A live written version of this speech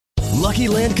Lucky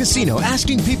Land Casino,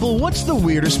 asking people, what's the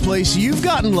weirdest place you've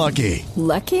gotten lucky?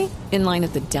 Lucky? In line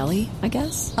at the deli, I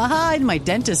guess? Aha, in my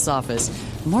dentist's office.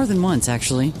 More than once,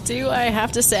 actually. Do I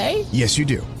have to say? Yes, you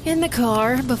do. In the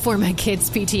car before my kids'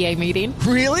 PTA meeting.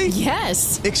 Really?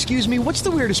 Yes. Excuse me, what's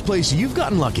the weirdest place you've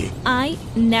gotten lucky? I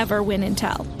never win and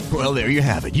tell. Well, there you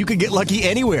have it. You can get lucky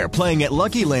anywhere, playing at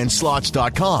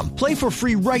LuckyLandSlots.com. Play for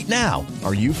free right now.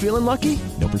 Are you feeling lucky?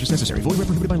 No purchase necessary. Void where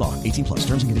prohibited by law. 18 plus.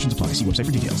 Terms and conditions apply. See website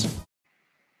for details.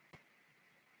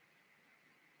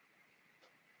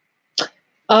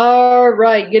 All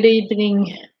right. Good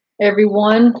evening,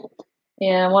 everyone.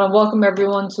 And I want to welcome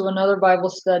everyone to another Bible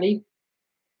study.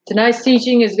 Tonight's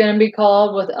teaching is going to be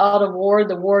called Without a War,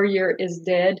 the Warrior is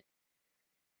Dead.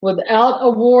 Without a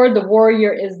war, the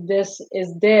warrior is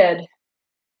dead.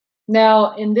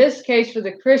 Now, in this case, for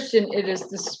the Christian, it is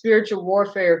the spiritual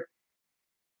warfare.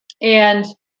 And,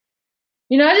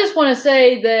 I just want to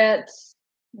say that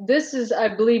this is, I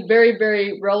believe, very,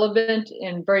 very relevant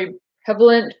and very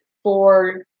prevalent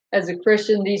for, as a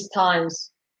Christian, these times,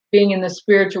 being in the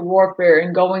spiritual warfare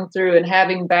and going through and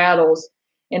having battles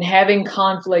and having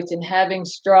conflict and having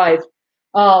strife.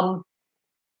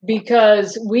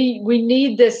 Because we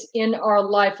need this in our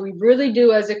life. We really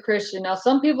do as a Christian. Now,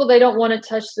 some people, they don't want to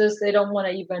touch this. They don't want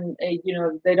to even,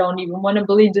 they don't even want to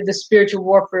believe that the spiritual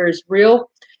warfare is real.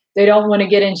 They don't want to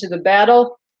get into the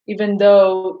battle, even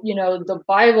though, the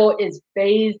Bible is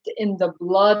bathed in the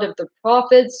blood of the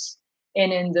prophets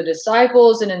and in the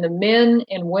disciples and in the men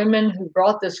and women who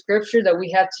brought the scripture that we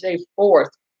have today forth.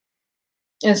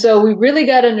 And so we really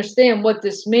got to understand what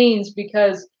this means,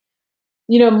 because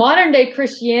modern day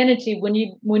Christianity,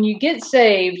 when you get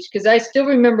saved, because I still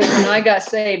remember when I got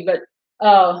saved, but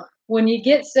when you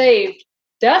get saved,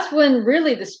 that's when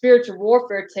really the spiritual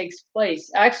warfare takes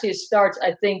place. Actually, it starts,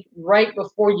 I think, right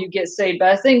before you get saved. But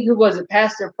I think, who was it?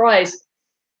 Pastor Price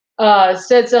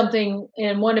said something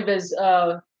in one of his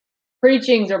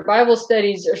preachings or Bible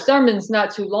studies or sermons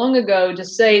not too long ago to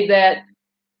say that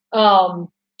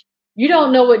you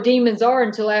don't know what demons are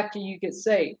until after you get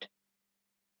saved.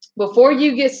 Before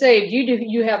you get saved,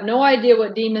 you have no idea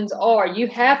what demons are. You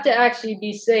have to actually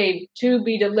be saved to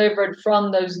be delivered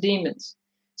from those demons.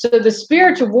 So the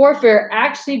spiritual warfare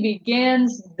actually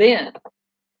begins then.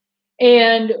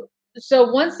 And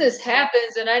so once this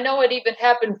happens, and I know it even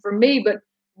happened for me, but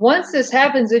once this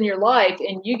happens in your life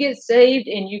and you get saved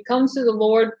and you come to the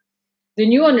Lord,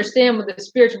 then you understand what the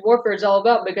spiritual warfare is all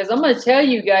about. Because I'm going to tell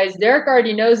you guys, Derek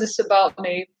already knows this about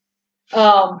me.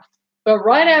 But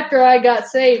right after I got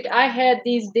saved, I had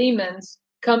these demons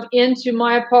come into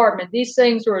my apartment. These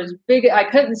things were as big, I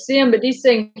couldn't see them, but these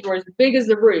things were as big as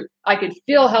the roof. I could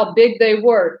feel how big they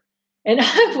were. And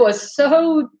I was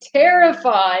so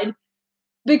terrified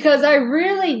because I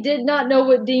really did not know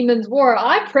what demons were.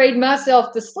 I prayed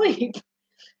myself to sleep.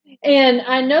 And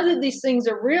I know that these things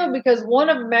are real because one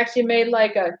of them actually made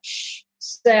like a shh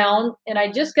sound. And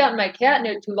I just got my cat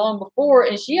not too long before,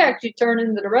 and she actually turned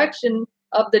in the direction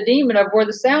of the demon of where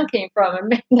the sound came from. And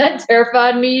man, that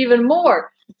terrified me even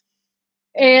more.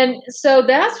 And so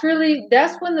that's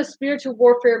when the spiritual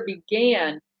warfare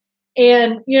began.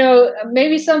 And,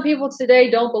 maybe some people today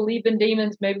don't believe in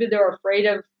demons. Maybe they're afraid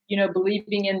of,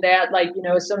 believing in that, like,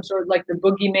 some sort of like the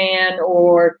boogeyman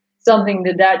or something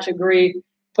to that degree.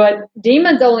 But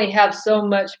demons only have so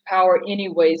much power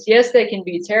anyways. Yes, they can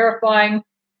be terrifying.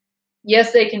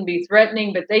 Yes, they can be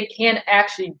threatening, but they can't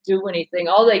actually do anything.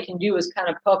 All they can do is kind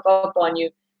of puff up on you,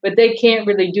 but they can't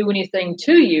really do anything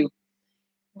to you.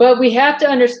 But we have to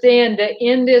understand that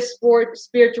in this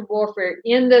spiritual warfare,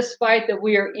 in this fight that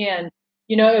we are in,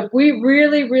 if we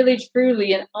really, really,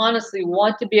 truly, and honestly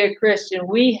want to be a Christian,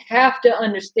 we have to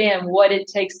understand what it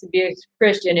takes to be a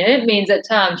Christian. And it means at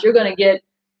times you're going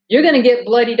to get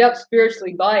bloodied up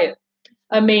spiritually by it.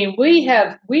 I mean, we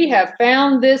have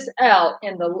found this out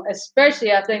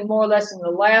especially I think more or less in the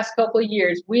last couple of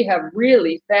years, we have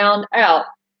really found out,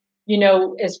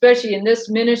 especially in this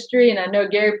ministry, and I know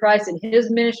Gary Price and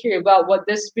his ministry, about what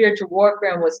this spiritual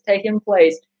warfare was taking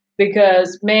place.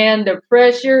 Because man, the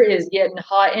pressure is getting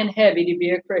hot and heavy to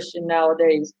be a Christian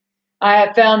nowadays. I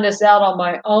have found this out on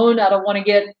my own. I don't want to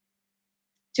get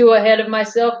too ahead of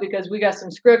myself because we got some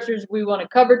scriptures we want to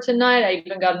cover tonight. I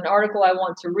even got an article I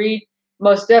want to read.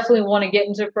 Most definitely want to get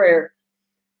into prayer.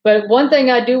 But one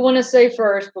thing I do want to say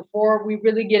first, before we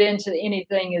really get into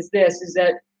anything, is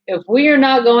that if we are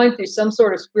not going through some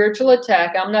sort of spiritual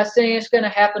attack, I'm not saying it's going to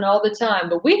happen all the time,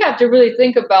 but we have to really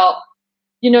think about,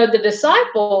 the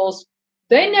disciples.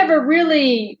 They never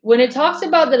really, when it talks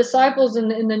about the disciples in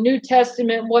the New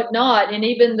Testament and whatnot, and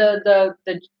even the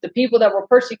people that were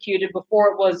persecuted before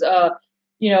it was,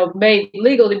 made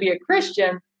legal to be a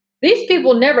Christian, these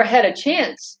people never had a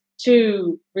chance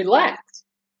to relax.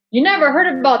 You never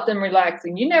heard about them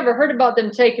relaxing. You never heard about them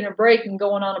taking a break and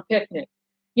going on a picnic.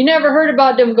 You never heard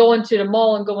about them going to the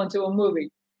mall and going to a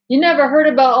movie. You never heard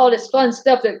about all this fun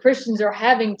stuff that Christians are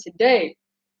having today.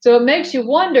 So it makes you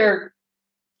wonder,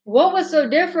 what was so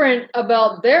different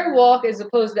about their walk as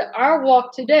opposed to our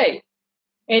walk today?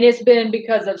 And it's been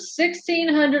because of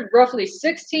roughly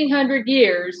 1600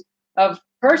 years of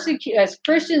as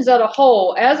Christians as a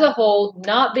whole,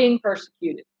 not being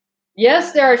persecuted.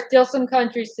 Yes, there are still some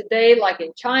countries today, like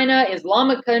in China,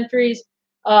 Islamic countries,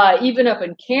 even up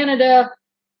in Canada,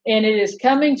 and it is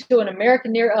coming to an America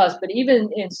near us. But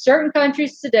even in certain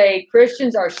countries today,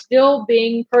 Christians are still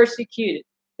being persecuted.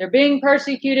 They're being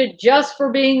persecuted just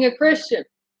for being a Christian.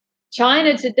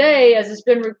 China today, as it's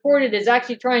been reported, is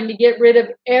actually trying to get rid of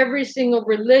every single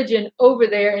religion over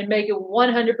there and make it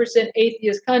 100%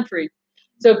 atheist country.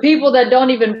 So people that don't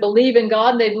even believe in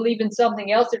God, and they believe in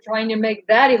something else, they're trying to make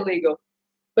that illegal.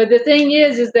 But the thing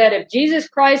is that if Jesus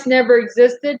Christ never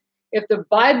existed, if the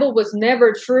Bible was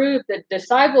never true, if the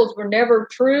disciples were never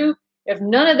true, if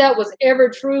none of that was ever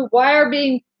true, why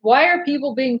are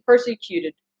people being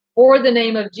persecuted for the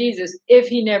name of Jesus if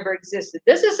he never existed?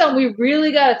 This is something we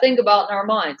really got to think about in our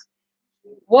minds.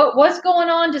 What's going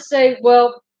on to say,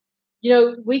 well,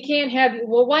 we can't have you.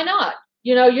 Well, why not?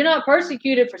 You're not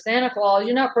persecuted for Santa Claus.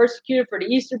 You're not persecuted for the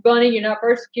Easter Bunny. You're not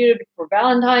persecuted for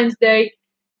Valentine's Day.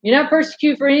 You're not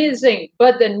persecuted for anything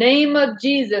but the name of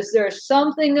Jesus. There's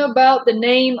something about the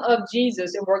name of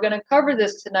Jesus, and we're going to cover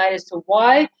this tonight as to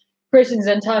why Christians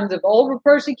in times of old were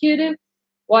persecuted,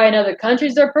 why in other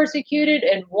countries they're persecuted,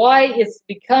 and why it's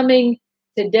becoming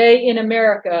today in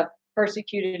America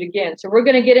persecuted again. So we're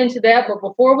going to get into that, but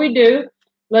before we do,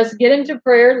 let's get into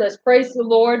prayer. Let's praise the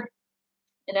Lord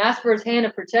and ask for his hand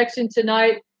of protection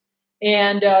tonight,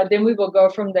 and then we will go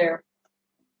from there.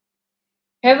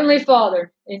 Heavenly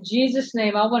Father, in Jesus'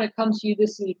 name, I want to come to you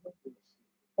this evening.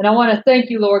 And I want to thank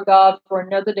you, Lord God, for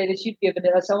another day that you've given to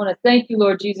us. I want to thank you,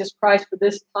 Lord Jesus Christ, for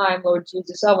this time, Lord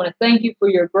Jesus. I want to thank you for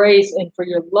your grace and for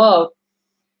your love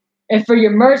and for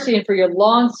your mercy and for your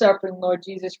long suffering, Lord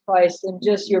Jesus Christ, and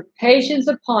just your patience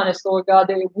upon us, Lord God,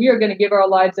 that we are going to give our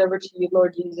lives over to you,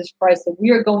 Lord Jesus Christ, that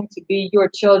we are going to be your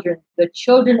children, the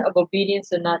children of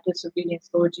obedience and not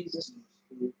disobedience, Lord Jesus.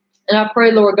 And I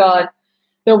pray, Lord God,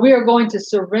 that we are going to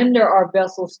surrender our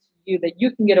vessels to you, that you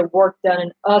can get a work done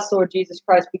in us, Lord Jesus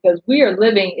Christ, because we are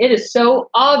living, it is so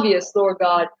obvious, Lord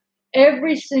God,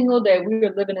 every single day we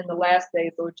are living in the last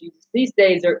days, Lord Jesus. These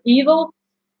days are evil.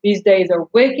 These days are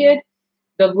wicked.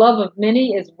 The love of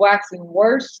many is waxing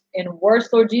worse and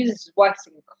worse, Lord Jesus, is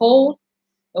waxing cold.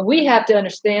 And we have to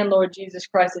understand, Lord Jesus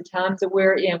Christ, the times that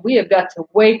we're in. We have got to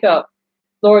wake up,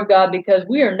 Lord God, because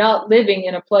we are not living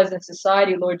in a pleasant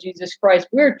society, Lord Jesus Christ.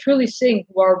 We're truly seeing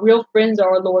who our real friends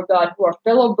are, Lord God, who are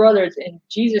fellow brothers in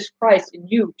Jesus Christ, and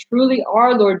you truly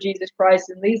are, Lord Jesus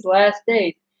Christ, in these last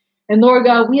days. And Lord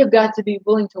God, we have got to be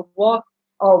willing to walk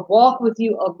with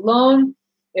you alone.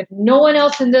 If no one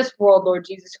else in this world, Lord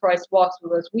Jesus Christ, walks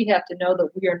with us, we have to know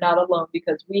that we are not alone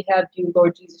because we have you,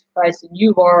 Lord Jesus Christ, and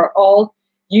you are all.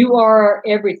 You are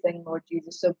everything, Lord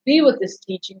Jesus. So be with this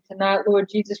teaching tonight, Lord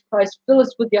Jesus Christ. Fill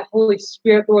us with your Holy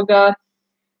Spirit, Lord God.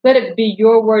 Let it be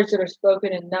your words that are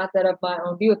spoken and not that of my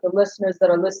own. Be with the listeners that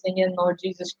are listening in, Lord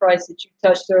Jesus Christ, that you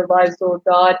touch their lives, Lord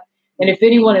God. And if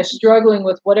anyone is struggling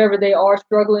with whatever they are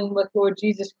struggling with, Lord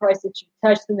Jesus Christ, that you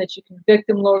touch them, that you convict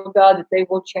them, Lord God, that they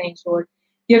will change, Lord.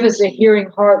 Give us a hearing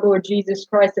heart, Lord Jesus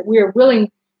Christ, that we are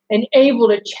willing and able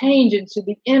to change into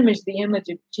the image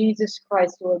of Jesus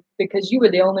Christ, Lord, because you are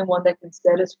the only one that can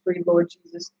set us free, Lord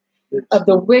Jesus, of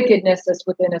the wickedness that's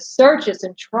within us. Search us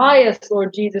and try us,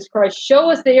 Lord Jesus Christ.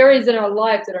 Show us the areas in our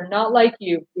lives that are not like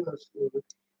you,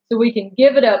 so we can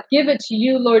give it up, give it to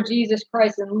you, Lord Jesus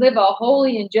Christ, and live a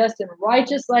holy and just and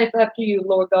righteous life after you,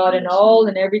 Lord God, in all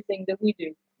and everything that we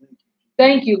do.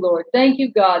 Thank you, Lord. Thank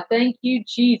you, God. Thank you,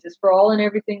 Jesus, for all and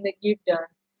everything that you've done.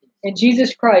 In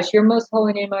Jesus Christ, your most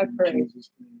holy name I pray.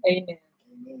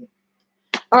 Amen.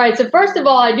 All right, so first of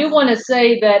all, I do want to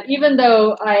say that even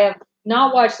though I have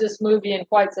not watched this movie in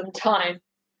quite some time,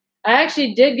 I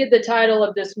actually did get the title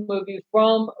of this movie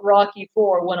from Rocky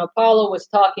IV when Apollo was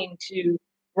talking to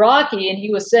Rocky, and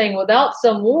he was saying, without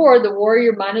some war, the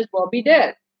warrior might as well be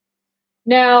dead.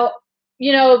 Now,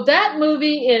 that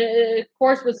movie, of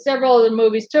course, with several other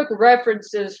movies, took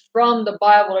references from the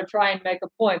Bible to try and make a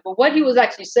point. But what he was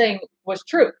actually saying was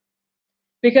true.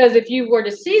 Because if you were to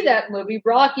see that movie,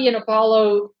 Rocky and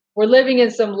Apollo were living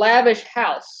in some lavish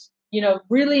house,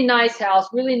 really nice house,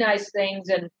 really nice things.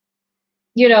 And,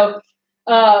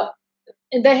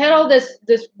 and they had all this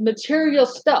material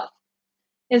stuff.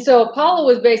 And so Apollo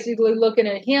was basically looking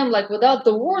at him like, without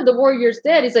the warrior's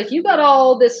dead. He's like, you got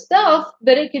all this stuff,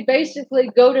 but it could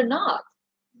basically go to naught,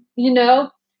 you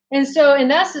know? And so, and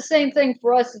that's the same thing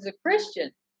for us as a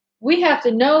Christian. We have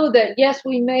to know that, yes,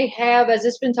 we may have, as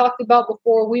it's been talked about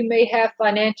before, we may have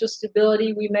financial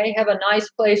stability. We may have a nice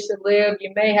place to live.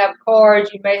 You may have cars.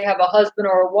 You may have a husband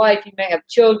or a wife. You may have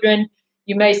children.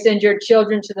 You may send your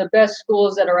children to the best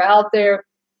schools that are out there.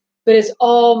 But it's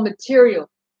all material.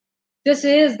 This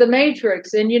is the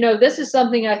matrix. And, you know, this is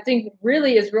something I think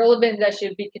really is relevant that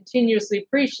should be continuously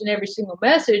preached in every single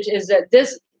message, is that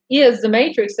this is the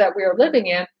matrix that we are living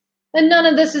in. And none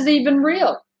of this is even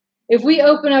real. If we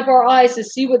open up our eyes to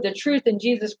see what the truth in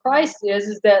Jesus Christ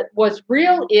is that what's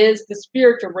real is the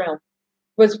spiritual realm.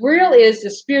 What's real is the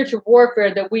spiritual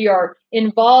warfare that we are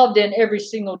involved in every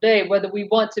single day, whether we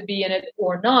want to be in it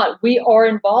or not. We are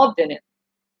involved in it.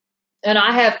 And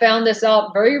I have found this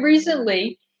out very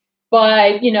recently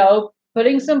by, you know,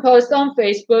 putting some posts on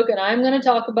Facebook, and I'm going to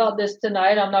talk about this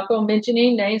tonight. I'm not going to mention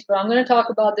any names, but I'm going to talk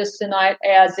about this tonight,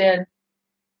 as in,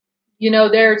 you know,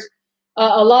 there's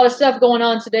a lot of stuff going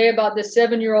on today about this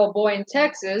 7-year-old boy in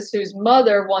Texas whose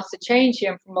mother wants to change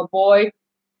him from a boy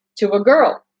to a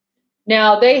girl.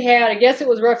 Now, they had, I guess it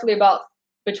was roughly about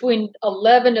between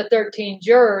 11 to 13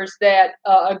 jurors that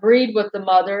agreed with the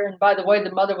mother. And by the way,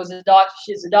 the mother was a doctor.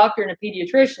 She's a doctor and a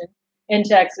pediatrician in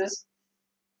Texas.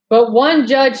 But one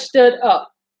judge stood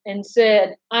up and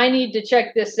said, I need to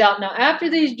check this out. Now, after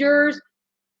these jurors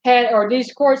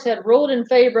these courts had ruled in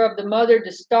favor of the mother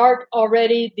to start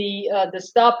already the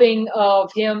stopping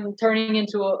of him turning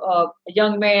into a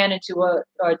young man, into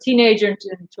a teenager,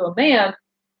 into a man.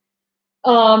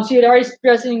 She had already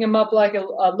dressing him up like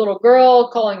a little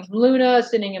girl, calling him Luna,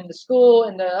 sending him to school,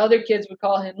 and the other kids would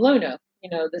call him Luna.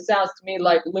 You know, this sounds to me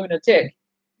like lunatic,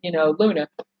 you know, Luna.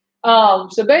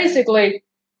 So basically,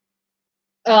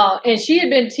 and she had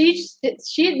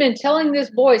been telling this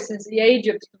boy since the age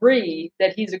of 3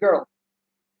 that he's a girl.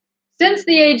 Since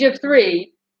the age of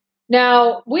 3.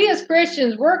 Now, we as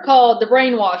Christians, we're called the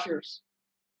brainwashers.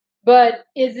 But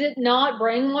is it not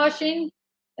brainwashing?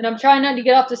 And I'm trying not to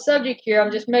get off the subject here.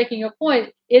 I'm just making a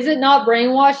point. Is it not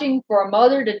brainwashing for a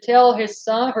mother to tell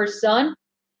her son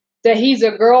that he's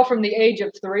a girl from the age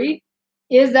of 3?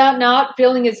 Is that not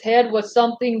filling his head with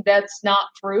something that's not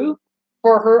true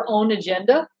for her own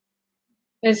agenda?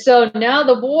 And so now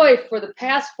the boy, for the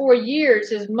past 4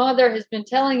 years, his mother has been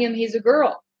telling him he's a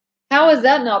girl. How is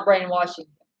that not brainwashing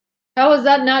him? How is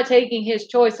that not taking his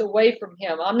choice away from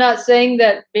him? I'm not saying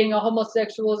that being a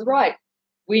homosexual is right.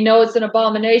 We know it's an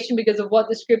abomination because of what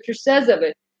the scripture says of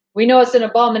it. We know it's an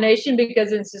abomination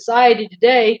because in society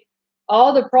today,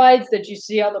 all the prides that you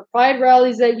see, all the pride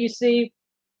rallies that you see,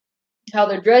 how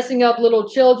they're dressing up little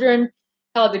children,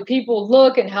 how the people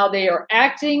look and how they are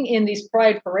acting in these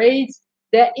pride parades,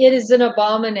 that it is an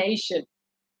abomination.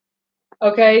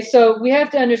 Okay, so we have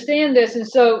to understand this. And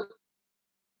so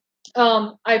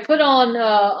I put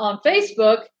on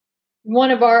Facebook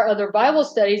one of our other Bible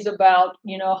studies about,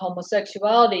 you know,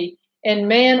 homosexuality. And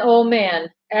man, oh man,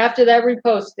 after that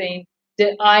reposting,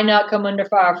 did I not come under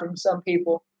fire from some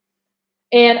people.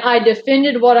 And I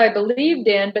defended what I believed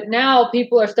in, but now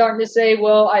people are starting to say,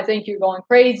 well, I think you're going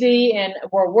crazy and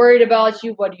we're worried about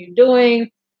you. What are you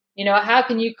doing? You know, how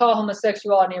can you call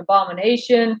homosexuality an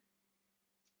abomination?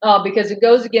 Because it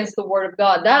goes against the word of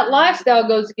God. That lifestyle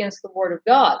goes against the word of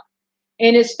God.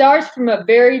 And it starts from a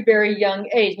very, very young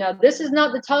age. Now, this is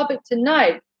not the topic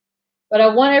tonight, but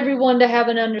I want everyone to have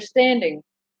an understanding,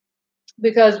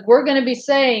 because we're going to be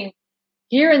saying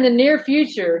here in the near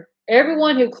future,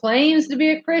 everyone who claims to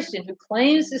be a Christian, who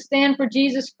claims to stand for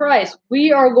Jesus Christ,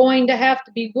 we are going to have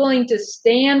to be willing to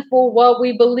stand for what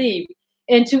we believe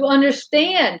and to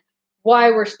understand why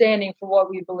we're standing for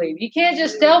what we believe. You can't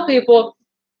just tell people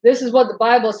this is what the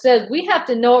Bible says. We have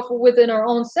to know it from within our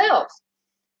own selves.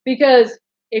 Because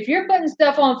if you're putting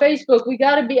stuff on Facebook, we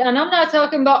got to be, and I'm not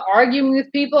talking about arguing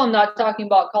with people. I'm not talking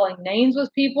about calling names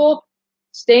with people.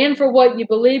 Stand for what you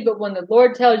believe, but when the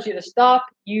Lord tells you to stop,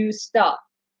 you stop.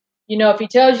 You know, if he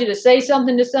tells you to say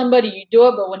something to somebody, you do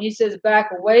it. But when he says back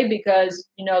away because,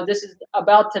 you know, this is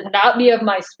about to not be of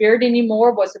my spirit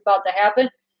anymore, what's about to happen,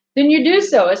 then you do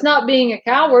so. It's not being a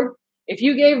coward. If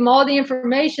you gave them all the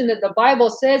information that the Bible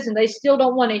says and they still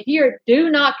don't want to hear it, do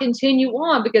not continue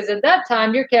on, because at that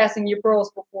time you're casting your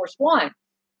pearls before swine.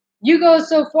 You go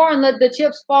so far and let the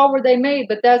chips fall where they may,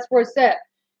 but that's where it's at.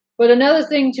 But another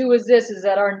thing too is this, is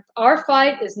that our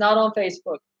fight is not on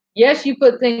Facebook. Yes, you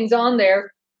put things on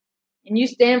there and you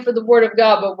stand for the word of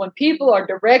God, but when people are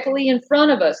directly in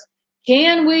front of us,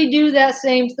 can we do that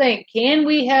same thing? Can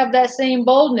we have that same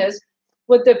boldness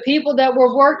with the people that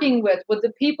we're working with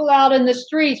the people out in the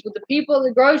streets, with the people at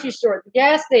the grocery store, at the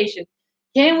gas station?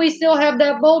 Can we still have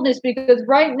that boldness? Because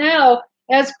right now,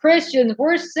 as Christians,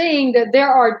 we're seeing that there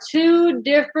are two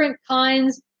different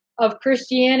kinds of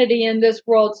Christianity in this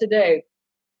world today.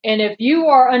 And if you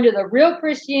are under the real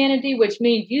Christianity, which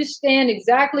means you stand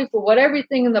exactly for what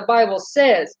everything in the Bible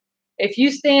says, if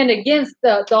you stand against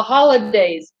the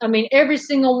holidays, I mean, every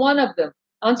single one of them.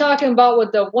 I'm talking about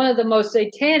with one of the most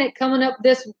satanic coming up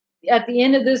at the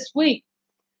end of this week.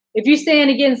 If you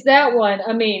stand against that one,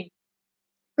 I mean,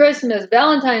 Christmas,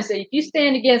 Valentine's Day, if you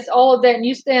stand against all of that and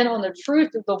you stand on the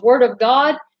truth of the Word of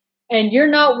God, and you're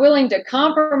not willing to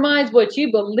compromise what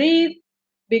you believe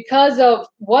because of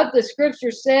what the Scripture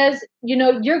says,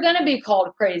 you're going to be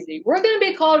called crazy. We're going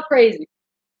to be called crazy.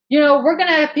 We're going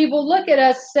to have people look at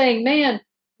us saying, man,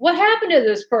 what happened to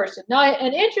this person? Now,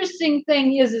 an interesting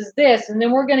thing is this, and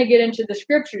then we're going to get into the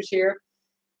Scriptures here,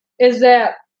 is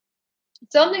that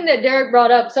something that Derek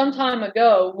brought up some time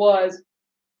ago was,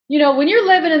 when you're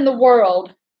living in the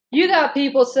world, you got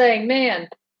people saying, man,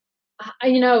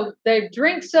 they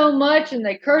drink so much and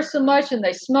they curse so much and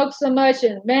they smoke so much,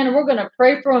 and man, we're going to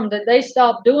pray for them that they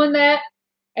stop doing that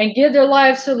and give their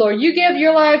lives to the Lord. You give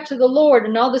your life to the Lord,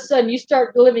 and all of a sudden you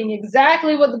start living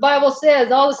exactly what the Bible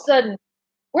says. All of a sudden,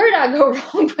 where did I go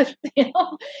wrong with them?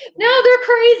 Now they're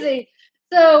crazy.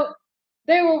 So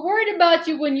they were worried about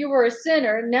you when you were a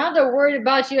sinner. Now they're worried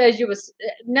about you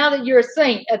now that you're a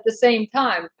saint at the same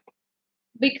time.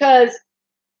 Because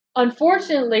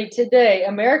unfortunately today,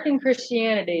 American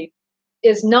Christianity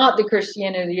is not the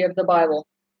Christianity of the Bible.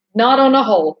 Not on the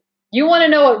whole. You want to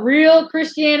know what real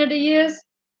Christianity is?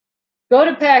 Go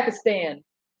to Pakistan,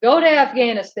 go to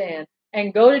Afghanistan,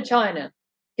 and go to China.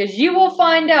 Because you will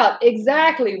find out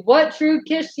exactly what true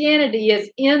Christianity is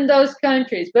in those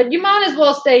countries. But you might as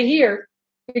well stay here,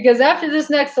 because after this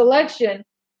next election,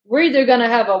 we're either going to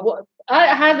have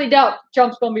I highly doubt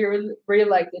Trump's going to be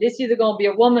reelected. It's either going to be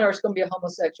a woman or it's going to be a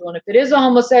homosexual. And if it is a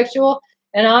homosexual,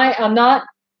 and I'm not,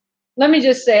 let me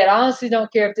just say it, I honestly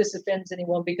don't care if this offends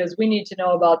anyone, because we need to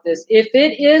know about this. If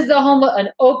it is an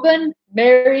open,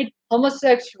 married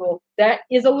homosexual that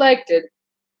is elected,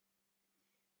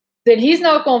 then he's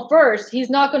not going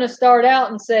to start out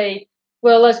and say,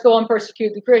 well, let's go and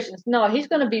persecute the Christians. No, he's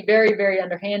going to be very, very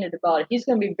underhanded about it. He's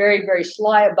going to be very, very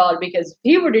sly about it, because if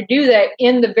he were to do that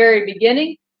in the very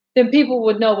beginning, then people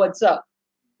would know what's up.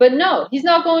 But no, he's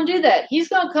not going to do that. He's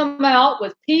going to come out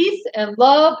with peace and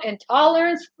love and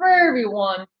tolerance for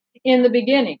everyone in the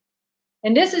beginning.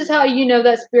 And this is how you know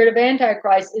that spirit of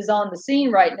Antichrist is on the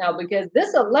scene right now, because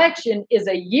this election is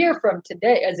a year from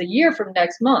today, as a year from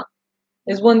next month,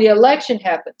 is when the election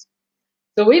happens.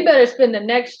 So we better spend the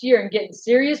next year in getting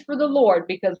serious for the Lord,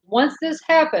 because once this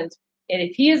happens, and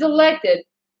if he is elected,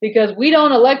 because we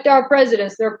don't elect our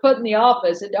presidents, they're put in the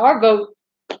office, and our vote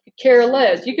could care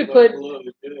less. You could put,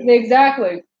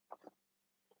 exactly.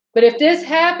 But if this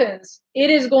happens, it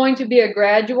is going to be a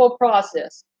gradual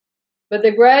process. But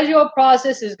the gradual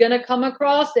process is going to come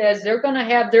across as they're going to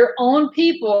have their own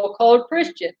people called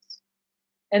Christians.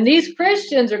 And these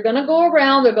Christians are going to go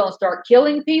around, they're going to start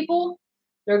killing people.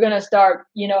 They're going to start,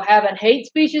 having hate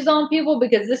speeches on people,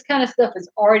 because this kind of stuff is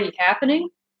already happening.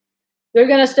 They're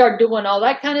going to start doing all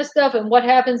that kind of stuff. And what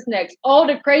happens next? All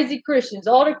the crazy Christians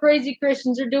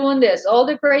are doing this. All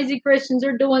the crazy Christians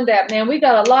are doing that. Man, we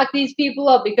got to lock these people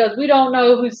up, because we don't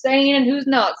know who's sane and who's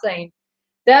not sane.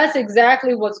 That's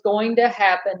exactly what's going to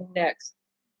happen next.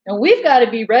 And we've got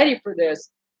to be ready for this.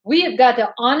 We have got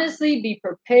to honestly be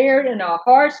prepared in our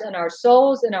hearts and our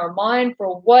souls and our mind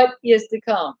for what is to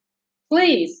come.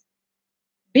 Please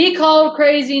be called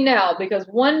crazy now, because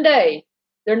one day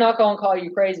they're not going to call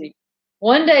you crazy.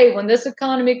 One day when this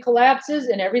economy collapses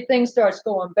and everything starts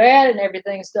going bad and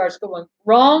everything starts going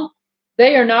wrong,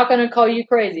 they are not going to call you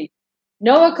crazy.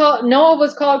 Noah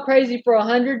was called crazy for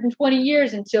 120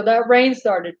 years until that rain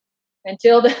started,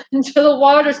 until the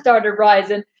water started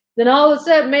rising. Then all of a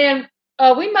sudden, man,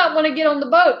 we might want to get on the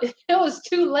boat. It was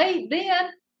too late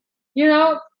then.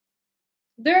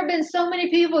 There have been so many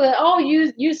people that, oh,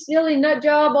 you silly nut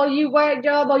job, oh, you whack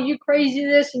job, oh, you crazy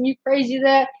this and you crazy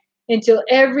that, until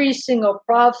every single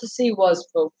prophecy was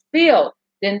fulfilled.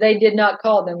 Then they did not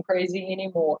call them crazy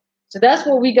anymore. So that's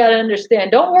what we got to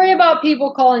understand. Don't worry about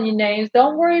people calling you names.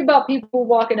 Don't worry about people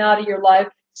walking out of your life.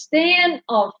 Stand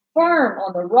firm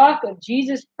on the rock of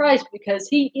Jesus Christ, because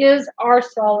he is our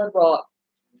solid rock.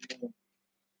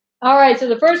 All right, so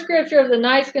the first scripture of the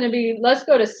night is going to be, let's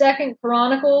go to 2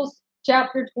 Chronicles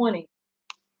chapter 20.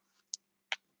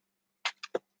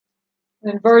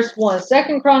 In verse 1.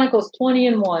 2 Chronicles 20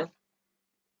 and 1.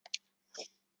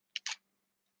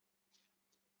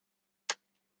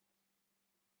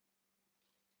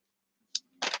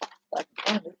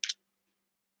 find it.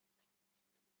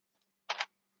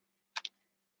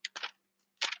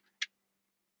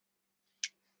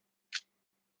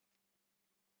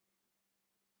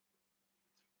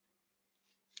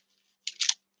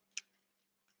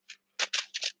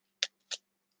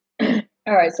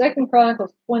 All right, 2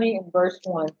 Chronicles 20 and verse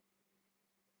 1.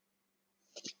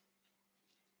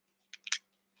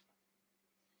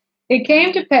 It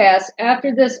came to pass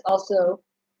after this also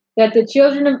that the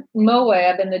children of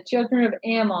Moab and the children of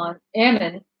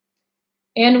Ammon,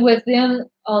 and with them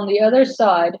on the other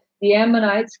side, the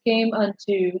Ammonites came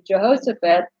unto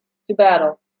Jehoshaphat to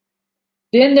battle.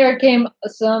 Then there came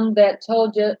some that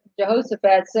told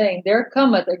Jehoshaphat, saying, There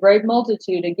cometh a great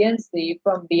multitude against thee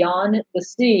from beyond the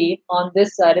sea on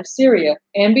this side of Syria.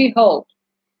 And behold,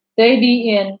 they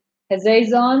be in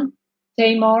Hazazon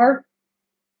Tamar,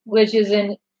 which is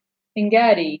in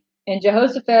Engadi. And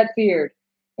Jehoshaphat feared,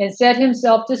 and set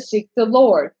himself to seek the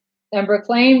Lord, and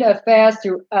proclaimed a fast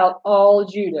throughout all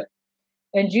Judah.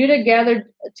 And Judah gathered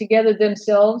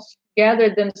themselves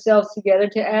together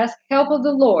to ask help of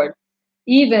the Lord.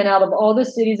 Even out of all the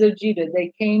cities of Judah,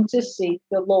 they came to seek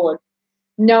the Lord.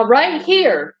 Now, right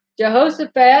here,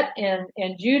 Jehoshaphat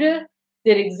and Judah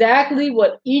did exactly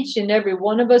what each and every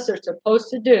one of us are supposed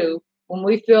to do when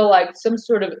we feel like some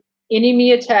sort of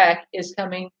enemy attack is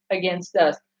coming against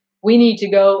us. We need to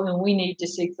go and we need to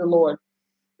seek the Lord.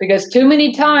 Because too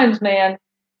many times, man,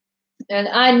 and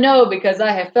I know because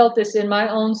I have felt this in my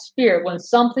own spirit, when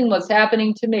something was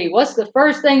happening to me, what's the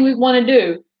first thing we want to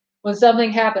do when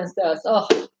something happens to us? Oh,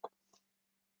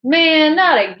 man,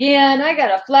 not again. I got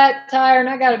a flat tire and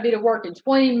I got to be to work in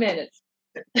 20 minutes.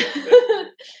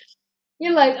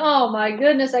 You're like, oh my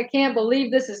goodness, I can't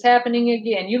believe this is happening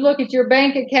again. You look at your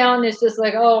bank account and it's just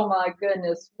like, oh my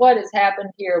goodness, what has happened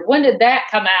here? When did that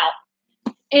come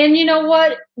out? And you know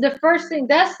what? That's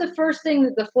the first thing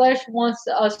that the flesh wants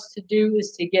us to do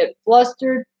is to get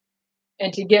flustered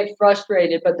and to get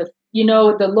frustrated. But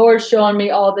the Lord's showing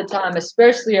me all the time,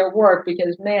 especially at work,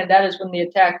 because man, that is when the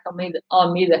attack on me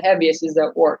the heaviest is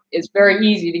at work. It's very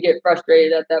easy to get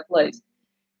frustrated at that place.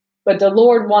 But the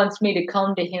Lord wants me to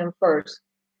come to him first.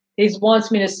 He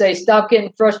wants me to say, stop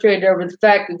getting frustrated over the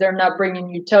fact that they're not bringing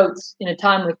you totes in a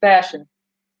timely fashion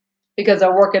because I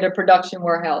work at a production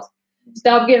warehouse.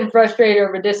 Stop getting frustrated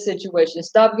over this situation.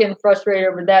 Stop getting frustrated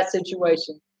over that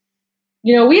situation.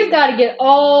 We've got to get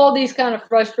all these kind of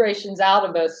frustrations out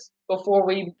of us before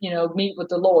we, meet with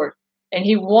the Lord. And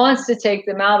he wants to take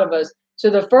them out of us. So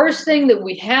the first thing that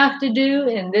we have to do,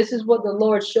 and this is what the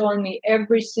Lord's showing me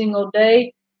every single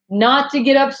day, not to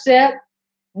get upset,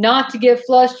 not to get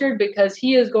flustered, because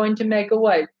he is going to make a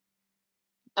way.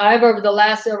 I've, over the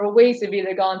last several weeks, have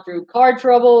either gone through car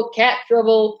trouble, cat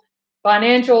trouble,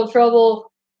 financial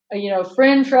trouble,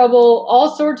 friend trouble,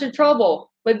 all sorts of trouble.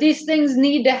 But these things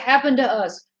need to happen to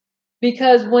us,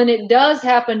 because when it does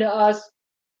happen to us,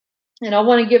 and I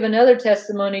want to give another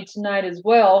testimony tonight as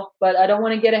well, but I don't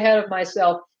want to get ahead of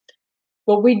myself.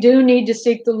 But we do need to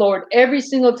seek the Lord every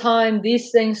single time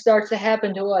these things start to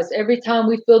happen to us. Every time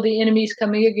we feel the enemy's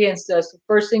coming against us, the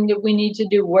first thing that we need to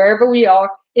do wherever we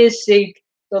are is seek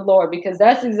the Lord, because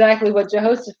that's exactly what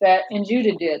Jehoshaphat and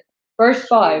Judah did. Verse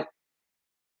 5.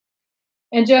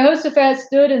 And Jehoshaphat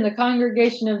stood in the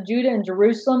congregation of Judah and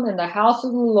Jerusalem in the house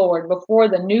of the Lord before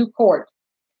the new court,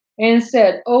 and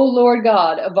said, O Lord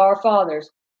God of our fathers,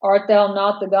 art thou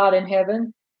not the God in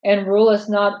heaven, and rulest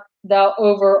not thou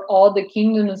over all the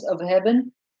kingdoms of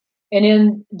heaven? And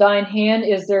in thine hand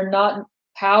is there not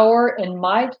power and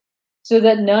might, so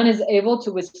that none is able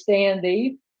to withstand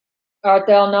thee? Art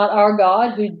thou not our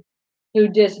God, who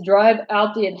didst drive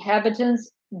out the inhabitants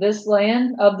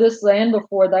of this land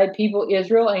before thy people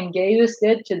Israel, and gavest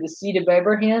it to the seed of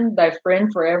Abraham, thy friend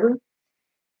forever?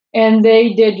 And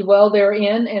they did dwell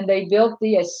therein, and they built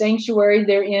thee a sanctuary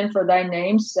therein for thy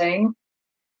name, saying,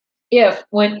 If,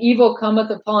 when evil cometh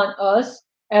upon us,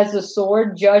 as the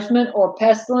sword, judgment, or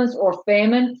pestilence, or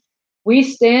famine, we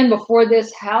stand before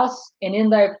this house and in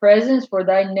thy presence, for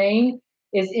thy name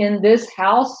is in this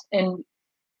house, and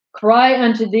cry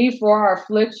unto thee for our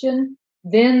affliction,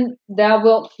 then thou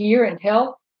wilt hear and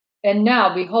help. And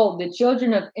now, behold, the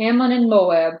children of Ammon and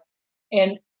Moab,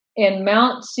 and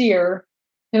Mount Seir,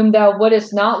 whom thou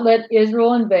wouldest not let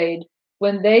Israel invade,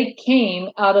 when they came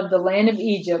out of the land of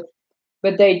Egypt,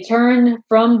 but they turned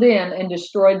from them and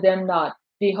destroyed them not.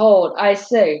 Behold, I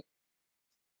say,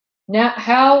 now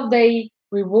how they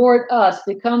reward us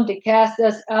to come to cast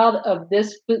us out of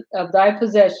thy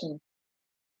possession,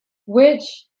 which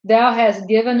thou hast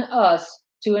given us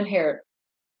to inherit.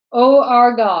 O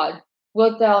our God,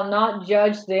 wilt thou not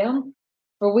judge them?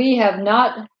 For we have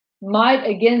not might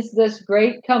against this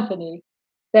great company,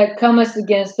 that cometh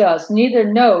against us,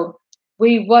 neither know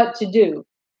we what to do.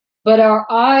 But our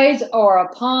eyes are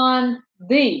upon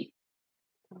thee.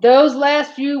 Those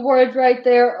last few words right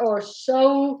there are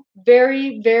so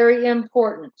very, very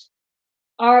important.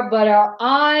 But our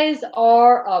eyes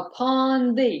are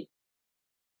upon thee.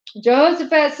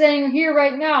 Jehoshaphat saying here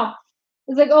right now,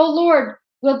 it's like, oh Lord,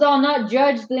 wilt thou not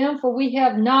judge them? For we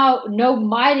have no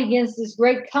might against this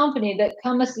great company that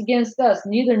cometh against us,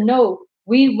 neither know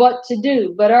we what to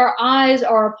do, but our eyes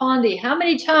are upon thee. How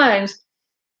many times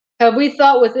have we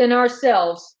thought within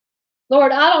ourselves,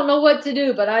 Lord, I don't know what to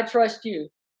do, but I trust you?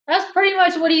 That's pretty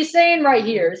much what he's saying right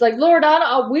here. It's like, Lord,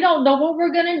 we don't know what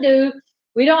we're going to do.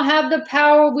 We don't have the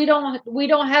power. We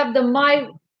don't have the might.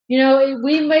 You know,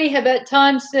 we may have at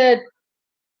times said,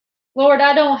 Lord,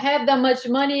 I don't have that much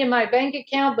money in my bank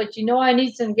account, but you know I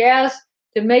need some gas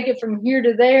to make it from here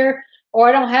to there. Or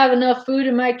I don't have enough food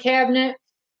in my cabinet,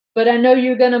 but I know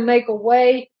you're going to make a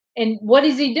way. And what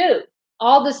does he do?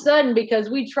 All of a sudden, because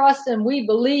we trust and we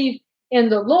believe in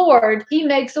the Lord, he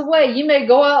makes a way. You may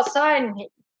go outside and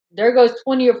there goes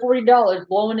 $20 or $40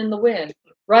 blowing in the wind,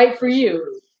 right for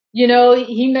you. You know,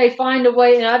 he may find a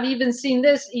way. And I've even seen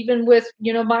this even with,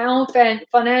 you know, my own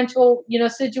financial, you know,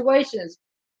 situations.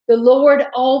 The Lord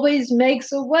always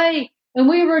makes a way, and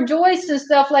we rejoice and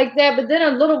stuff like that. But then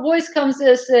a little voice comes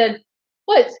to us and said,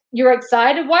 what, you're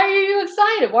excited? Why are you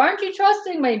excited? Why aren't you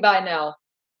trusting me by now?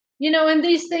 You know, and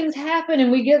these things happen,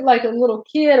 and we get like a little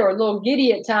kid or a little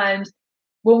giddy at times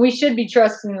when we should be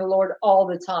trusting the Lord all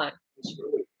the time.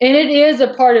 And it is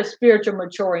a part of spiritual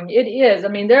maturing. It is. I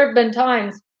mean, there have been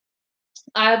times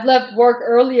I've left work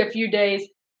early a few days,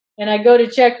 and I go to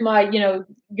check my, you know,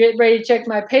 get ready to check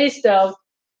my pay stub,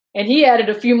 and he added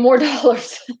a few more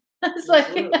dollars. It's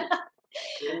like, man,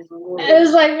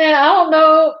 I don't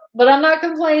know, but I'm not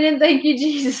complaining. Thank you,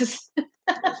 Jesus.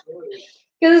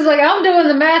 Because it's like, I'm doing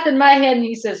the math in my head, and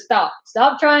he says,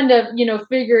 stop trying to, you know,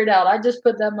 figure it out. I just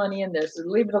put that money in there, so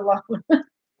leave it alone.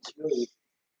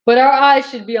 But our eyes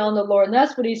should be on the Lord, and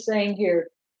that's what he's saying here.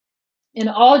 And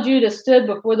all Judah stood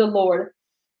before the Lord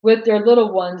with their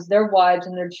little ones, their wives,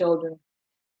 and their children.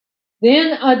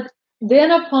 Then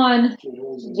upon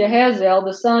Jehaziel,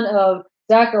 the son of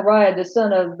Zechariah, the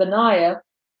son of Benaiah,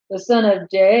 the son of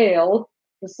Jael,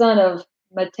 the son of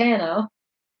Mattana,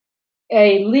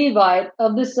 a Levite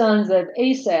of the sons of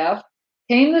Asaph,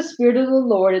 came the Spirit of the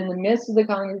Lord in the midst of the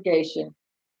congregation.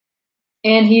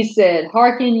 And he said,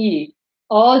 hearken ye,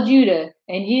 all Judah,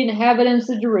 and ye inhabitants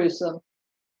of Jerusalem,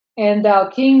 and thou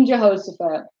King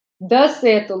Jehoshaphat, thus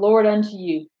saith the Lord unto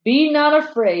you, be not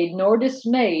afraid nor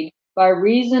dismayed by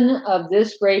reason of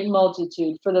this great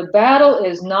multitude, for the battle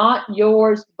is not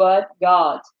yours but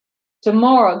God's.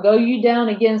 Tomorrow go you down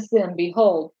against them,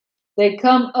 behold, they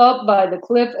come up by the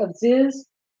cliff of Ziz,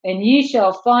 and ye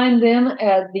shall find them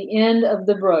at the end of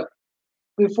the brook,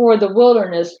 before the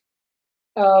wilderness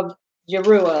of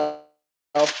Jeruel.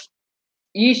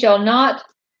 Ye shall not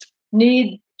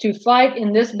need to fight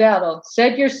in this battle.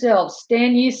 Set yourselves,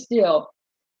 stand ye still,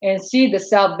 and see the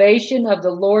salvation of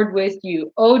the Lord with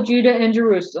you. O Judah and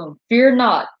Jerusalem, fear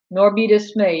not, nor be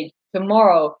dismayed.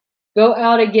 Tomorrow go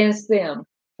out against them,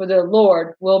 for the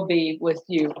Lord will be with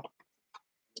you.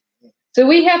 So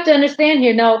we have to understand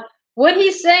here. Now, what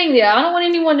he's saying there, I don't want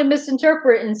anyone to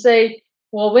misinterpret and say,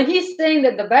 well, when he's saying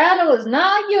that the battle is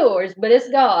not yours, but it's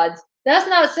God's, that's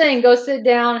not saying go sit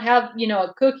down, have, you know,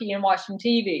 a cookie and watch some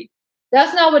TV.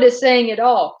 That's not what it's saying at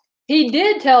all. He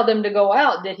did tell them to go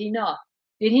out, did he not?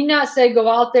 Did he not say go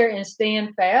out there and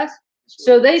stand fast?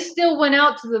 So they still went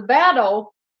out to the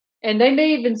battle, and they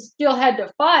may even still had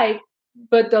to fight,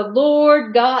 but the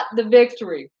Lord got the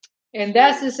victory. And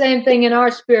that's the same thing in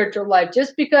our spiritual life.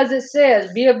 Just because it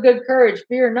says, be of good courage,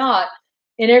 fear not,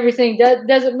 and everything, that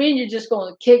doesn't mean you're just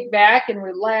going to kick back and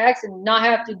relax and not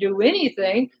have to do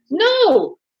anything.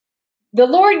 No. The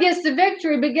Lord gets the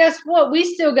victory, but guess what? We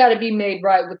still got to be made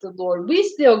right with the Lord. We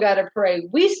still got to pray.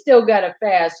 We still got to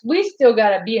fast. We still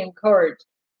got to be encouraged.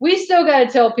 We still got to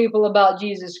tell people about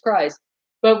Jesus Christ.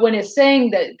 But when it's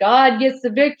saying that God gets the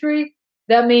victory,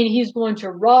 that means he's going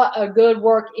to wrought a good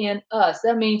work in us.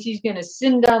 That means he's going to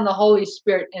send down the Holy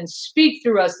Spirit and speak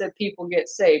through us that people get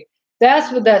saved.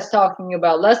 That's what that's talking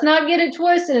about. Let's not get it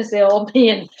twisted and say, oh,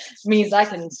 man, means I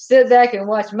can sit back and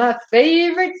watch my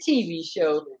favorite TV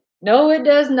show. No, it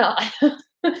does not.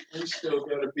 We still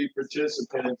got to be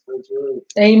participants. That's right.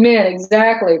 Amen.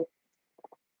 Exactly.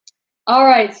 All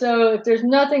right. So if there's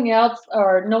nothing else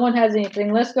or no one has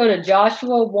anything, let's go to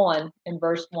Joshua 1 and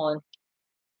verse 1.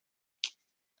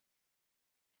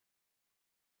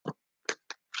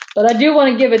 But I do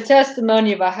want to give a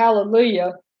testimony of a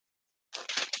hallelujah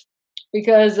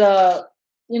because,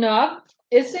 you know,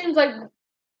 it seems like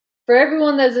for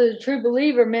everyone that's a true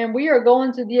believer, man, we are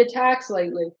going through the attacks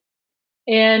lately.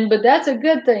 But that's a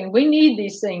good thing. We need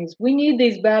these things. We need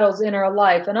these battles in our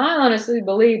life. And I honestly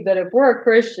believe that if we're a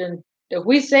Christian, if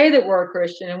we say that we're a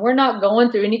Christian and we're not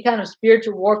going through any kind of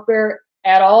spiritual warfare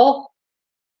at all,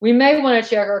 we may want to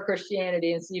check our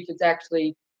Christianity and see if it's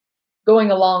actually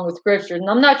going along with Scripture. And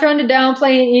I'm not trying to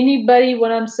downplay anybody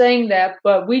when I'm saying that,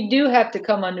 but we do have to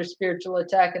come under spiritual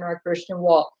attack in our Christian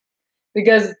walk.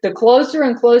 Because the closer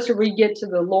and closer we get to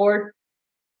the Lord,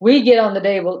 we get on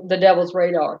the devil's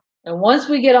radar. And once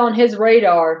we get on his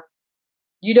radar,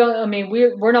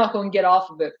 we're not going to get off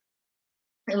of it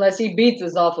unless he beats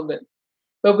us off of it.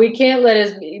 But we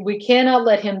cannot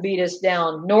let him beat us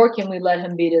down, nor can we let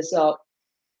him beat us up.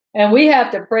 And we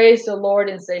have to praise the Lord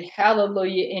and say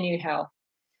hallelujah anyhow.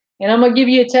 And I'm going to give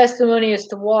you a testimony as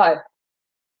to why.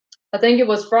 I think it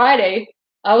was Friday.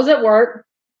 I was at work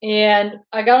and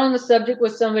I got on the subject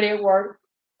with somebody at work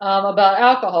about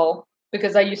alcohol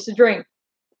because I used to drink.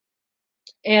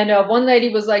 And one lady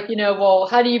was like, well,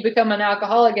 how do you become an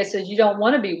alcoholic? I said, you don't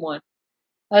want to be one.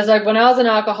 I was like, when I was an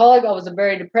alcoholic, I was a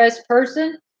very depressed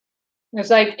person. It's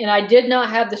like, and I did not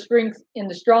have the strength and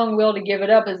the strong will to give it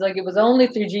up. It's like, it was only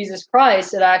through Jesus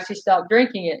Christ that I actually stopped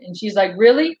drinking it. And she's like,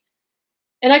 really?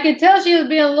 And I could tell she was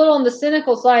being a little on the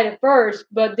cynical side at first,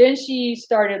 but then she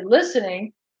started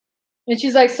listening. And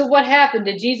she's like, so what happened?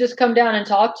 Did Jesus come down and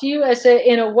talk to you? I said,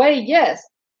 in a way, yes.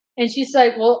 And she's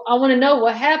like, well, I want to know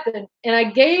what happened. And I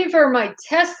gave her my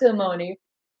testimony.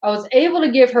 I was able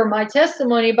to give her my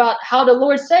testimony about how the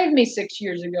Lord saved me 6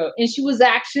 years ago. And she was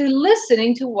actually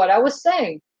listening to what I was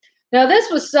saying. Now, this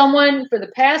was someone for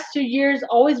the past 2 years,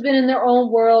 always been in their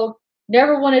own world,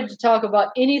 never wanted to talk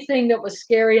about anything that was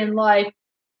scary in life,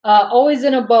 always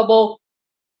in a bubble.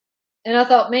 And I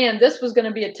thought, man, this was going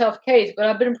to be a tough case. But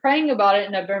I've been praying about it,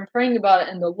 and I've been praying about it,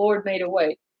 and the Lord made a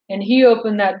way. And he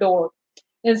opened that door.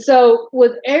 And so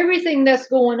with everything that's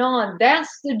going on,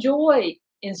 that's the joy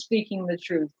in speaking the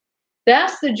truth.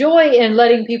 That's the joy in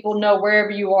letting people know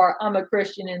wherever you are, I'm a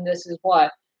Christian and this is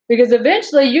why. Because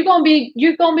eventually you're gonna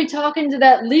be talking to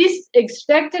that least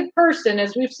expected person,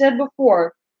 as we've said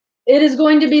before. It is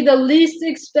going to be the least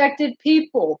expected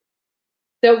people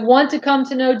that want to come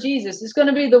to know Jesus. It's going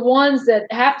to be the ones that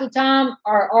half the time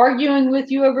are arguing with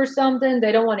you over something.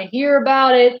 They don't want to hear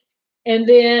about it. And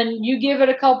then you give it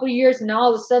a couple years and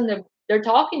all of a sudden they're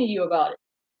talking to you about it.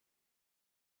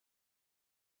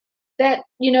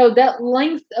 That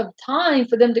length of time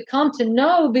for them to come to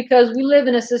know, because we live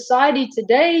in a society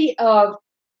today of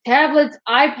tablets,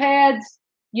 iPads,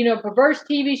 perverse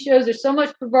TV shows. There's so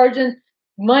much perversion.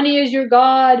 Money is your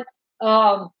God.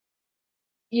 No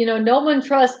one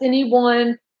trusts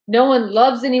anyone. No one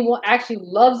loves anyone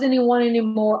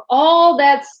anymore. All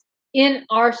that's in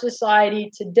our society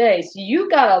today. So you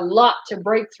got a lot to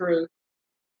break through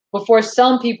before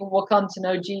some people will come to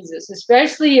know Jesus,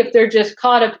 especially if they're just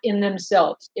caught up in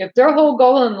themselves. If their whole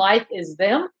goal in life is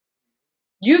them,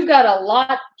 you've got a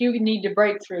lot you need to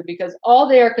break through, because all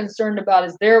they are concerned about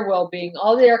is their well-being.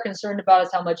 All they are concerned about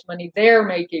is how much money they're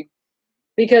making,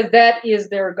 because that is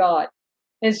their God.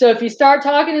 And so if you start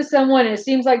talking to someone and it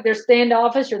seems like they're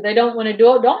standoffish or they don't want to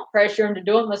do it, don't pressure them to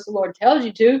do it unless the Lord tells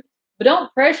you to. But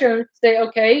don't pressure them. Say,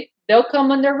 okay, they'll come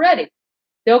when they're ready.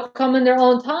 They'll come in their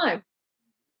own time.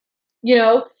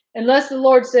 Unless the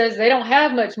Lord says they don't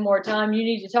have much more time, you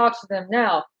need to talk to them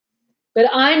now. But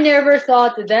I never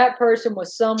thought that person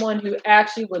was someone who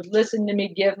actually would listen to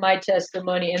me give my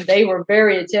testimony. And they were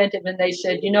very attentive, and they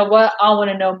said, you know what? I want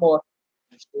to know more.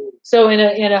 So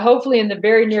hopefully in the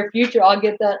very near future, I'll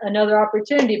get another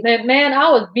opportunity. Man, I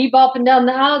was bebopping down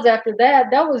the aisles after that.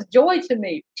 That was joy to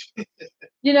me.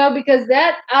 Because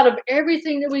that, out of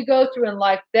everything that we go through in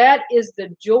life, that is the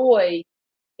joy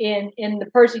in the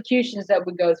persecutions that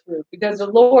we go through. Because the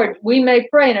Lord, we may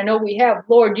pray, and I know we have,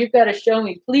 Lord, you've got to show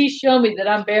me. Please show me that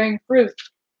I'm bearing fruit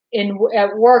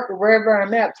at work or wherever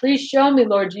I'm at. Please show me,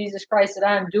 Lord Jesus Christ, that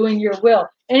I'm doing your will.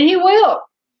 And he will.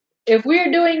 If we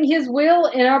are doing his will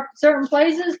in our certain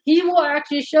places, he will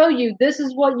actually show you this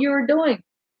is what you're doing.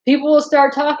 People will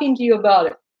start talking to you about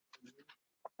it.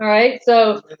 All right.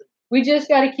 So we just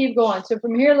got to keep going. So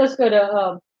from here, let's go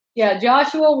to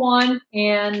Joshua 1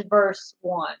 and verse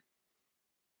 1.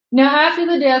 Now after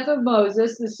the death of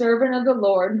Moses, the servant of the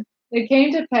Lord, it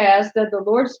came to pass that the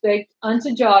Lord spake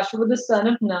unto Joshua the son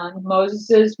of Nun,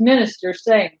 Moses' minister,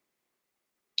 saying,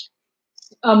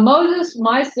 Moses,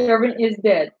 my servant, is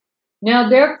dead. Now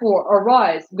therefore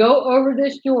arise, go over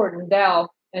this Jordan, thou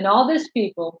and all this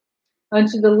people,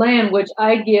 unto the land which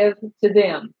I give to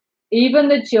them, even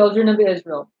the children of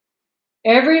Israel.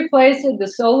 Every place that the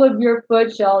sole of your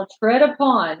foot shall tread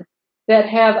upon, that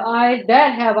have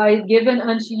I given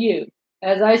unto you,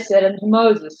 as I said unto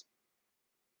Moses,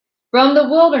 from the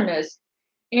wilderness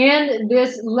and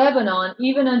this Lebanon,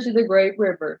 even unto the great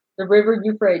river, the river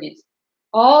Euphrates,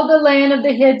 all the land of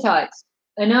the Hittites,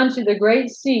 and unto the great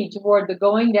sea toward the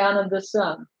going down of the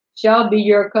sun, shall be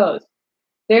your coast.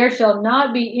 There shall not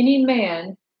any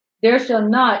man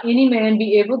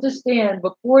be able to stand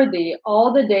before thee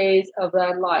all the days of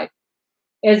thy life.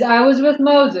 As I was with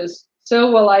Moses, so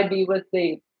will I be with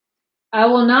thee. I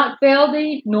will not fail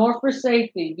thee, nor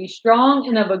forsake thee. Be strong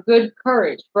and of a good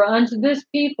courage, for unto this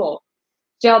people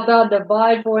shalt thou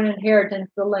divide for an inheritance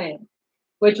the land,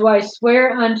 which I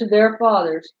swear unto their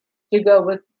fathers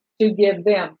to give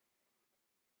them.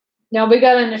 Now we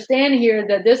got to understand here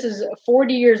that this is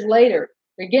 40 years later.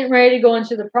 They're getting ready to go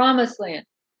into the promised land.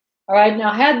 All right.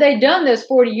 Now, had they done this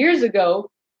 40 years ago,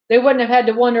 they wouldn't have had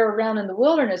to wander around in the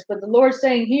wilderness. But the Lord's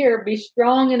saying here, be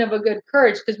strong and of a good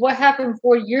courage. Because what happened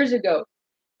 40 years ago?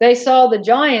 They saw the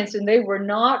giants and they were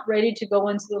not ready to go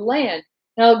into the land.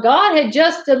 Now, God had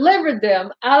just delivered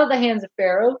them out of the hands of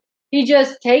Pharaoh. He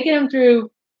just taken them through,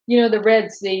 the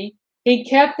Red Sea. He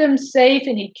kept them safe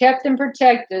and he kept them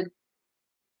protected.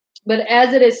 But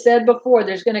as it is said before,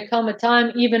 there's going to come a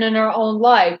time, even in our own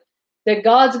life, that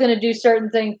God's going to do certain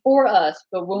things for us.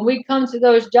 But when we come to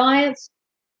those giants,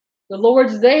 the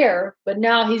Lord's there, but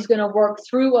now he's going to work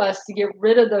through us to get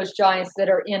rid of those giants that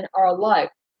are in our life.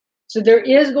 So there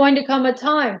is going to come a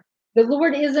time. The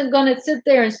Lord isn't going to sit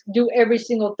there and do every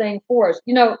single thing for us.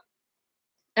 I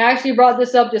actually brought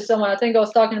this up to someone. I think I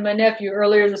was talking to my nephew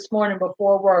earlier this morning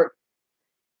before work.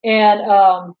 And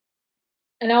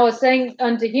I was saying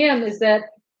unto him is that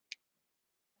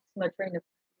my train of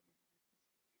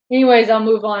anyways, I'll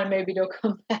move on and maybe they'll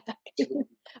come back.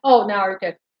 Oh, now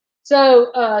okay.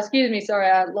 So excuse me, sorry,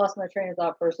 I lost my train of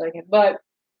thought for a second. But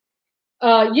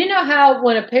you know how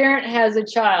when a parent has a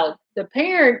child, the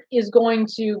parent is going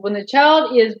to, when the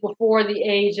child is before the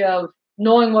age of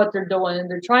knowing what they're doing and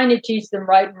they're trying to teach them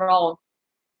right and wrong,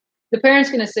 the parent's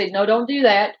going to say, no, don't do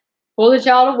that. Pull the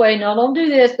child away. No, don't do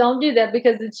this. Don't do that,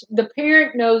 because the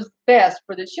parent knows best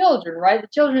for the children, right? The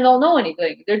children don't know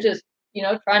anything. They're just,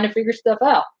 trying to figure stuff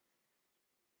out.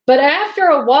 But after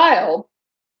a while,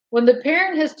 when the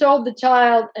parent has told the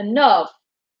child enough,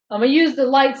 I'm going to use the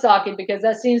light socket because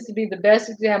that seems to be the best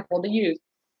example to use.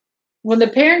 When the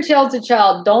parent tells the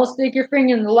child, don't stick your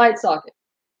finger in the light socket.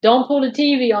 Don't pull the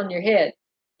TV on your head.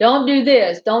 Don't do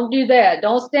this. Don't do that.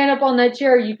 Don't stand up on that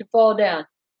chair. You could fall down.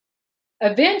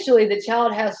 Eventually, the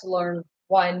child has to learn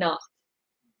why not.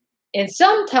 And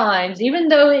sometimes, even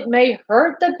though it may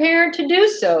hurt the parent to do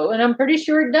so, and I'm pretty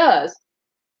sure it does,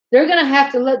 they're going to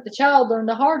have to let the child learn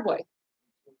the hard way.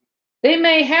 They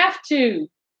may have to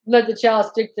let the child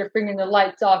stick their finger in the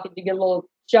light socket to get a little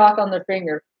shock on their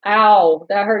finger. Ow,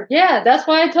 that hurt. Yeah, that's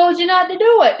why I told you not to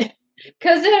do it,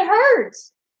 because it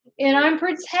hurts. And I'm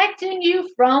protecting you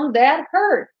from that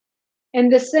hurt.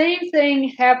 And the same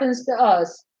thing happens to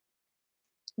us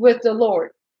with the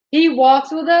Lord. He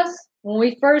walks with us when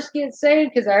we first get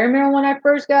saved, because I remember when I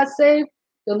first got saved,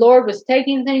 the Lord was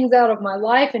taking things out of my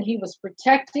life and he was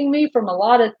protecting me from a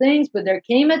lot of things. But there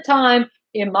came a time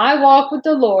in my walk with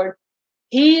the Lord,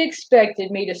 he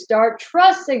expected me to start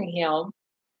trusting him.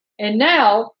 And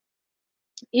now,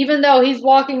 even though he's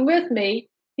walking with me,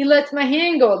 he lets my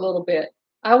hand go a little bit.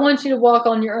 I want you to walk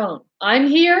on your own. I'm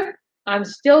here. I'm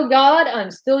still God.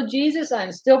 I'm still Jesus.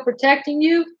 I'm still protecting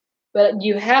you. But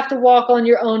you have to walk on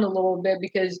your own a little bit,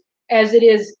 because as it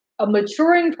is a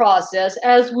maturing process,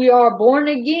 as we are born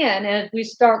again, and we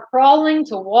start crawling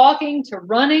to walking to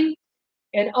running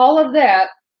and all of that,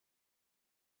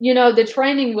 the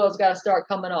training wheel's got to start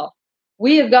coming off.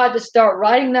 We have got to start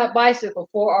riding that bicycle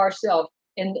for ourselves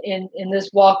in this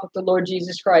walk with the Lord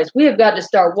Jesus Christ. We have got to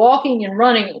start walking and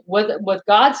running with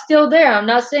God still there. I'm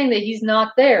not saying that he's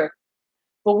not there,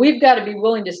 but we've got to be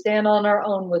willing to stand on our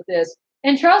own with this.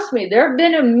 And trust me, there have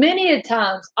been many a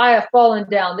times I have fallen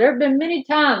down. There have been many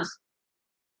times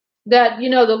that,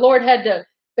 the Lord had to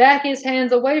back his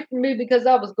hands away from me because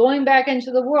I was going back into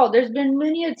the world. There's been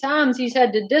many a times he's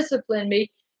had to discipline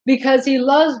me because he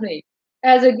loves me,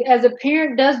 as a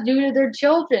parent does do to their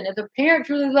children. If a parent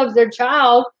truly loves their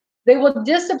child, they will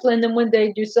discipline them when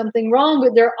they do something wrong,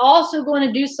 but they're also going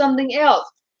to do something else.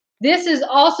 This is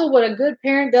also what a good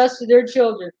parent does to their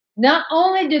children. Not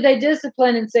only do they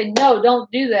discipline and say, no, don't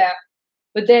do that,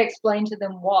 but they explain to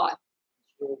them why.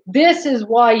 This is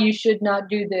why you should not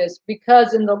do this,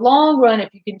 because in the long run, if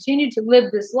you continue to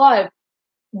live this life,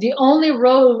 the only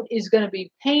road is going to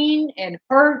be pain and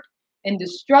hurt and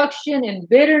destruction and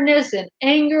bitterness and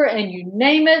anger, and you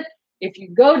name it. If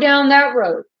you go down that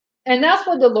road, And that's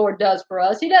what the Lord does for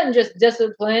us. He doesn't just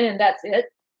discipline and that's it.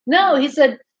 No, he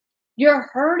said, you're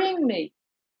hurting me.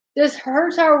 This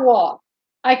hurts our walk.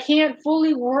 I can't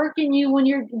fully work in you when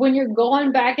you're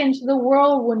going back into the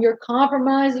world, when you're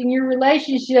compromising your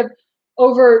relationship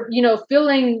over,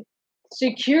 feeling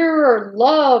secure or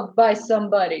loved by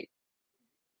somebody.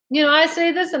 I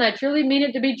say this and I truly mean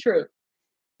it to be true.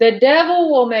 The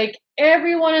devil will make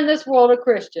everyone in this world a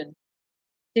Christian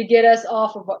to get us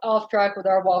off track with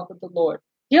our walk with the Lord.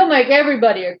 He'll make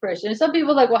everybody a Christian. And some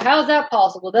people are like, well, how's that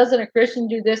possible? Doesn't a Christian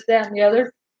do this, that, and the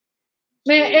other?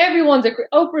 Man,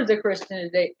 Oprah's a Christian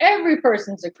today. Every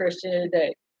person's a Christian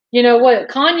today. You know what?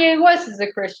 Kanye West is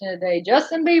a Christian today.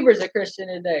 Justin Bieber's a Christian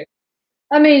today.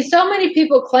 I mean, so many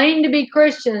people claim to be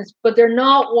Christians, but they're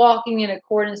not walking in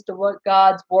accordance to what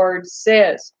God's word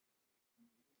says.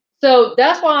 So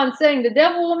that's why I'm saying the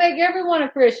devil will make everyone a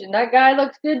Christian. That guy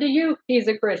looks good to you, he's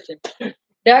a Christian.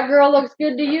 That girl looks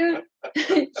good to you,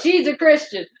 she's a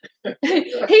Christian.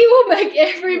 He will make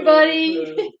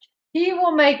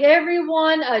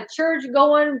everyone a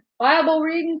church-going,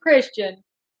 Bible-reading Christian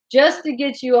just to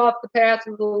get you off the path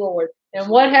of the Lord. And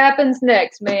what happens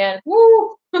next, man?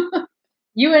 Woo!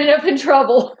 You end up in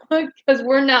trouble because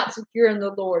we're not secure in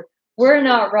the Lord. We're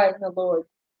not right in the Lord.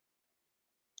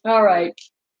 All right.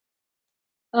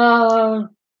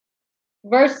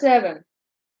 Verse 7.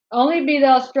 Only be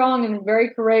thou strong and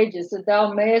very courageous, that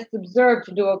thou mayest observe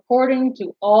to do according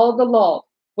to all the law,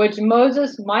 which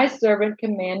Moses my servant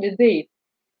commanded thee.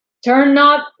 Turn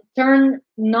not from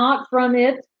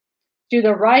it to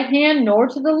the right hand nor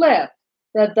to the left,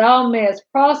 that thou mayest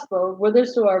prosper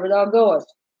whithersoever thou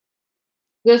goest.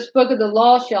 This book of the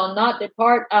law shall not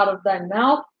depart out of thy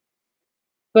mouth,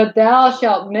 but thou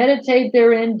shalt meditate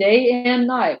therein day and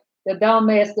night, that thou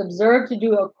mayest observe to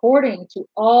do according to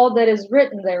all that is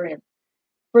written therein.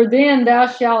 For then thou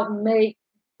shalt make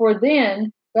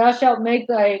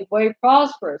thy way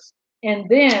prosperous, and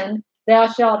then thou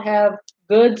shalt have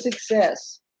good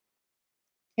success.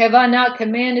 Have I not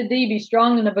commanded thee, be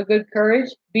strong and of a good courage?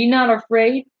 Be not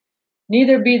afraid,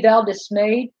 neither be thou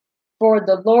dismayed, for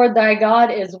the Lord thy God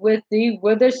is with thee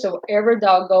whithersoever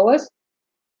thou goest.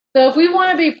 So if we want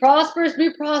to be prosperous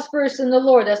in the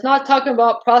Lord. That's not talking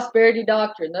about prosperity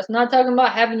doctrine. That's not talking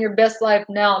about having your best life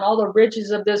now and all the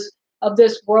riches of this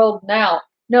world now.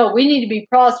 No, we need to be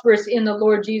prosperous in the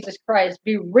Lord Jesus Christ.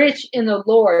 Be rich in the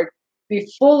Lord.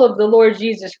 Be full of the Lord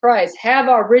Jesus Christ. Have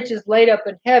our riches laid up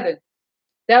in heaven.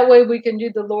 That way we can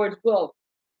do the Lord's will.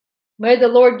 May the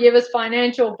Lord give us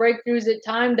financial breakthroughs at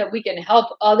times that we can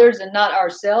help others and not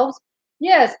ourselves.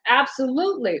 Yes,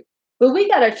 absolutely. But we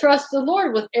got to trust the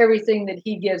Lord with everything that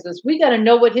he gives us. We got to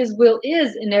know what his will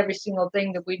is in every single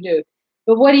thing that we do.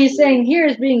 But what he's saying here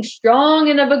is being strong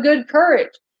and of a good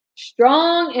courage.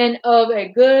 Strong and of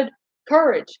a good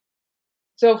courage.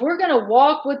 So if we're going to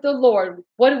walk with the Lord,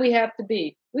 what do we have to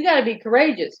be? We got to be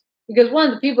courageous. Because one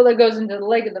of the people that goes into the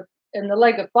lake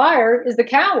of fire is the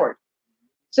coward.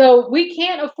 So we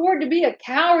can't afford to be a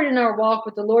coward in our walk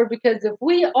with the Lord, because if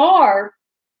we're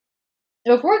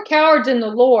cowards in the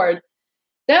Lord,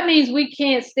 that means we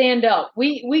can't stand up.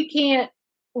 We can't,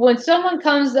 when someone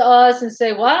comes to us and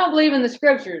say, well, I don't believe in the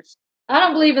scriptures. I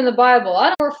don't believe in the Bible.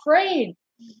 We're afraid.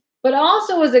 But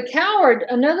also as a coward,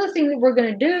 another thing that we're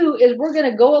going to do is we're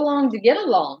going to go along to get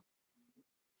along.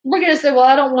 We're going to say, well,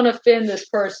 I don't want to offend this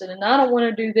person, and I don't want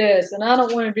to do this, and I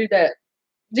don't want to do that.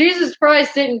 Jesus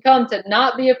Christ didn't come to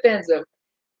not be offensive.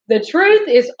 The truth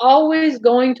is always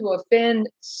going to offend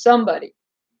somebody.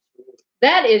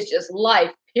 That is just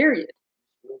life, period.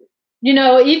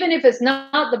 Even if it's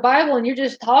not the Bible and you're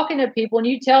just talking to people and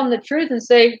you tell them the truth and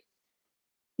say,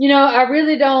 I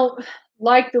really don't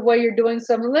like the way you're doing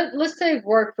something. Let's take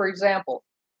work, for example.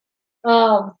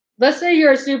 Let's say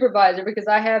you're a supervisor, because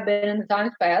I have been in the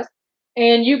times past,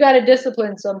 and you got to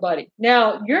discipline somebody.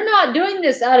 Now, you're not doing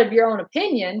this out of your own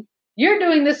opinion. You're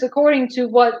doing this according to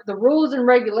what the rules and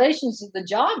regulations of the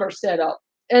job are set up,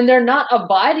 and they're not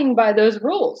abiding by those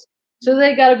rules. So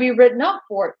they got to be written up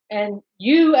for it. And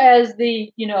you as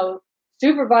the,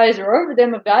 supervisor over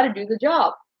them have got to do the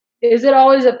job. Is it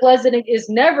always it's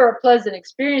never a pleasant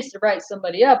experience to write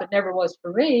somebody up. It never was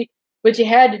for me, but you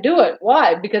had to do it.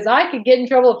 Why? Because I could get in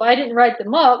trouble if I didn't write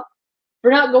them up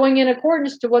for not going in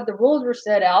accordance to what the rules were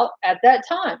set out at that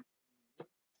time.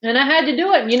 And I had to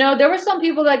do it. There were some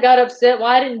people that got upset. Well,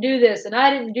 I didn't do this and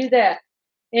I didn't do that.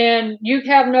 And you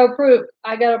have no proof.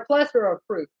 I got a plethora of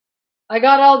proof. I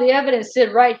got all the evidence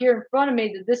sit right here in front of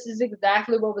me that this is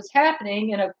exactly what was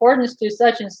happening in accordance to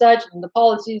such and the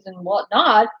policies and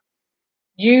whatnot.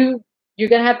 You're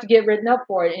going to have to get written up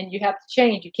for it, and you have to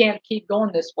change. You can't keep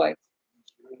going this way.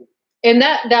 And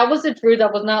that was the truth. I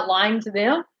was not lying to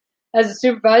them. As a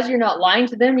supervisor, you're not lying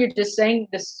to them. You're just saying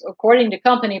this according to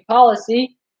company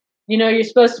policy. You're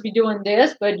supposed to be doing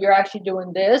this, but you're actually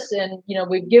doing this. And,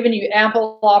 we've given you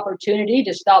ample opportunity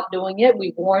to stop doing it.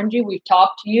 We've warned you. We've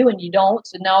talked to you, and you don't.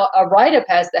 So now a write-up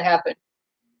has to happen.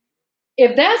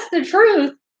 If that's the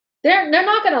truth, they're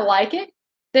not going to like it.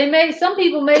 Some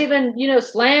people may even,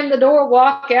 slam the door,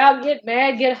 walk out, get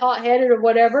mad, get hot-headed or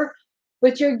whatever.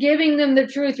 But you're giving them the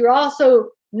truth. You're also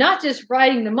not just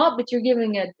writing them up, but you're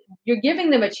giving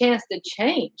them a chance to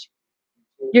change.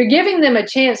 You're giving them a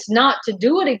chance not to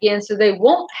do it again, so they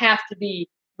won't have to be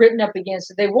written up again,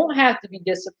 so they won't have to be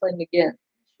disciplined again.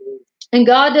 And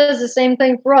God does the same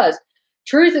thing for us.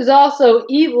 Truth is also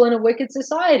evil in a wicked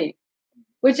society,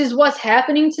 which is what's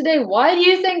happening today. Why do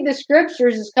you think the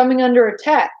scriptures is coming under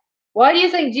attack? Why do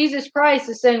you think Jesus Christ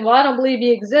is saying, well, I don't believe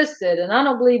he existed, and I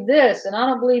don't believe this, and I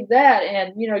don't believe that,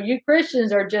 and, you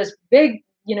Christians are just big,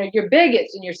 you're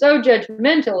bigots, and you're so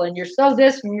judgmental, and you're so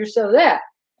this, and you're so that?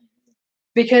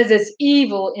 Because it's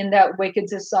evil in that wicked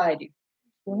society.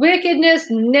 Wickedness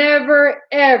never,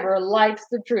 ever likes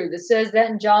the truth. It says that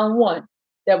in John 1,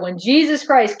 that when Jesus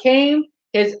Christ came,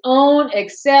 his own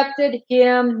accepted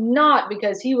him not,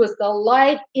 because he was the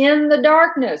light in the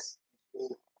darkness.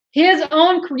 His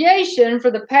own creation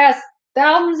for the past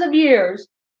thousands of years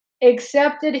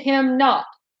accepted him not.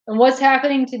 And what's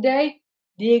happening today?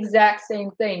 The exact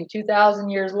same thing, 2,000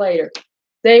 years later.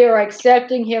 They are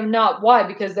accepting him not. Why?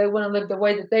 Because they want to live the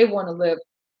way that they want to live.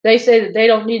 They say that they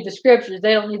don't need the scriptures,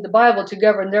 they don't need the Bible to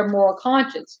govern their moral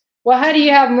conscience. Well, how do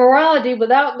you have morality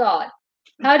without God?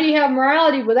 How do you have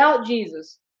morality without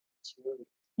Jesus?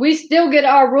 We still get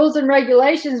our rules and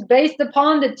regulations based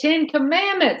upon the 10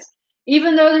 Commandments,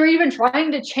 even though they're even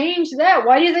trying to change that.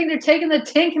 Why do you think they're taking the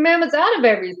 10 Commandments out of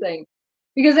everything?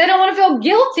 Because they don't want to feel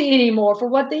guilty anymore for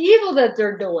what the evil that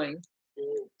they're doing.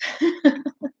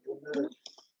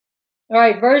 All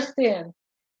right, verse 10.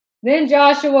 Then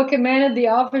Joshua commanded the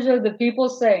officers of the people,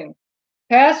 saying,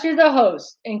 pass through the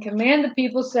host, and command the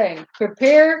people, saying,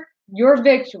 prepare your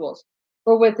victuals,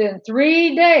 for within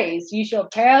 3 days ye shall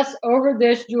pass over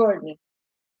this Jordan,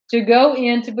 to go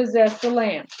in to possess the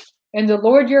land. And the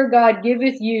Lord your God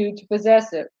giveth you to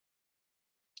possess it.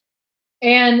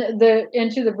 And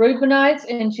to the Reubenites,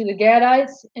 and to the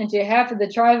Gadites, and to half of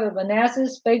the tribe of Manasseh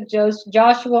spake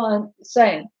Joshua,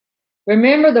 saying,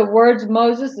 remember the words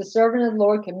Moses, the servant of the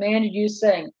Lord, commanded you,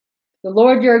 saying, the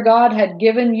Lord your God had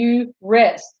given you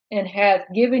rest, and hath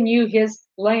given you this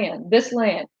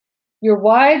land. Your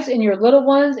wives and your little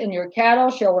ones and your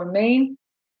cattle shall remain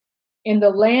in the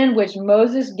land which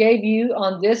Moses gave you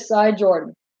on this side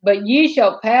Jordan. But ye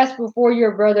shall pass before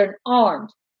your brethren armed,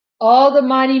 all the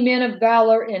mighty men of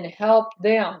valor, and help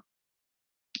them,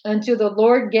 until the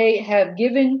Lord have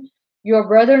given your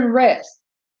brethren rest,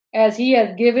 as he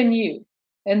hath given you.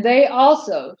 And they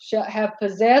also shall have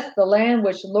possessed the land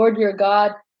which the Lord your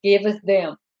God giveth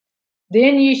them.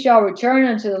 Then ye shall return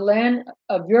unto the land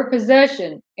of your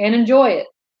possession, and enjoy it,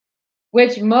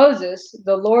 which Moses,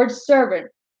 the Lord's servant,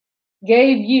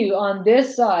 gave you on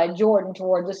this side Jordan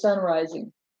toward the sun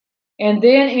rising. And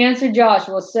then answered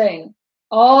Joshua, saying,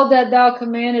 all that thou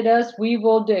commanded us we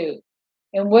will do,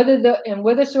 and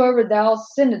whithersoever thou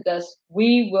sendest us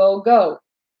we will go,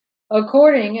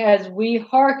 according as we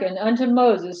hearken unto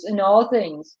Moses in all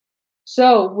things,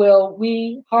 so will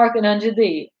we hearken unto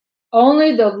thee.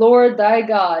 Only the Lord thy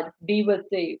God be with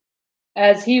thee,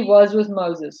 as he was with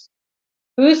Moses.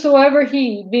 Whosoever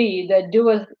he be that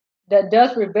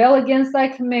doth rebel against thy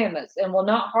commandments, and will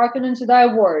not hearken unto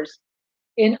thy words,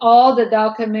 in all that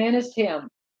thou commandest him,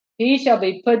 he shall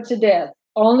be put to death.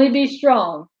 Only be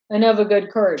strong and of a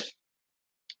good courage.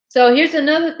 So here's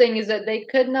another thing, is that they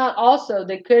could not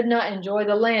enjoy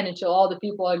the land until all the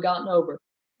people had gotten over.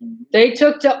 They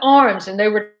took to arms, and they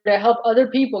were to help other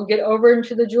people get over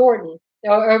into the Jordan,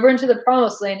 or over into the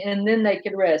promised land, and then they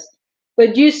could rest.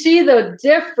 But you see the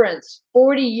difference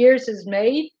 40 years has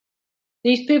made?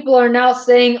 These people are now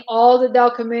saying, all that thou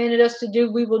commanded us to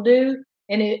do, we will do.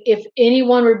 And if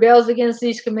anyone rebels against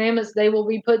these commandments, they will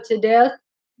be put to death.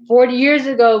 40 years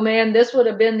ago, man, this would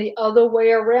have been the other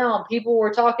way around. People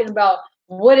were talking about,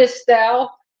 wouldest thou,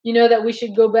 that we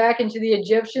should go back into the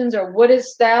Egyptians, or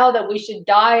wouldest thou that we should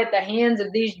die at the hands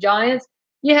of these giants?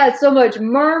 You had so much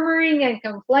murmuring and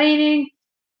complaining.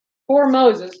 Poor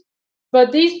Moses.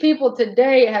 But these people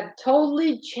today have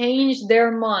totally changed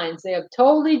their minds. They have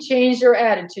totally changed their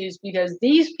attitudes, because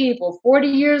these people, 40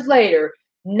 years later,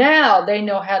 now they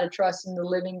know how to trust in the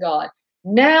living God.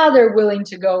 Now they're willing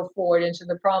to go forward into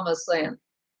the promised land.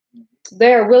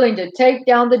 They are willing to take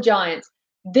down the giants.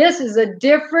 This is a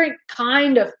different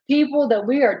kind of people that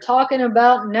we are talking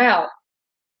about now.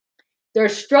 They're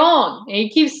strong. And he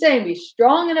keeps saying, be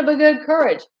strong and of a good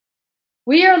courage.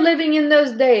 We are living in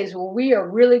those days where we are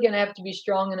really going to have to be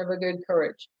strong and of a good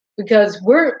courage, because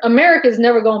America is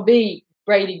never going to be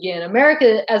great again.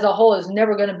 America as a whole is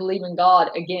never going to believe in God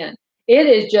again. It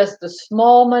is just a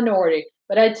small minority.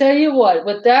 But I tell you what,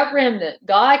 with that remnant,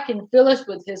 God can fill us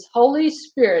with his Holy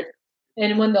Spirit.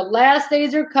 And when the last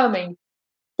days are coming,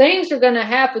 things are going to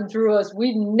happen through us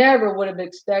we never would have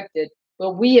expected.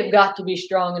 But we have got to be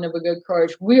strong and of a good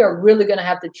courage. We are really going to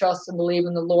have to trust and believe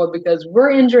in the Lord, because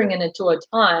we're entering into a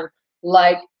time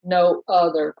like no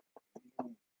other.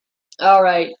 All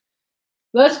right.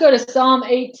 Let's go to Psalm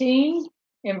 18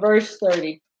 and verse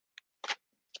 30.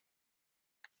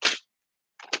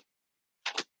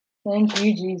 Thank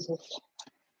you, Jesus.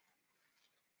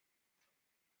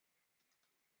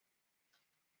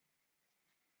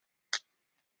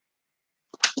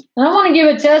 And I want to give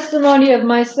a testimony of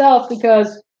myself,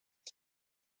 because,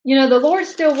 you know, the Lord's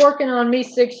still working on me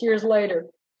 6 years later.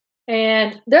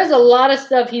 And there's a lot of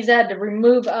stuff he's had to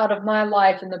remove out of my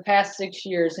life in the past 6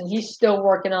 years, and he's still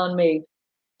working on me.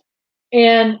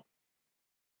 And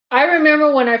I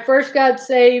remember when I first got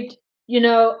saved, you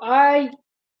know,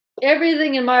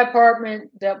 everything in my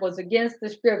apartment that was against the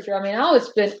scripture, I mean, I would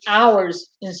spend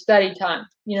hours in study time.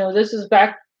 You know, this is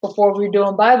back before we were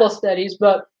doing Bible studies,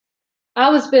 but I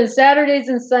would spend Saturdays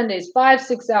and Sundays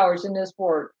 5-6 hours in this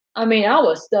word. I mean, I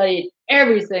was studying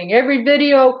everything, every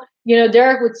video, you know,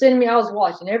 Derek would send me, I was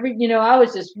watching I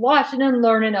was just watching and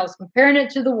learning. I was comparing it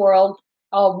to the world.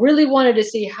 I really wanted to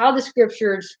see how the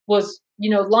scriptures was, you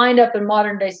know, lined up in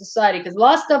modern day society, because a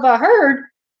lot of stuff I heard,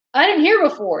 I didn't hear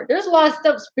before. There's a lot of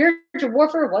stuff, spiritual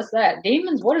warfare, what's that?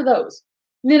 Demons, what are those?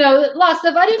 You know, a lot of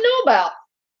stuff I didn't know about.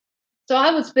 So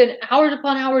I would spend hours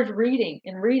upon hours reading,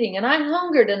 and I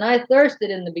hungered and I thirsted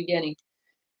in the beginning.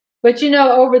 But, you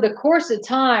know, over the course of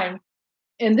time,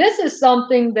 and this is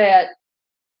something that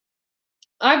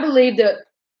I believe that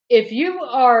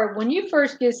when you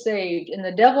first get saved and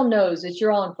the devil knows that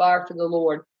you're on fire for the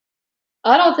Lord,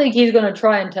 I don't think he's going to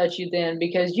try and touch you then,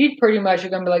 because you pretty much are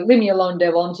going to be like, leave me alone,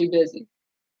 devil, I'm too busy.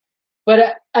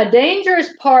 But a dangerous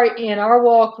part in our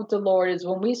walk with the Lord is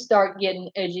when we start getting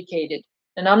educated.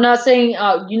 And I'm not saying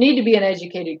you need to be an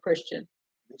educated Christian.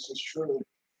 This is true.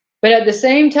 But at the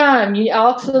same time, you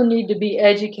also need to be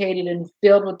educated and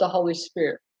filled with the Holy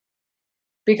Spirit.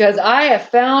 Because I have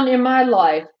found in my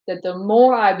life that the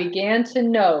more I began to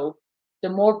know, the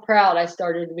more proud I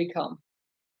started to become.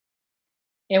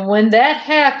 And when that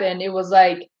happened, it was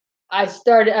like I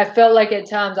felt like at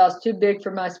times I was too big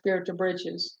for my spiritual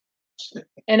britches.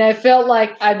 And I felt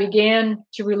like I began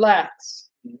to relax.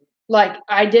 Like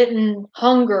I didn't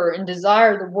hunger and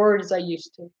desire the word as I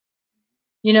used to.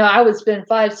 You know, I would spend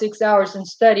 5-6 hours in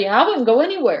study. I wouldn't go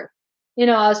anywhere. You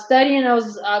know, I was studying.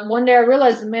 One day I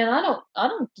realized, man, I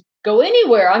don't go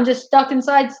anywhere. I'm just stuck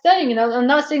inside studying. And I'm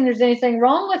not saying there's anything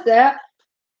wrong with that.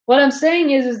 What I'm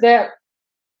saying is that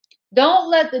don't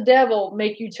let the devil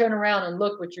make you turn around and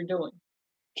look what you're doing.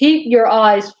 Keep your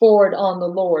eyes forward on the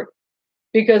Lord.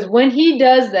 Because when he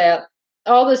does that,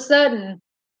 all of a sudden,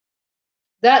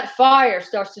 that fire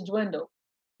starts to dwindle.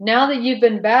 Now that you've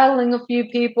been battling a few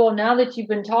people, now that you've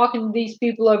been talking to these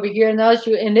people over here, and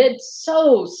it's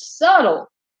so subtle.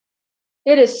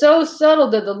 It is so subtle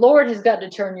that the Lord has got to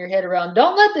turn your head around.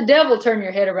 Don't let the devil turn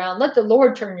your head around. Let the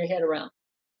Lord turn your head around.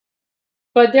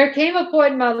 But there came a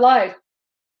point in my life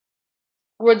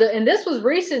where and this was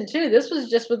recent too. This was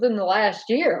just within the last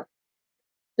year,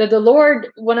 that the Lord,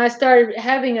 when I started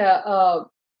having a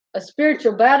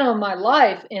spiritual battle in my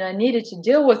life and I needed to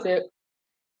deal with it,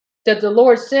 that the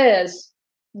Lord says,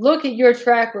 look at your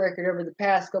track record over the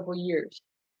past couple of years.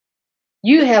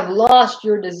 You have lost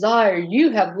your desire.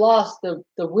 You have lost the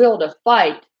will to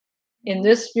fight in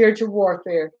this spiritual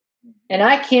warfare. And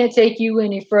I can't take you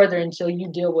any further until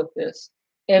you deal with this.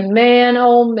 And man,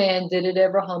 oh man, did it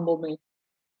ever humble me.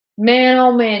 Man,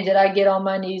 oh man, did I get on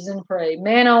my knees and pray.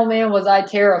 Man, oh man, was I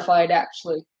terrified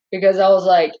actually. Because I was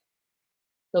like,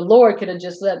 the Lord could have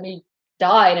just let me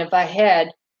die. And if I had,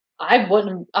 I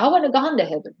wouldn't have gone to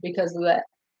heaven because of that.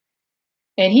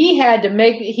 And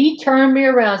he turned me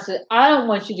around and said, I don't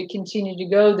want you to continue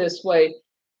to go this way,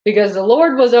 because the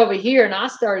Lord was over here and I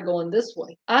started going this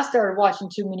way. I started watching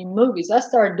too many movies. I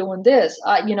started doing this.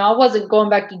 I wasn't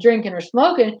going back to drinking or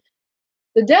smoking.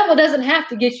 The devil doesn't have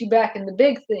to get you back in the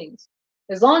big things.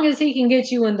 As long as he can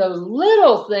get you in those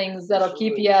little things that'll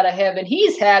keep you out of heaven,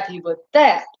 he's happy with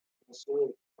that.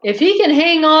 If he can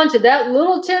hang on to that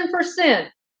little 10%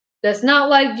 that's not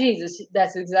like Jesus,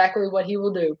 that's exactly what he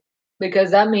will do.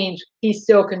 because that means he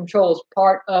still controls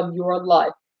part of your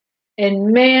life.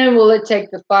 And man, will it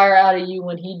take the fire out of you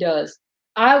when he does.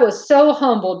 I was so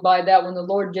humbled by that when the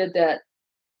Lord did that.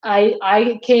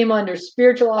 I came under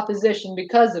spiritual opposition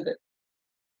because of it.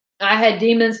 I had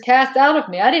demons cast out of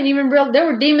me. I didn't even realize there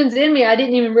were demons in me I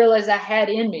didn't even realize I had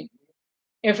in me.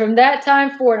 And from that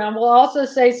time forward, I will also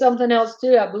say something else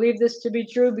too. I believe this to be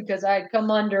true because I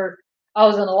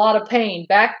was in a lot of pain,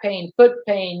 back pain, foot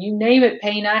pain, you name it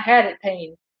pain, I had it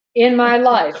pain in my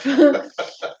life.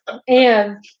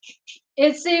 And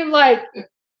it seemed like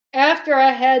after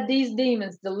I had these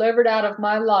demons delivered out of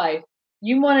my life,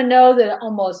 you want to know that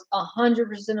almost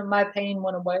 100% of my pain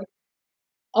went away.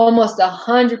 Almost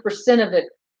 100% of it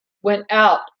went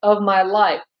out of my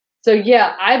life. So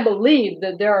yeah, I believe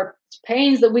that there are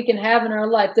pains that we can have in our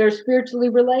life that are spiritually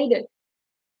related.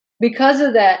 Because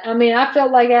of that, I mean, I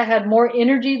felt like I had more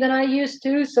energy than I used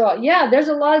to. So yeah, there's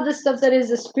a lot of this stuff that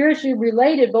is spiritually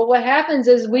related. But what happens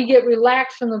is we get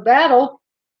relaxed from the battle.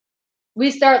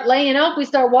 We start laying up, we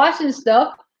start watching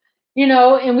stuff,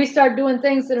 and we start doing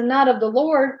things that are not of the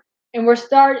Lord. And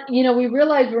we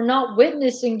realize we're not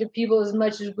witnessing to people as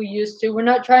much as we used to. We're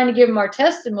not trying to give them our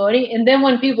testimony. And then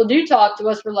when people do talk to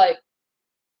us, we're like,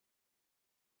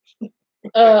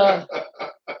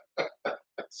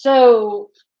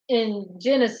 so in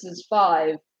Genesis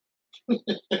 5,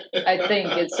 I think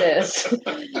it says,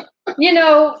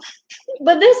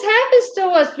 but this happens to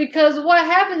us because what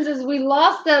happens is we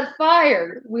lost that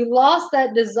fire. We lost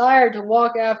that desire to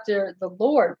walk after the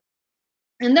Lord.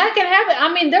 And that can happen.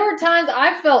 I mean, there were times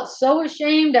I felt so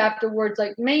ashamed afterwards,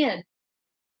 like, man,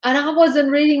 and I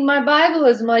wasn't reading my Bible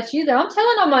as much either. I'm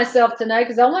telling on myself tonight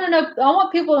because I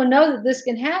want people to know that this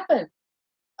can happen.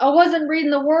 I wasn't reading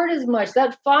the word as much.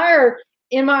 That fire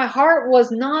in my heart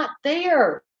was not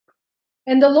there.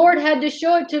 And the Lord had to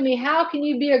show it to me. How can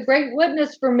you be a great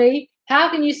witness for me?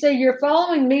 How can you say you're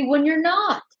following me when you're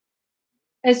not?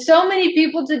 And so many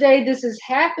people today, this is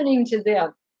happening to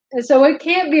them. And so it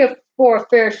can't be for a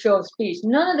fair show of speech.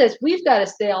 None of this. We've got to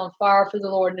stay on fire for the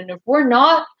Lord. And if we're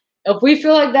not, if we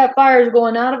feel like that fire is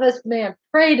going out of us, man,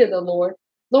 pray to the Lord.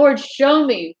 Lord, show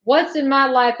me what's in my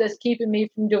life that's keeping me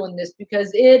from doing this,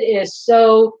 because it is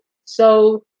so,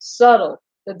 so subtle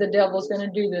that the devil's going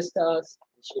to do this to us.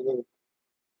 Absolutely.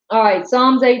 All right,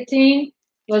 Psalms 18.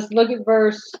 Let's look at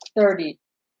verse 30.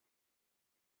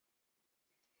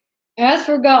 As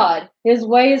for God, his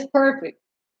way is perfect.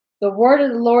 The word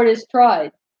of the Lord is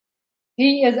tried.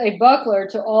 He is a buckler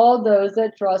to all those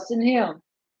that trust in him.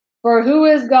 For who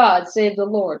is God save the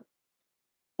Lord?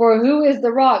 For who is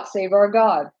the rock save our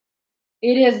God?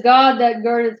 It is God that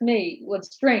girdeth me with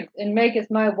strength, and maketh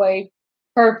my way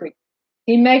perfect.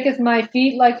 He maketh my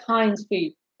feet like hinds'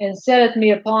 feet, and setteth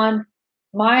me upon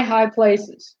my high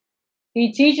places.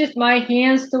 He teacheth my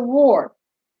hands to war,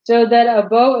 so that a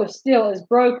bow of steel is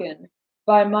broken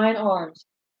by mine arms.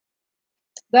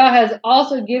 Thou hast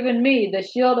also given me the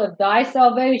shield of thy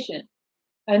salvation,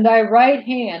 and thy right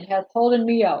hand hath holden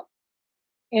me up,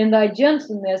 and thy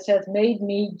gentleness hath made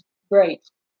me great.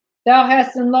 Thou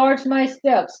hast enlarged my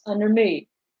steps under me,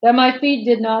 that my feet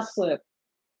did not slip.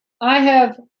 I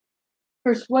have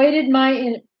pursued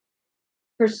mine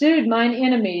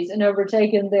enemies and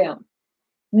overtaken them.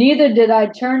 Neither did I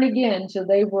turn again till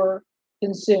they were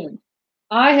consumed.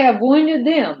 I have wounded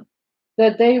them,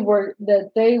 that they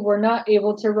were not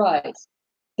able to rise.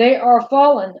 They are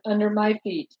fallen under my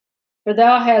feet. For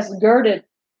thou hast girded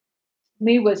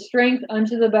me with strength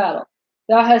unto the battle.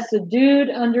 Thou hast subdued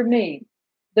under me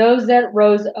those that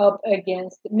rose up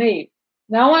against me.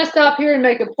 Now I want to stop here and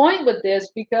make a point with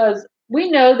this, because we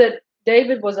know that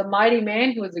David was a mighty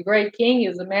man. He was a great king. He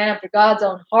was a man after God's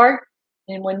own heart.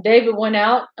 And when David went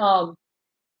out,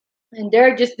 and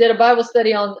Derek just did a Bible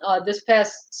study on this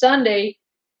past Sunday,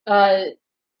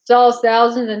 Saul's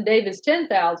thousands and David's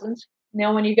 10,000s.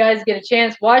 Now, when you guys get a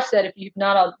chance, watch that if you've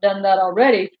not done that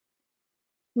already.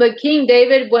 But King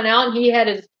David went out and he had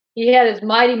his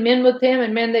mighty men with him,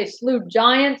 and man, they slew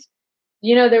giants.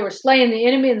 They were slaying the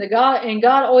enemy, and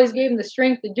God always gave him the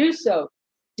strength to do so.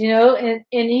 And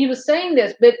he was saying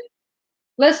this, but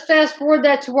let's fast forward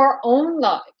that to our own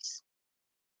lives.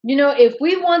 If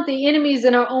we want the enemies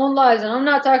in our own lives, and I'm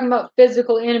not talking about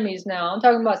physical enemies now, I'm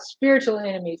talking about spiritual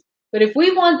enemies. But if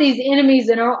we want these enemies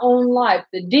in our own life,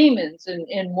 the demons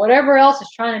and whatever else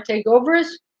is trying to take over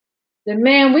us, then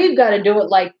man, we've got to do it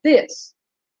like this.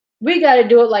 We got to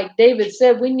do it like David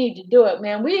said we need to do it,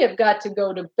 man. We have got to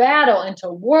go to battle and to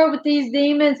war with these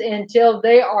demons until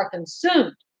they are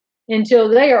consumed, until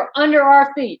they are under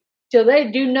our feet, till they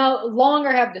do no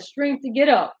longer have the strength to get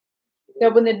up.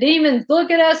 That when the demons look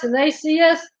at us and they see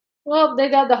us, well, they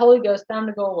got the Holy Ghost, time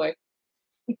to go away.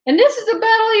 And this is a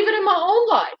battle even in my own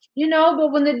life,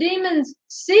 but when the demons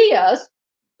see us,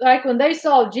 like when they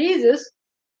saw Jesus,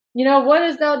 what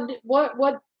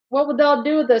would thou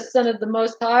do with us, Son of the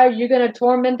Most High? Are you going to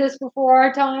torment us before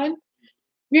our time?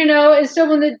 And so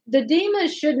when the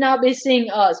demons should not be seeing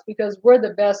us because we're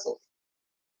the vessels.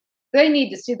 They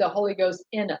need to see the Holy Ghost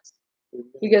in us,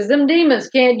 because them demons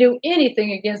can't do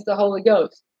anything against the Holy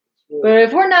Ghost. But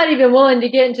if we're not even willing to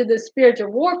get into this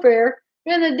spiritual warfare,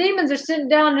 then the demons are sitting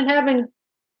down and having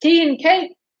tea and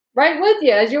cake right with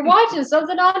you as you're watching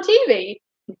something on TV.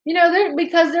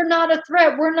 Because they're not a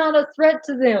threat. We're not a threat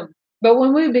to them. But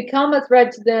when we become a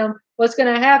threat to them, what's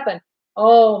going to happen?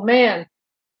 Oh, man.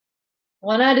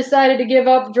 When I decided to give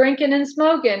up drinking and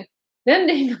smoking, them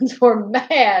demons were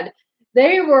mad.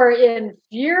 They were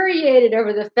infuriated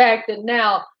over the fact that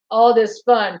now all this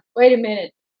fun. Wait a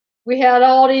minute. We had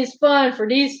all these fun for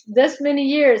this many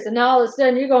years, and now all of a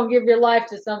sudden you're going to give your life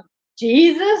to some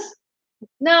Jesus?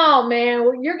 No,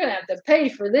 man, you're going to have to pay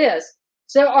for this.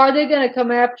 So are they going to come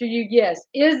after you? Yes.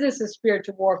 Is this a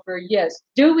spiritual warfare? Yes.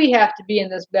 Do we have to be in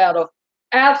this battle?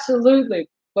 Absolutely.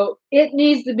 But it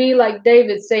needs to be like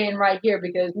David's saying right here,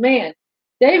 because, man,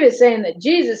 David's saying that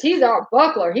Jesus, he's our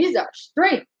buckler. He's our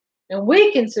strength. And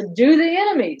we can subdue the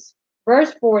enemies.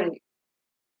 Verse 40.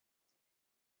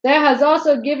 Thou hast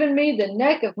also given me the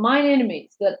neck of mine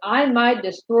enemies, that I might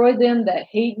destroy them that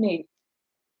hate me.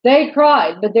 They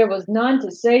cried, but there was none to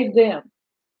save them,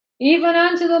 even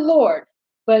unto the Lord,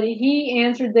 but he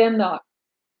answered them not.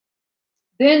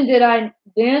 Then did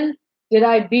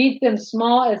I beat them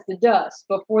small as the dust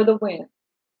before the wind,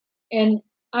 and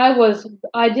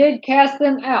I did cast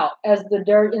them out as the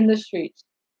dirt in the streets.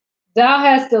 Thou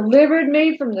hast delivered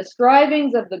me from the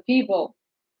strivings of the people,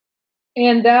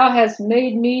 and thou hast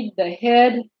made me the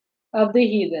head of the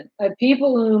heathen. A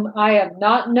people whom I have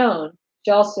not known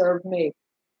shall serve me.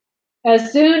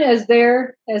 As soon as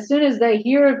they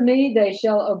hear of me, they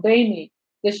shall obey me.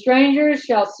 The strangers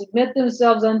shall submit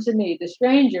themselves unto me. The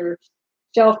strangers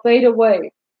shall fade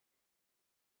away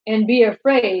and be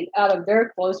afraid out of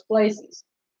their close places.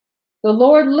 The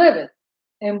Lord liveth,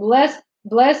 and blessed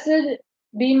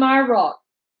be my rock,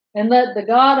 and let the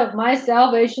God of my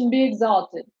salvation be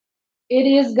exalted. It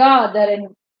is God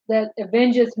that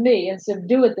avengeth me, and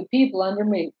subdueth the people under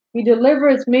me. He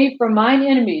delivereth me from mine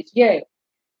enemies. Yea,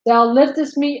 thou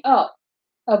liftest me up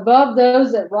above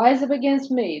those that rise up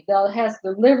against me. Thou hast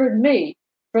delivered me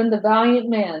from the valiant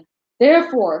man.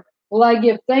 Therefore will I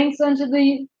give thanks unto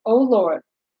thee, O Lord,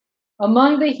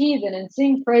 among the heathen, and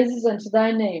sing praises unto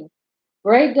thy name.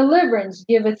 Great deliverance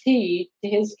giveth he to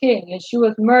his king, and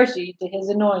sheweth mercy to his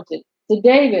anointed, to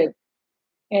David,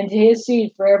 and to his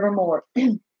seed forevermore.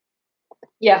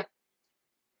 Yeah.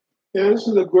 Yeah, this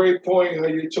is a great point how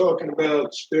you're talking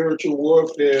about spiritual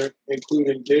warfare,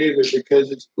 including David, because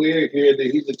it's clear here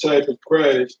that he's a type of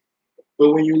Christ.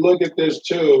 But when you look at this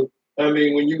too,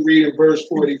 when you read in verse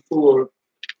 44,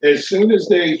 as soon as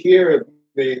they hear of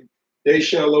me, they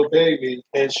shall obey me,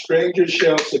 and strangers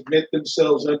shall submit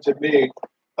themselves unto me.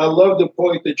 I love the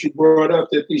point that you brought up,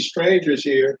 that these strangers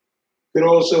here could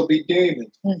also be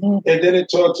demons. Mm-hmm. And then it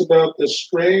talks about the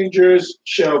strangers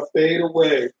shall fade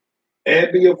away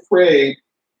and be afraid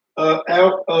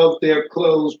out of their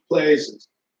closed places.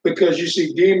 Because you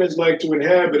see, demons like to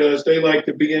inhabit us. They like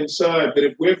to be inside. But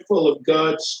if we're full of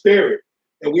God's Spirit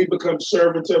and we become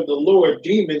servants of the Lord,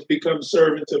 demons become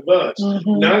servants of us.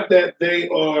 Mm-hmm. Not that they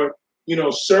are,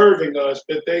 serving us,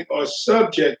 but they are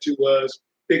subject to us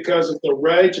because of the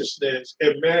righteousness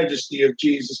and majesty of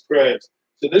Jesus Christ.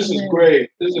 So this Amen. Is great.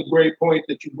 This is a great point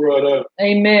that you brought up.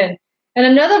 Amen. And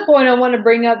another point I want to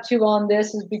bring up too on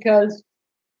this is because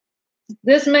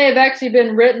this may have actually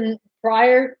been written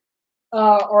prior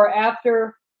or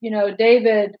after,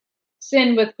 David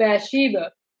sinned with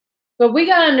Bathsheba. But we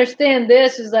got to understand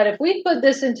this is that if we put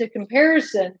this into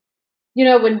comparison,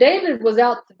 when David was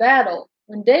out to battle,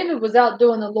 when David was out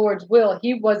doing the Lord's will,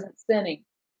 he wasn't sinning.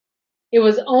 It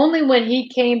was only when he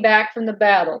came back from the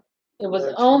battle.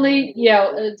 It's only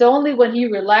when he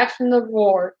relaxed from the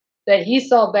war that he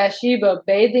saw Bathsheba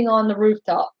bathing on the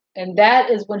rooftop. And that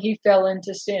is when he fell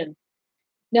into sin.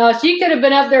 Now, she could have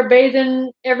been up there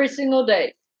bathing every single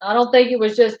day. I don't think it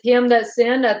was just him that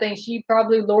sinned. I think she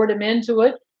probably lured him into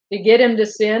it to get him to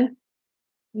sin.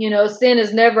 Sin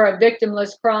is never a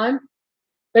victimless crime.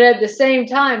 But at the same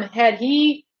time, had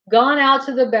he gone out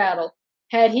to the battle,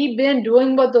 had he been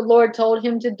doing what the Lord told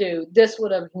him to do, this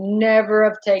would have never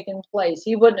have taken place.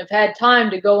 He wouldn't have had time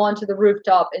to go onto the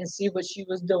rooftop and see what she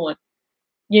was doing.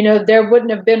 There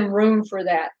wouldn't have been room for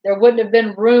that. There wouldn't have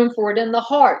been room for it in the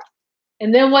heart.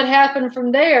 And then what happened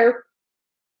from there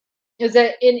is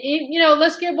that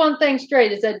let's get one thing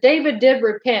straight, is that David did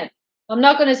repent. I'm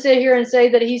not going to sit here and say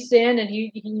that he sinned and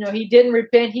he didn't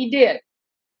repent. He did.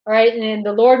 All right. And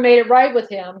the Lord made it right with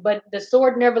him, but the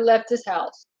sword never left his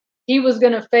house. He was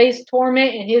going to face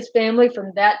torment in his family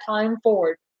from that time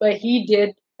forward, but he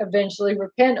did eventually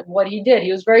repent of what he did.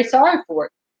 He was very sorry for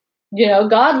it.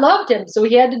 God loved him, so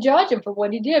he had to judge him for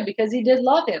what he did because he did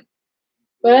love him.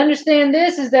 But understand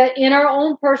this, is that in our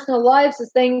own personal lives,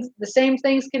 the same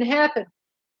things can happen.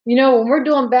 When we're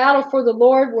doing battle for the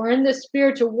Lord, we're in this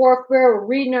spiritual warfare, we're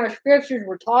reading our scriptures,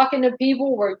 we're talking to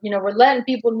people, we're letting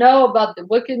people know about the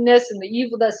wickedness and the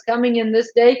evil that's coming in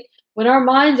this day. When our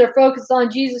minds are focused on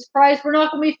Jesus Christ, we're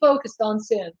not going to be focused on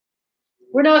sin.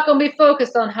 We're not going to be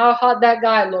focused on how hot that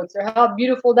guy looks or how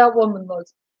beautiful that woman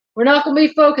looks. We're not going to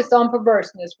be focused on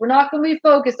perverseness. We're not going to be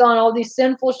focused on all these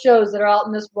sinful shows that are out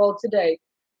in this world today.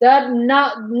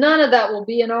 None of that will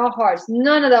be in our hearts.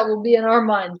 None of that will be in our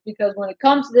minds, because when it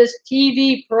comes to this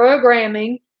TV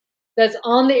programming that's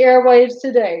on the airwaves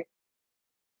today,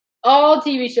 all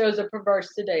TV shows are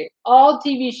perverse today. All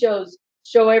TV shows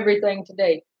show everything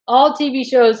today. All TV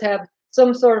shows have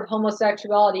some sort of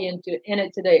homosexuality in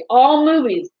it today. All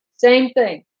movies, same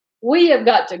thing. We have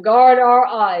got to guard our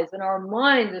eyes and our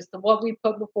minds as to what we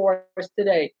put before us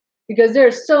today, because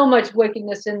there's so much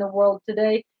wickedness in the world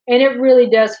today. And it really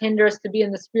does hinder us to be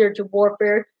in the spiritual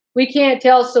warfare. We can't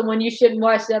tell someone you shouldn't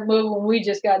watch that movie when we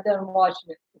just got done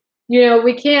watching it.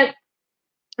 We can't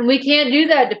do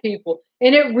that to people.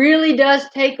 And it really does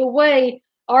take away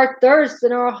our thirst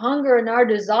and our hunger and our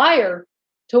desire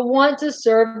to want to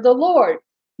serve the Lord.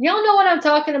 Y'all know what I'm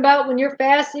talking about when you're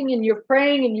fasting and you're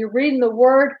praying and you're reading the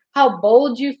word, how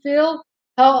bold you feel,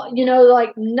 how,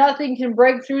 like nothing can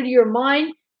break through to your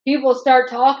mind. People start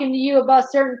talking to you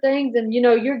about certain things, and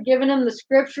you're giving them the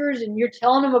scriptures and you're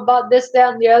telling them about this,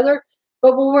 that, and the other.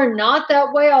 But when we're not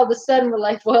that way, all of a sudden we're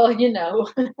like, well,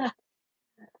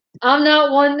 I'm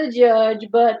not one to judge,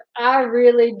 but I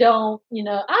really don't,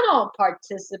 I don't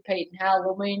participate in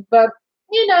Halloween. But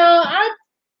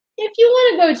if you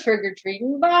want to go trick or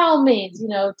treating, by all means,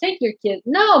 take your kids.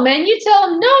 No, man, you tell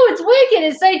them, no, it's wicked,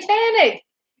 it's satanic.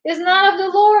 It's not of the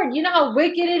Lord. You know how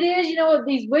wicked it is. You know what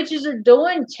these witches are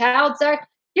doing? Child sex.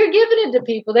 You're giving it to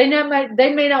people. They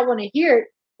may not want to hear it,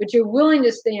 but you're willing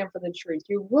to stand for the truth.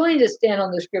 You're willing to stand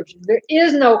on the scriptures. There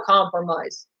is no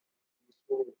compromise.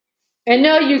 And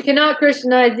no, you cannot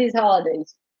Christianize these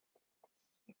holidays.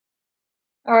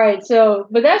 All right,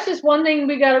 but that's just one thing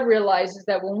we got to realize, is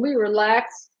that when we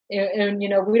relax and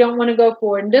we don't want to go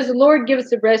forward, and does the Lord give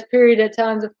us a rest period at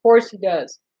times? Of course he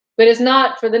does. But it's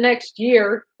not for the next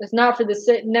year. It's not for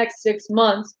the next 6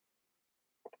 months.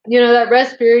 That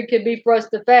rest period could be for us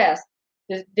to fast,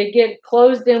 to get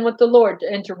closed in with the Lord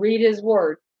and to read his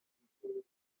word.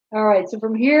 All right, so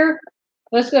from here,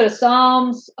 let's go to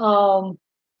Psalms.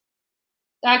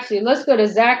 Let's go to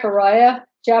Zechariah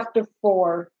chapter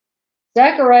 4.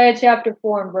 Zechariah chapter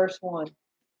 4 and verse 1.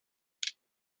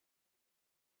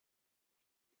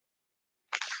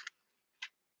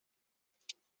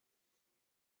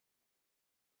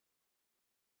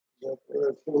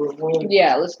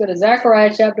 Yeah, let's go to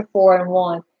Zechariah chapter 4 and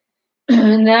 1.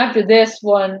 And after this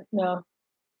one, no,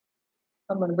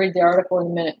 I'm going to read the article in a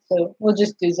minute. So we'll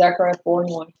just do Zechariah 4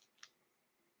 and 1.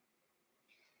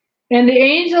 And the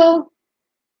angel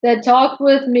that talked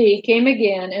with me came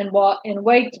again and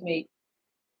waked me,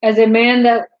 as a man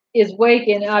that is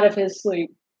wakened out of his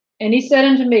sleep. And he said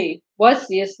unto me, What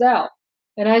seest thou?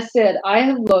 And I said, I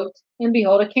have looked, and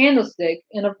behold, a candlestick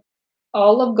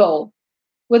all of gold,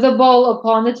 with a bowl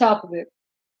upon the top of it,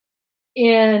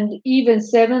 and even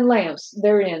 7 lamps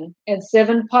therein, and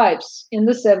 7 pipes in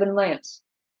the 7 lamps,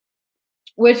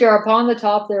 which are upon the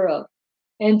top thereof,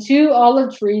 and 2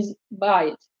 olive trees by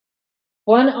it,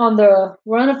 one upon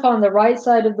the right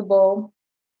side of the bowl,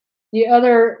 the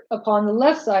other upon the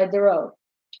left side thereof.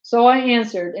 So I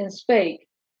answered and spake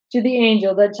to the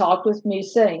angel that talked with me,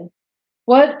 saying,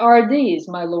 What are these,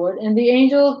 my Lord? And the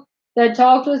angel that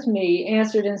talked with me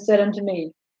answered and said unto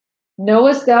me,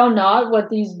 Knowest thou not what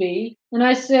these be? And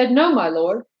I said, No, my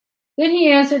Lord. Then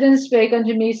he answered and spake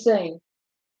unto me, saying,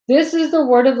 This is the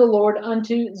word of the Lord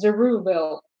unto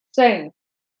Zerubbabel, saying,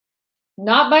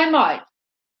 Not by might,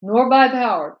 nor by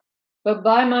power, but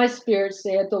by my spirit,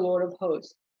 saith the Lord of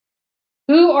hosts.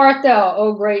 Who art thou,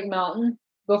 O great mountain?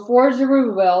 Before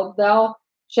Zerubbabel thou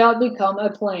shalt become a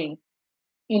plain.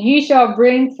 And he shall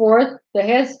bring forth the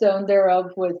headstone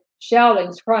thereof with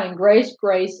shoutings, crying, Grace,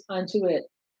 grace unto it.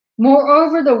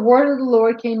 Moreover, the word of the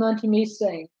Lord came unto me,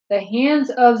 saying, The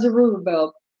hands of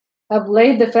Zerubbabel have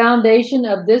laid the foundation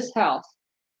of this house.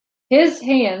 His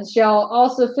hands shall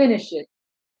also finish it.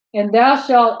 And thou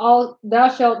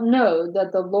shalt know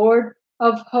that the Lord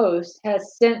of hosts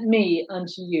has sent me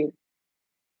unto you.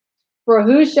 For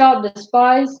who hath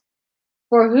despised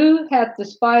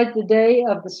the day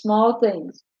of the small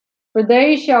things? For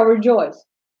they shall rejoice,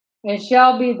 and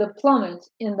shall be the plummet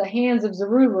in the hands of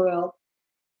Zerubbabel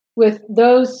with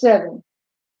those 7.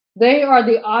 They are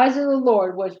the eyes of the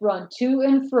Lord which run to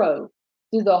and fro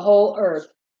through the whole earth.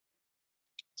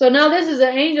 So now this is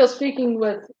an angel speaking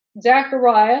with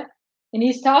Zechariah, and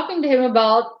he's talking to him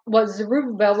about what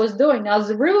Zerubbabel was doing. Now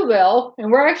Zerubbabel,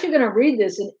 and we're actually going to read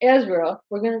this in Ezra.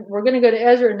 We're going to go to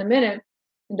Ezra in a minute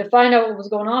and to find out what was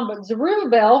going on. But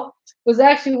Zerubbabel was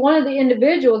actually one of the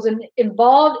individuals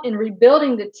involved in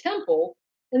rebuilding the temple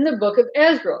in the book of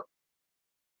Ezra.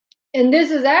 And this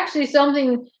is actually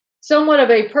somewhat of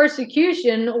a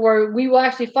persecution, or we will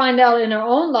actually find out in our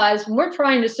own lives when we're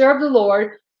trying to serve the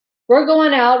Lord. We're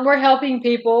going out and we're helping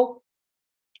people.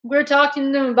 We're talking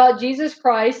to them about Jesus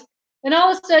Christ. And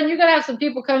all of a sudden, you're going to have some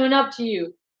people coming up to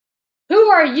you. Who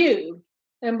are you?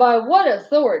 And by what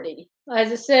authority?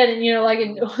 As it said, like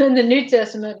in the New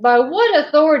Testament, by what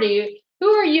authority? Who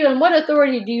are you and what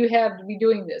authority do you have to be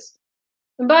doing this?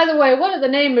 And by the way, what are the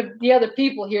name of the other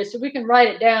people here so we can write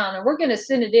it down? And we're going to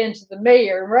send it in to the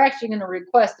mayor. And we're actually going to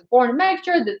request the form to make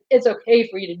sure that it's okay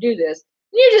for you to do this.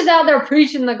 You're just out there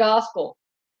preaching the gospel.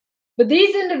 But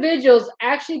these individuals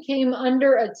actually came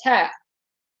under attack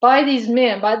by these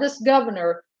men, by this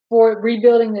governor, for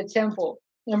rebuilding the temple.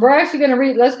 And we're actually going to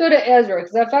read. Let's go to Ezra,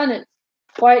 because I found it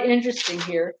quite interesting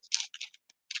here.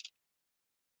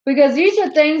 Because these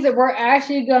are things that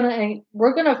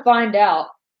we're going to find out.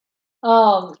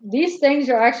 These things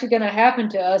are actually going to happen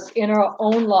to us in our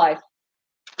own life.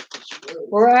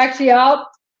 We're actually out.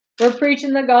 We're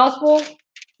preaching the gospel.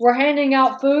 We're handing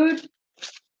out food.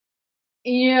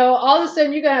 All of a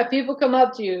sudden you're going to have people come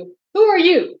up to you. Who are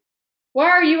you? Why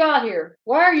are you out here?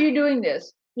 Why are you doing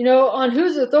this? On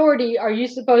whose authority are you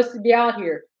supposed to be out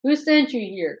here? Who sent you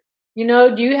here?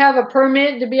 Do you have a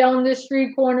permit to be on this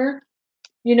street corner?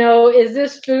 Is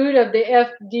this food of the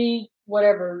FD,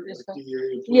 whatever it's called?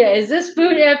 Yeah, is this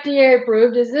food FDA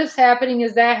approved? Is this happening?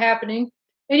 Is that happening?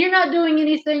 And you're not doing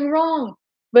anything wrong.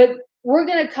 But we're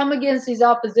going to come against these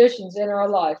oppositions in our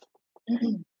life.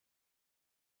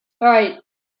 All right,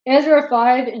 Ezra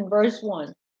 5 in verse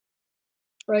 1.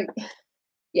 Right?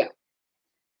 Yeah.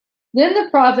 Then the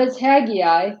prophets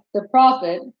Haggai, the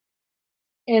prophet,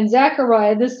 and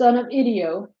Zechariah, the son of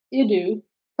Iddu,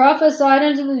 prophesied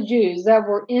unto the Jews that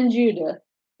were in Judah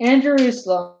and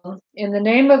Jerusalem in the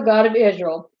name of God of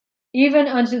Israel, even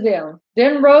unto them.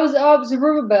 Then rose up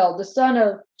Zerubbabel, the son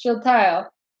of Shealtiel,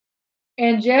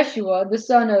 and Jeshua, the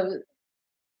son of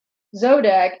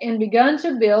Zodak, and begun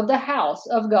to build the house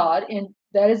of God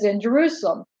that is in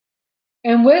Jerusalem.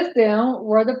 And with them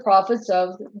were the prophets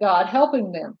of God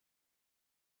helping them.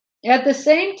 At the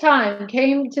same time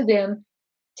came to them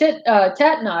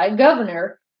Tatnai,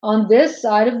 governor, on this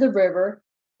side of the river,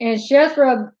 and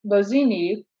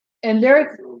Shethra-Bozni, and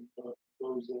their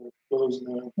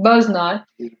Boznai,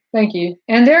 thank you,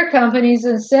 and their companies,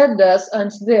 and said thus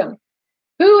unto them,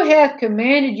 Who hath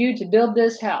commanded you to build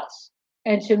this house,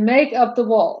 and to make up the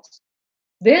walls?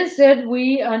 Then said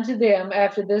we unto them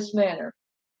after this manner,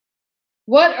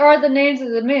 What are the names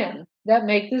of the men that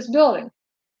make this building?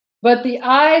 But the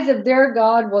eyes of their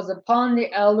God was upon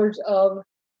the elders of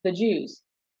the Jews,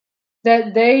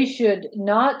 that they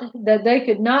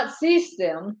could not cease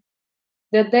them,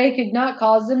 that they could not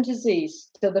cause them to cease,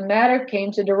 till the matter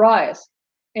came to Darius.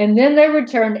 And then they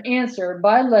returned answer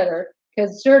by letter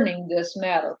concerning this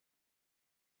matter.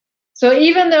 So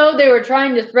even though they were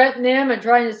trying to threaten them and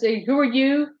trying to say, who are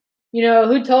you?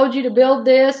 Who told you to build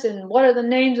this? And what are the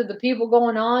names of the people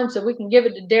going on? So we can give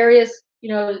it to Darius,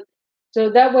 so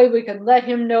that way we can let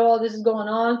him know all this is going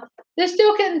on. They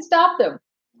still couldn't stop them.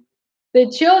 The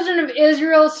children of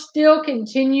Israel still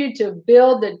continued to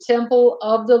build the temple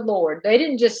of the Lord. They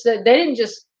didn't just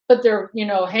put their,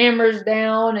 hammers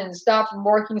down and stop from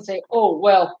working and say, oh,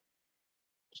 well,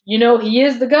 he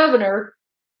is the governor.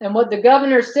 And what the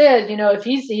governor says, if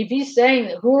he's saying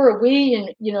that, who are we?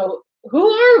 And, who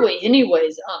are we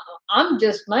anyways?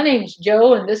 My name's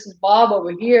Joe and this is Bob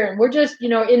over here. And we're just,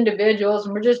 individuals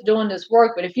and we're just doing this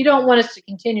work. But if you don't want us to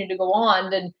continue to go on,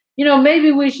 then,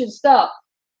 maybe we should stop.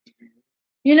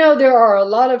 There are a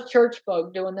lot of church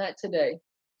folk doing that today.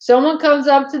 Someone comes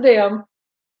up to them.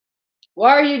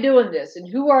 Why are you doing this? And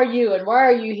who are you? And why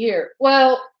are you here?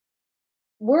 Well,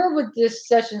 we're with this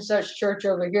such and such church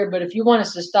over here, but if you want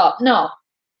us to stop, no.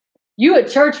 You a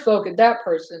church folk at that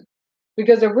person.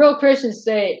 Because a real Christian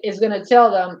is going to tell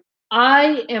them,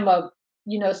 I am a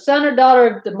son or daughter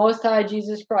of the Most High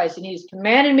Jesus Christ, and he's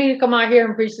commanded me to come out here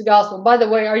and preach the gospel. By the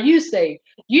way, are you saved?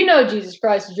 You know Jesus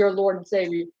Christ is your Lord and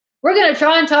Savior. We're going to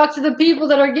try and talk to the people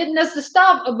that are getting us to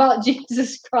stop about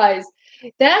Jesus Christ.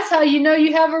 That's how you know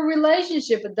you have a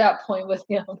relationship at that point with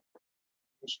him.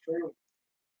 That's true.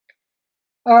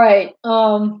 All right.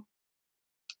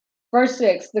 Verse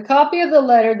 6, the copy of the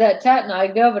letter that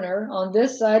Tatnai, governor on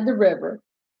this side the river,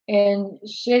 and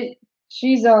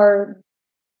Shezar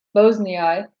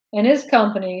Bosnai and his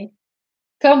companies,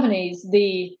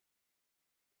 the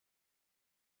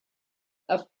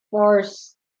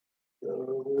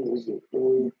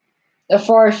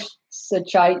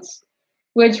Apharsachites,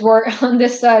 which were on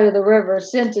this side of the river,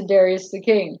 sent to Darius the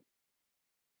king.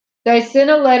 They sent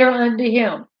a letter unto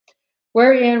him,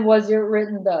 wherein was it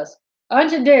written thus: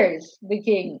 Unto Darius the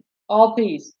king, all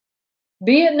peace.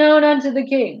 Be it known unto the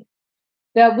king,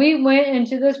 that we went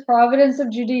into this province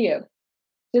of Judea,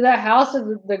 to the house of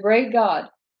the great God,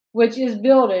 which is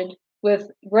builded with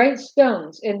great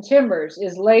stones, and timbers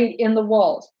is laid in the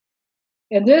walls.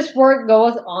 And this work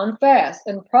goeth on fast,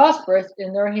 and prospereth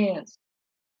in their hands.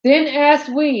 Then asked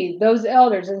we those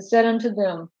elders, and said unto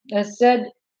them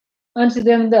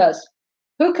thus: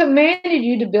 Who commanded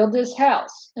you to build this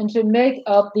house, and to make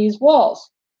up these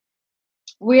walls?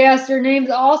 We asked their names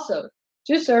also,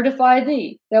 to certify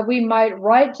thee, that we might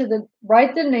write the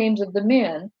names of the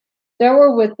men that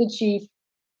were with the chief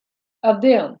of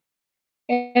them.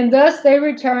 And thus they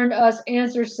returned us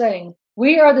answer, saying,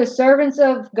 We are the servants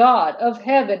of God of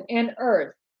heaven and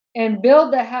earth, and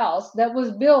build the house that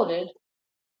was builded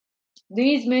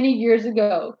these many years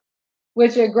ago,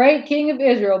 which a great king of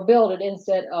Israel builded and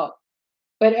set up.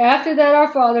 But after that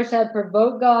our fathers had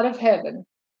provoked God of heaven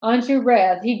unto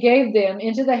wrath, he gave them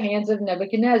into the hands of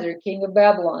Nebuchadnezzar, king of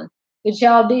Babylon, the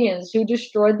Chaldeans, who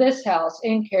destroyed this house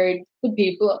and carried the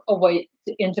people away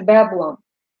into Babylon.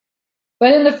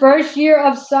 But in the first year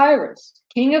of Cyrus,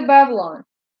 king of Babylon,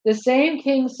 the same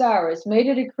King Cyrus made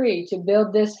a decree to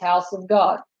build this house of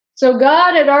God. So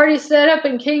God had already set up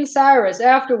in King Cyrus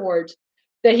afterwards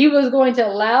that he was going to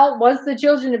allow, once the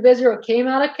children of Israel came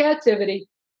out of captivity,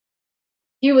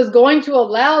 he was going to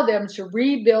allow them to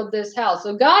rebuild this house.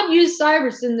 So God used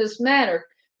Cyrus in this manner,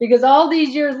 because all these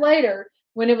years later,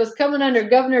 when it was coming under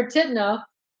Governor Titna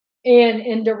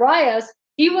and Darius,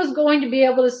 he was going to be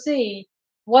able to see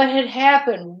what had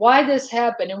happened, why this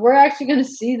happened. And we're actually going to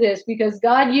see this because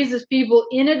God uses people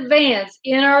in advance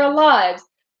in our lives.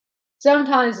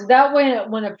 Sometimes that way,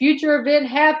 when a future event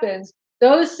happens,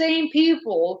 those same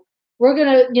people, we're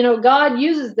going to, God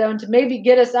uses them to maybe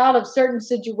get us out of certain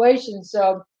situations.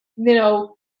 So,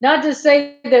 not to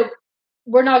say that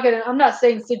I'm not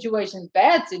saying situations,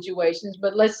 bad situations,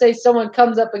 but let's say someone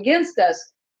comes up against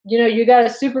us. You got a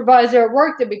supervisor at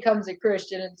work that becomes a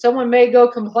Christian, and someone may go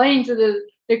complain to the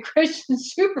Christian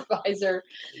supervisor,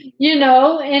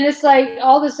 and it's like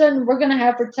all of a sudden we're going to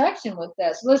have protection with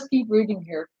that. So let's keep reading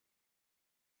here.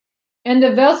 And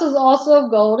the vessels also of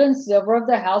gold and silver of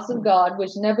the house of God,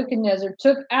 which Nebuchadnezzar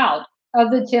took out of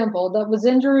the temple that was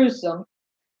in Jerusalem,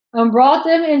 and brought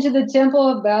them into the temple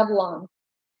of Babylon.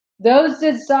 Those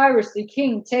did Cyrus the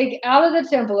king take out of the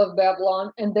temple of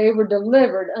Babylon, and they were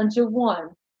delivered unto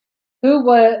one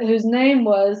whose name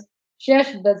was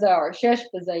Sheshbazzar,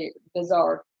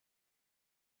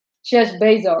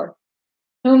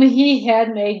 whom he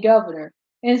had made governor,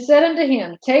 and said unto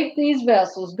him, Take these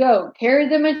vessels, go, carry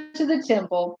them into the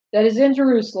temple that is in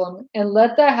Jerusalem, and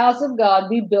let the house of God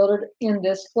be builded in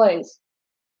this place.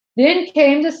 Then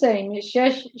came the same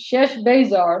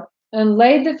Sheshbazzar, and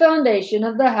laid the foundation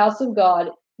of the house of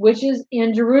God, which is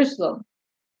in Jerusalem.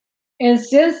 And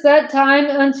since that time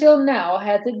until now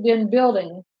hath it been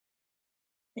building,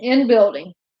 and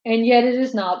yet it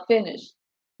is not finished.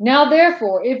 Now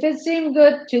therefore, if it seem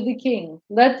good to the king,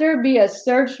 let there be a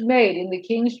search made in the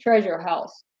king's treasure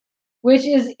house, which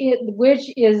is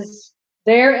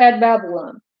there at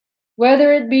Babylon,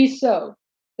 whether it be so,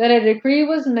 that a decree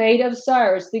was made of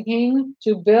Cyrus the king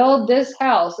to build this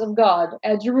house of God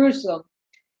at Jerusalem,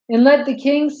 and let the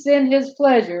king send his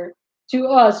pleasure to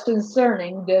us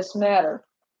concerning this matter.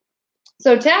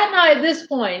 So Tatnai at this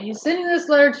point, he's sending this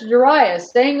letter to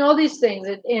Darius, saying all these things,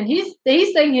 and he's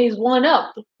thinking he's one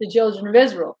up the children of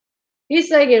Israel. He's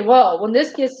thinking, well, when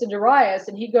this gets to Darius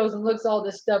and he goes and looks all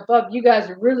this stuff up, you guys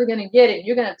are really going to get it.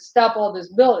 You're going to have to stop all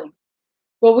this building.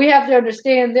 What we have to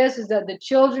understand this is that the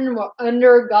children were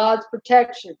under God's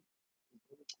protection,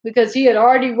 because he had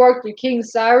already worked with King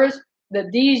Cyrus,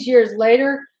 that these years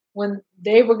later, when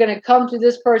they were going to come to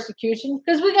this persecution,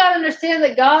 because we got to understand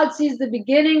that God sees the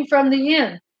beginning from the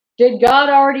end. Did God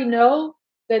already know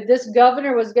that this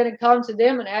governor was going to come to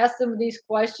them and ask them these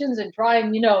questions and try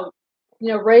and,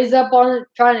 raise up on it,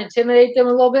 try and intimidate them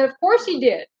a little bit? Of course he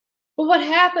did. But what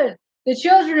happened? The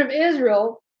children of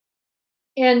Israel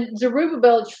and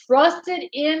Zerubbabel trusted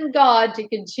in God to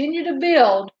continue to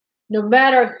build no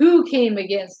matter who came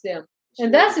against them.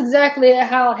 And that's exactly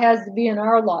how it has to be in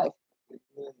our life.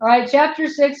 All right, chapter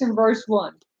 6 and verse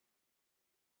 1.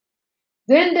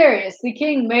 Then Darius the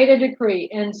king made a decree,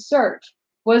 and search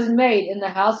was made in the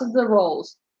house of the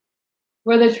rolls,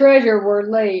 where the treasures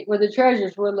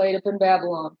were laid up in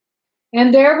Babylon.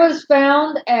 And there was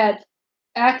found at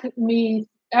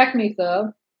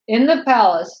Achmetha in the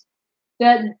palace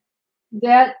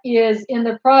that is in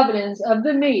the province of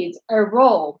the Medes a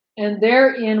roll, and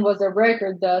therein was a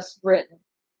record thus written.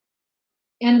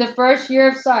 In the first year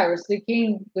of Cyrus the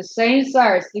king, the same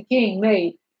Cyrus the king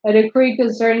made a decree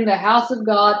concerning the house of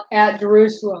God at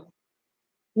Jerusalem.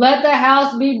 Let the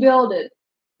house be builded,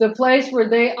 the place where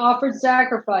they offered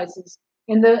sacrifices,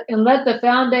 and let the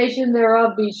foundation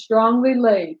thereof be strongly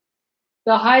laid.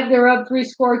 The height thereof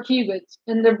 80 cubits,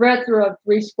 and the breadth thereof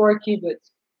 80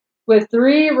 cubits, with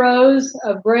 3 rows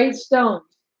of great stones,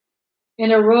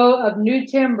 and a row of new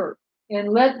timber,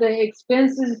 and let the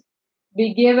expenses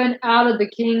be given out of the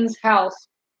king's house.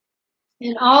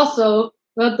 And also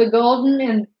let the golden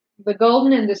and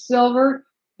the silver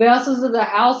vessels of the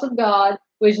house of God,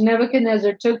 which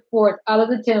Nebuchadnezzar took forth out of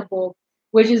the temple,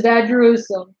 which is at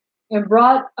Jerusalem, and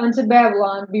brought unto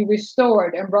Babylon, be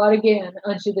restored and brought again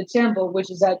unto the temple which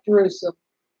is at Jerusalem,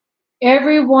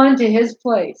 every one to his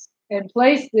place, and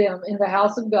place them in the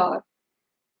house of God.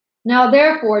 Now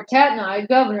therefore Tatnai,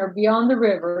 governor beyond the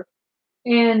river,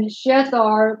 and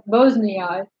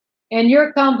Shethar-Boznai, and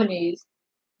your companies,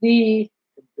 the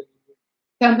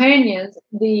companions,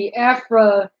 the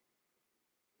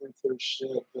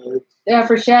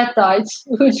Aphrashathites,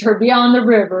 which are beyond the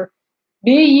river,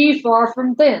 be ye far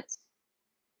from thence.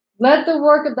 Let the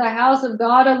work of the house of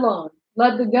God alone.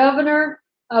 Let the governor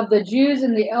of the Jews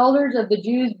and the elders of the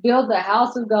Jews build the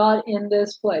house of God in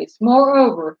this place.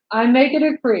 Moreover, I make a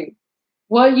decree,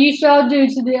 what ye shall do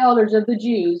to the elders of the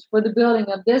Jews for the building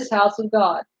of this house of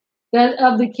God, that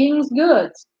of the king's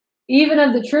goods, even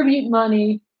of the tribute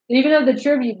money, even of the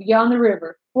tribute beyond the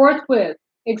river, forthwith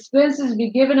expenses be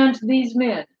given unto these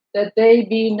men, that they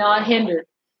be not hindered.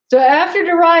 So after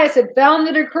Darius had found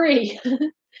the decree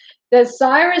that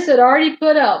Cyrus had already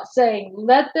put up, saying,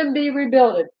 let them be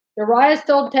rebuilded, Darius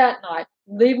told Tatnai,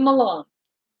 leave them alone.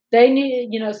 They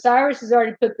need, Cyrus has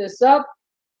already put this up.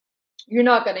 You're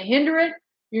not going to hinder it.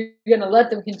 You're going to let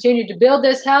them continue to build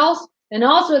this house. And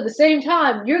also at the same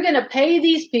time, you're going to pay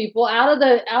these people out of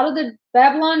the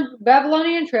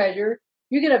Babylonian treasure.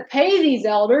 You're going to pay these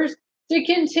elders to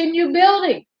continue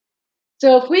building.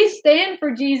 So if we stand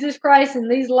for Jesus Christ in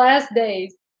these last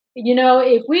days,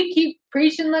 if we keep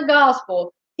preaching the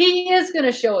gospel, he is going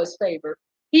to show us favor.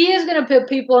 He is going to put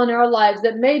people in our lives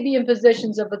that may be in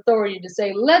positions of authority to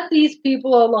say, let these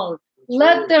people alone.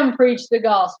 Let them preach the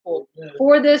gospel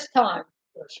for this time.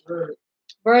 That's right.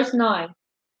 Verse 9.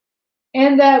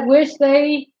 And that which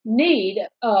they need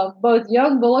of both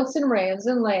young bullocks and rams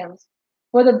and lambs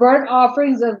for the burnt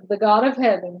offerings of the God of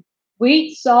heaven,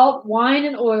 wheat, salt, wine,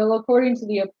 and oil, according to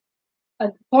the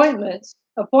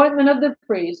appointment of the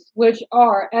priests, which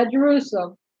are at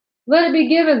Jerusalem, let it be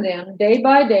given them day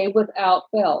by day without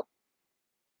fail,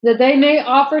 that they may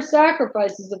offer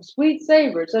sacrifices of sweet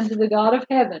savors unto the God of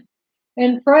heaven,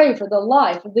 and pray for the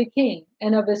life of the king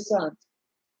and of his sons.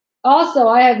 Also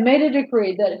I have made a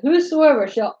decree that whosoever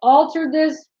shall alter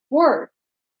this word,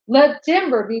 let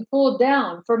timber be pulled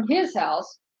down from his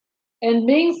house, and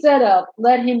being set up,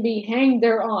 let him be hanged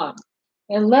thereon,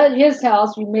 and let his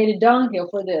house be made a dunghill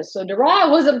for this. So Dariah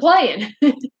wasn't playing.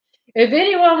 If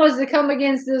anyone was to come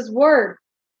against this work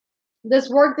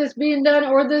that's being done,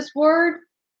 or this word,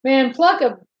 man, pluck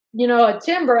a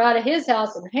timber out of his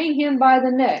house and hang him by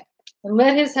the neck, and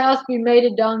let his house be made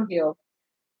a dunghill.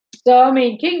 So,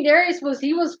 King Darius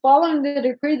was following the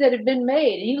decree that had been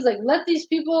made. He was like, let these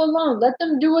people alone. Let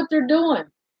them do what they're doing.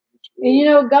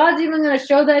 And, God's even going to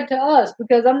show that to us,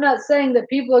 because I'm not saying that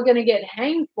people are going to get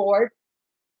hanged for it.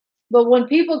 But when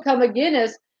people come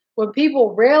against us, when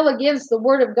people rail against the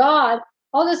word of God,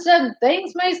 all of a sudden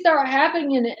things may start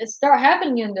happening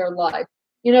in their life.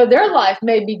 Their life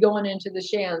may be going into the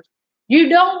shams. You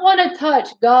don't want to touch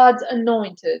God's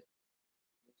anointed.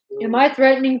 Am I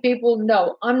threatening people?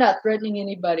 No, I'm not threatening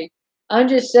anybody. I'm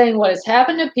just saying what has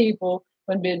happened to people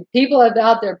when people are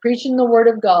out there preaching the word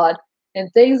of God,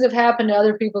 and things have happened to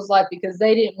other people's life because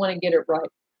they didn't want to get it right.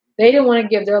 They didn't want to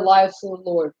give their lives to the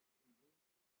Lord.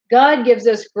 God gives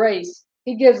us grace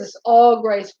He gives us all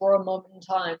grace for a moment in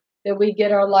time that we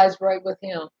get our lives right with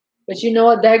him. But you know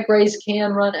what? That grace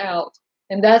can run out.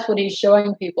 And that's what he's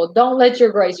showing people. Don't let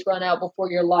your grace run out before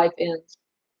your life ends.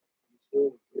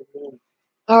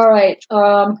 All right. You're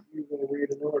going to read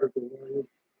an article, right?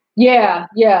 Yeah.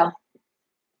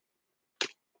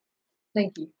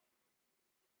 Thank you.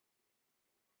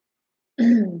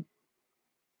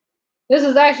 This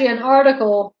is actually an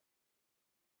article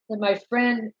that my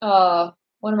friend,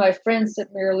 one of my friends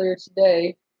sent me earlier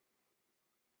today.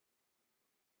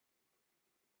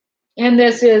 And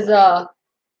this is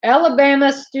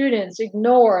Alabama students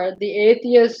ignore the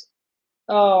atheist,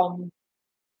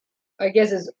 I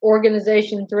guess it's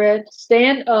organization threat,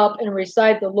 stand up and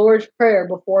recite the Lord's Prayer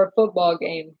before a football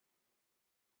game.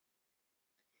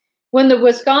 When the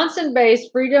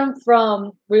Wisconsin-based Freedom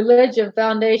from Religion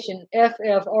Foundation,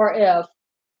 FFRF,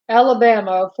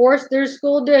 Alabama, forced their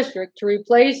school district to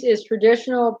replace its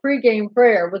traditional pregame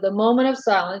prayer with a moment of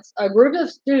silence, a group of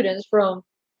students from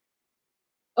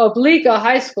Opelika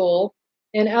High School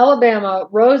in Alabama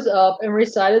rose up and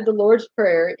recited the Lord's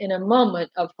Prayer in a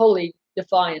moment of holy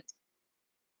defiance.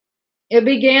 It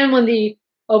began when the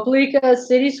Opelika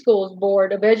City Schools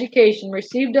Board of Education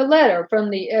received a letter from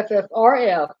the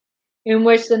FFRF in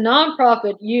which the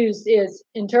nonprofit used its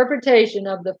interpretation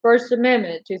of the First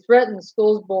Amendment to threaten the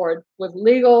school's board with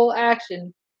legal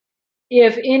action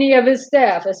if any of its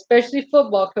staff, especially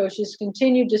football coaches,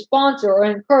 continued to sponsor or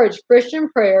encourage Christian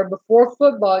prayer before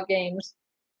football games,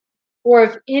 or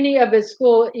if any of its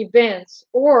school events,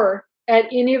 or at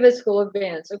any of its school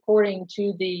events, according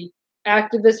to the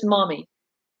activist mommy.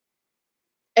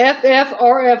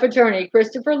 FFRF attorney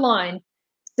Christopher Line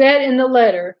said in the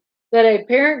letter that a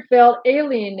parent felt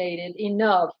alienated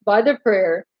enough by the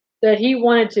prayer that he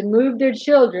wanted to move their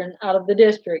children out of the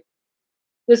district.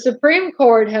 The Supreme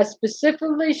Court has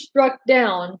specifically struck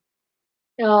down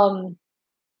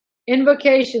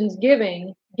invocations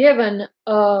given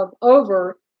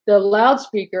over the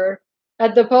loudspeaker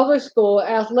at the public school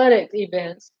athletic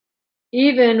events,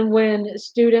 even when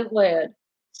student-led,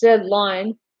 said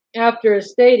Line, after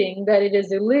stating that it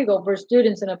is illegal for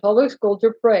students in a public school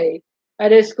to pray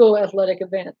at a school athletic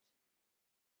event.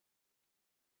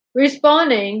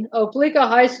 Responding, Opelika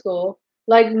High School,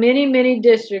 like many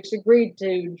districts, agreed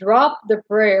to drop the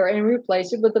prayer and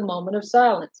replace it with a moment of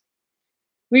silence.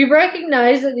 We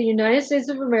recognize that the United States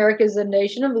of America is a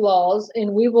nation of laws,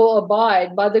 and we will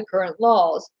abide by the current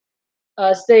laws,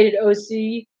 stated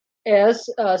OCS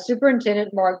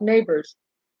Superintendent Mark Neighbors.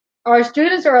 Our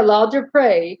students are allowed to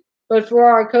pray, but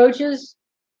our coaches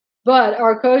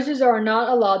are not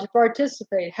allowed to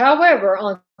participate. However,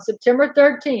 on September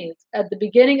 13th, at the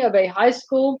beginning of a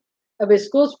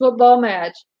school's football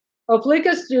match,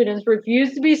 Opelika students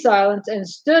refused to be silenced and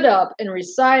stood up and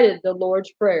recited the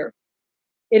Lord's Prayer.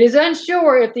 It is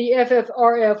unsure if the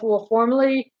FFRF will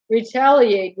formally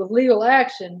retaliate with legal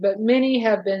action, but many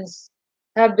have been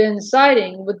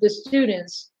siding with the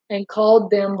students and called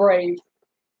them brave.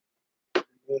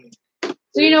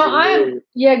 So,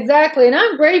 exactly. And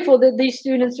I'm grateful that these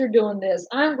students are doing this.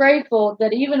 I'm grateful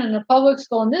that even in a public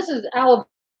school, and this is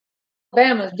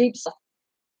Alabama's deep south,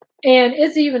 and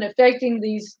it's even affecting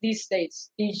these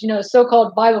states, these,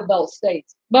 so-called Bible Belt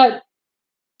states. But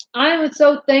I am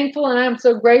so thankful and I'm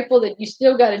so grateful that you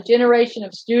still got a generation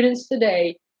of students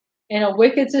today in a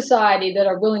wicked society that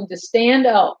are willing to stand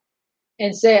up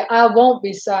and say, I won't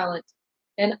be silent.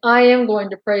 And I am going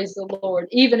to praise the Lord,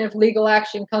 even if legal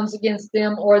action comes against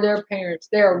them or their parents.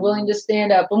 They are willing to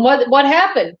stand up. And what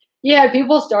happened? You had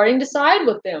people starting to side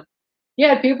with them. You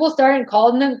had people starting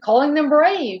calling them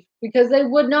brave because they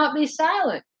would not be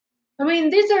silent. I mean,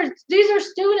 these are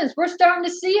students. We're starting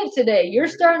to see it today. You're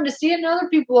starting to see it, and other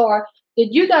people are. That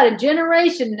you got a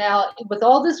generation now with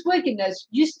all this wickedness.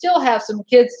 You still have some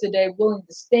kids today willing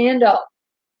to stand up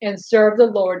and serve the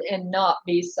Lord and not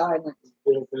be silent.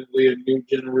 Definitely a new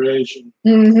generation.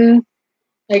 Mm-hmm.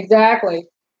 Exactly.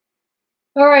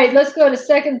 All right, let's go to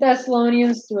 2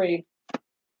 Thessalonians 3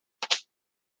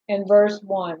 and verse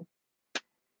 1.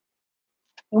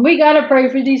 And we got to pray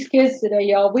for these kids today,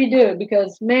 y'all. We do,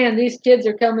 because, man, these kids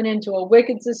are coming into a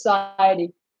wicked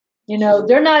society.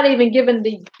 They're not even given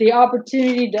the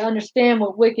opportunity to understand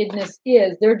what wickedness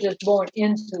is. They're just born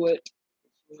into it.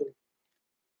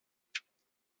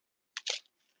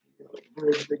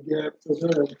 Bridge the gap to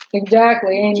them.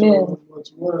 Exactly. Amen.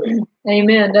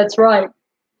 Amen. That's right.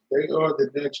 They are the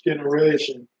next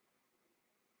generation.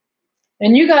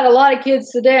 And you got a lot of kids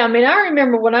today. I mean, I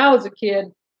remember when I was a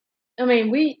kid. I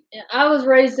mean, I was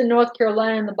raised in North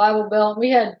Carolina in the Bible Belt. We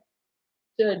had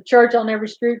a church on every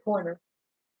street corner.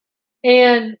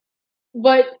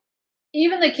 But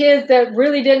even the kids that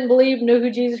really didn't believe knew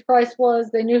who Jesus Christ was.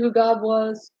 They knew who God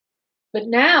was. But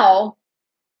now,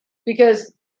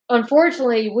 because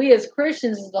unfortunately, we as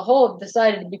Christians as a whole have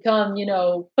decided to become,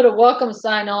 put a welcome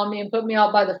sign on me and put me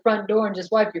out by the front door and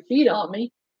just wipe your feet on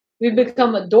me. We've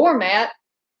become a doormat.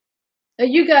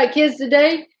 And you got kids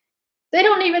today, they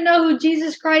don't even know who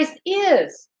Jesus Christ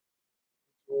is.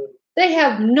 They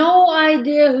have no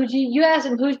idea who you ask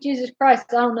them, who's Jesus Christ?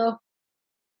 I don't know.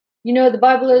 You know what the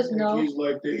Bible is? No. He's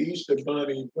like the Easter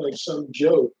bunny, like some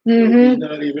joke. Mm-hmm. He's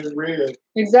not even real.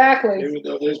 Exactly. Even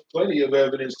though there's plenty of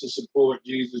evidence to support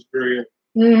Jesus real.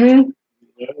 Mm-hmm.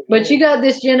 But you got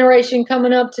this generation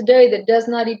coming up today that does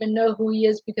not even know who he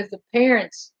is, because the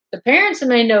parents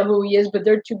may know who he is, but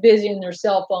they're too busy in their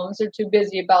cell phones. They're too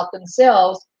busy about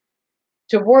themselves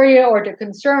to worry or to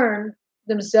concern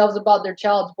themselves about their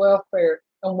child's welfare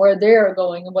and where they're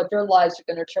going and what their lives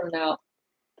are going to turn out.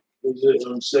 Is it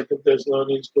on 2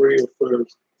 Thessalonians 3 or 1?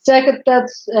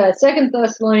 2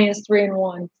 Thessalonians 3 and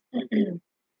 1.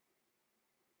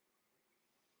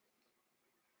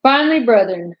 Finally,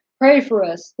 brethren, pray for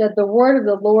us that the word of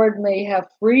the Lord may have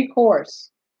free course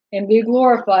and be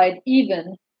glorified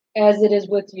even as it is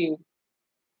with you,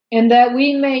 and that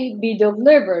we may be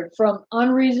delivered from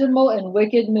unreasonable and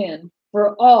wicked men,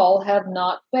 for all have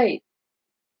not faith.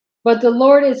 But the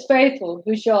Lord is faithful,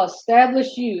 who shall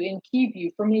establish you and keep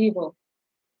you from evil.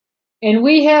 And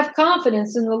we have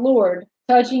confidence in the Lord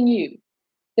touching you,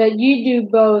 that you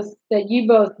both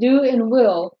do and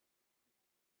will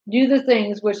do the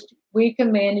things which we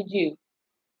commanded you.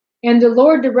 And the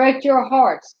Lord direct your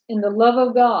hearts in the love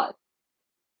of God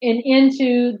and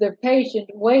into the patient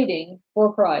waiting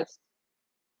for Christ.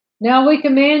 Now we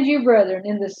command you, brethren,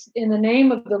 in the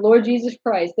name of the Lord Jesus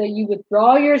Christ, that you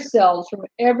withdraw yourselves from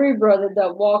every brother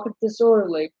that walketh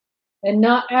disorderly, and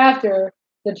not after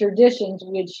the traditions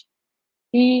which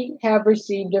he have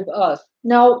received of us.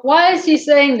 Now, why is he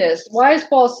saying this? Why is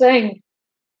Paul saying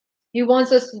he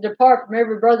wants us to depart from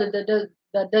every brother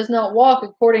that does not walk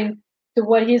according to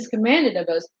what he's commanded of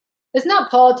us? It's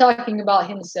not Paul talking about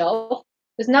himself.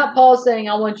 It's not Paul saying,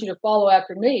 I want you to follow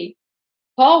after me.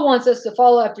 Paul wants us to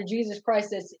follow after Jesus Christ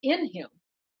that's in him.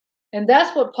 And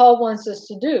that's what Paul wants us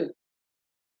to do.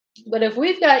 But if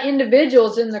we've got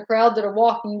individuals in the crowd that are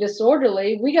walking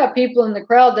disorderly, we got people in the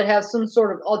crowd that have some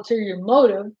sort of ulterior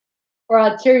motive or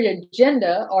ulterior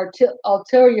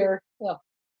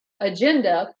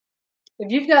agenda,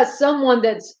 if you've got someone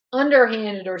that's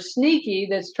underhanded or sneaky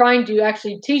that's trying to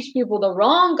actually teach people the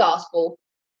wrong gospel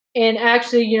and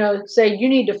actually, say you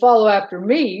need to follow after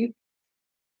me,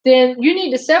 then you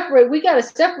need to separate. We got to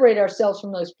separate ourselves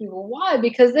from those people. Why?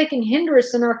 Because they can hinder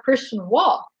us in our Christian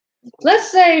walk.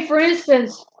 Let's say, for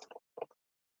instance,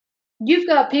 you've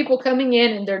got people coming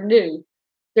in and they're new.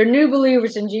 They're new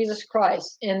believers in Jesus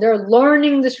Christ, and they're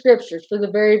learning the scriptures for the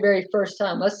very, very first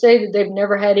time. Let's say that they've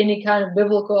never had any kind of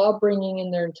biblical upbringing in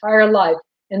their entire life,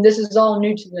 and this is all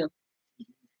new to them.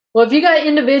 Well, if you got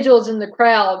individuals in the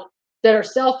crowd that are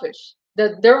selfish,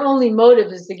 that their only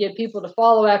motive is to get people to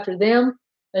follow after them,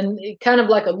 and kind of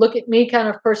like a look at me kind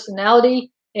of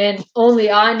personality, and only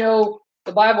I know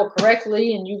the Bible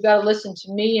correctly, and you've got to listen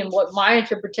to me and what my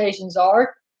interpretations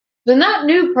are, then that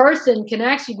new person can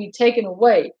actually be taken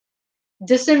away.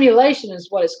 Dissimulation is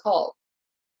what it's called.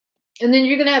 And then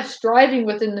you're going to have striving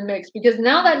within the mix, because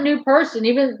now that new person,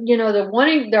 even,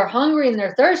 they're hungry and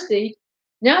they're thirsty,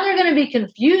 now they're going to be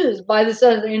confused by this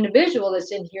other individual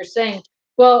that's in here saying,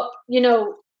 well,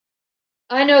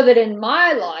 I know that in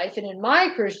my life and in my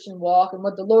Christian walk and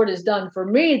what the Lord has done for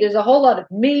me, there's a whole lot of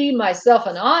me, myself,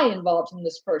 and I involved in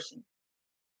this person.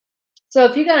 So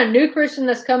if you got a new Christian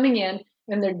that's coming in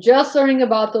and they're just learning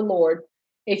about the Lord,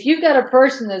 if you've got a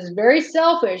person that's very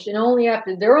selfish and only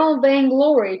after their own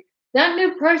vainglory, that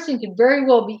new person could very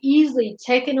well be easily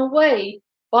taken away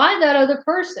by that other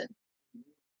person.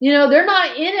 They're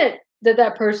not in it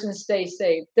that person stays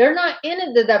saved. They're not in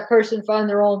it that person find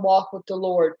their own walk with the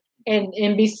Lord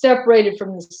and be separated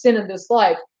from the sin of this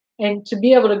life, and to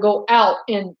be able to go out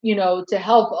and, to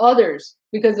help others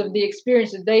because of the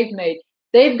experience that they've made.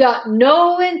 They've got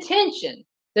no intention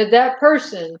that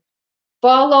person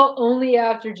follow only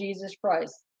after Jesus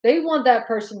Christ. They want that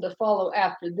person to follow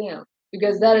after them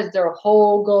because that is their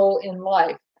whole goal in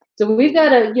life. So we've got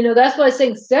to, that's why I'm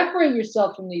saying separate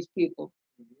yourself from these people.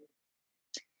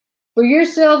 For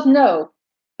yourselves know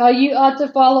how you ought to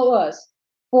follow us.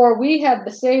 For we have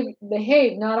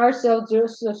behaved not ourselves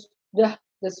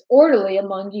disorderly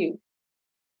among you.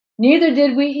 Neither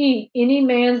did we eat any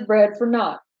man's bread for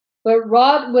naught, but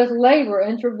wrought with labor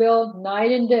and travail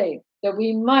night and day, that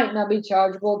we might not be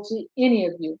chargeable to any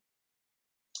of you.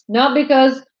 Not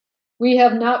because we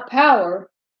have not power,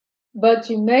 but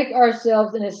to make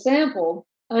ourselves an example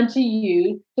unto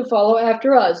you to follow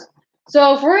after us.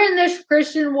 So if we're in this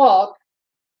Christian walk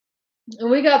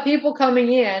and we got people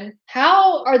coming in,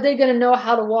 how are they going to know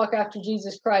how to walk after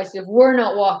Jesus Christ if we're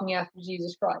not walking after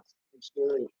Jesus Christ?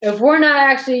 If we're not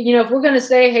actually, if we're going to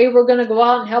say, hey, we're going to go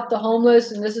out and help the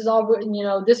homeless and this is all,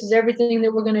 this is everything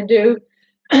that we're going to do.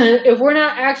 If we're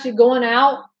not actually going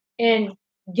out and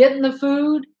getting the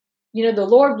food, the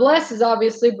Lord blesses,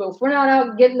 obviously, but if we're not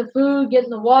out getting the food, getting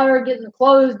the water, getting the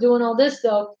clothes, doing all this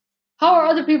stuff, how are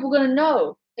other people going to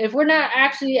know? If we're not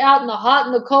actually out in the hot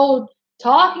and the cold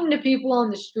talking to people on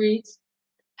the streets,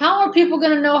 how are people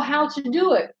going to know how to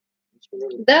do it?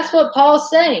 That's what Paul's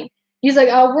saying. He's like,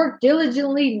 I work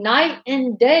diligently night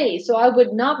and day, so I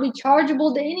would not be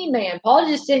chargeable to any man. Paul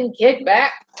just didn't kick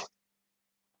back.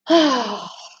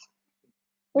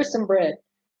 Where's some bread?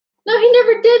 No, he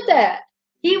never did that.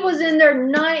 He was in there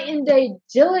night and day,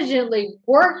 diligently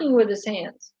working with his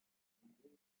hands.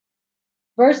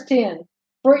 Verse 10,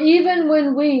 for even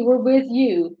when we were with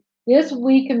you, this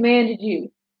we commanded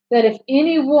you, that if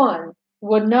anyone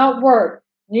would not work,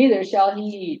 neither should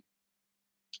he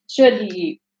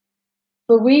eat.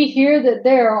 For we hear that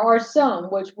there are some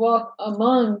which walk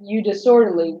among you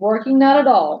disorderly, working not at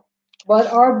all,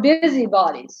 but are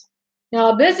busybodies.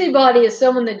 Now, a busybody is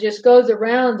someone that just goes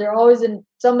around. They're always in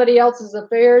somebody else's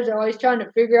affairs. They're always trying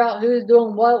to figure out who's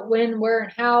doing what, when, where,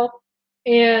 and how.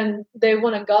 And they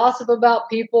want to gossip about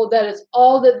people. That is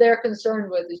all that they're concerned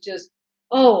with. It's just,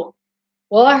 oh,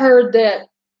 well, I heard that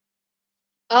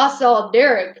I saw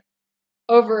Derek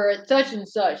over at such and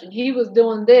such, and he was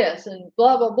doing this, and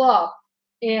blah, blah, blah.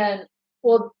 And,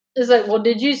 well, it's like, well,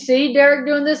 did you see Derek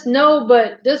doing this? No,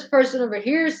 but this person over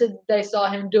here said they saw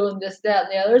him doing this, that,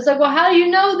 and the other. It's like, well, how do you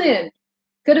know then?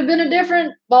 Could have been a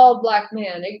different bald black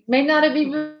man. It may not have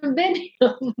even been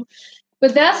him.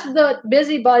 But that's what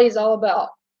busybody is all about.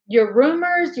 Your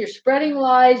rumors, you're spreading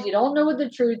lies, you don't know what the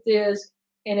truth is.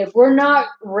 And if we're not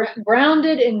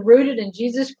grounded and rooted in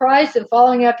Jesus Christ and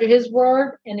following after his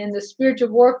word and in the spiritual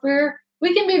warfare,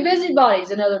 we can be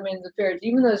busybodies in other men's affairs,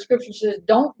 even though the scripture says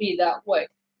don't be that way.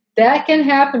 That can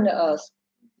happen to us.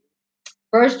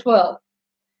 Verse 12.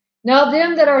 Now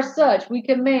them that are such we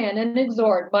command and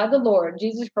exhort by the Lord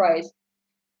Jesus Christ,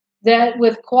 that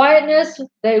with quietness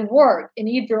they work and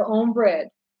eat their own bread.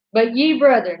 But ye,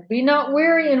 brethren, be not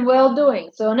weary in well-doing.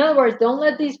 So in other words, don't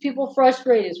let these people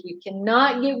frustrate us. We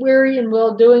cannot get weary in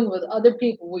well-doing with other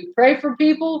people. We pray for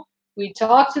people. We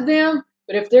talk to them.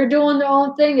 But if they're doing their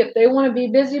own thing, if they want to be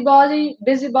busybodies,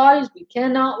 we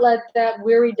cannot let that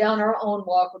weary down our own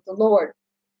walk with the Lord.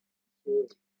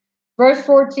 Verse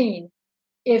 14.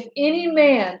 If any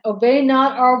man obey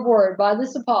not our word by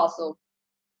this apostle,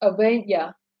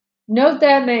 note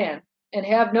that man, and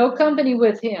have no company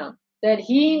with him, that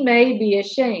he may be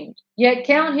ashamed. Yet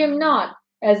count him not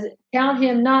as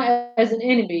an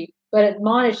enemy, but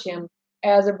admonish him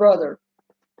as a brother.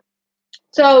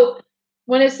 So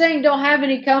when it's saying don't have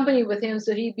any company with him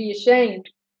so he'd be ashamed,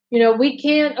 we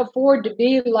can't afford to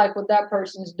be like what that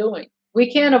person's doing.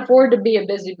 We can't afford to be a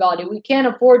busybody. We can't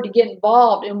afford to get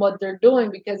involved in what they're doing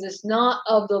because it's not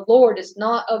of the Lord. It's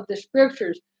not of the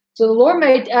scriptures. So the Lord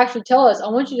may actually tell us, I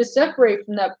want you to separate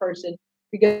from that person,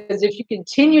 because if you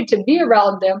continue to be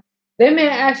around them, they may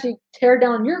actually tear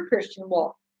down your Christian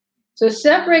walk. So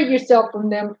separate yourself from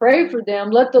them, pray for them,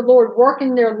 let the Lord work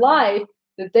in their life,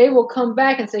 that they will come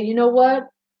back and say, you know what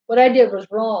I did was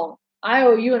wrong. I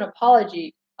owe you an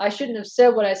apology. I shouldn't have said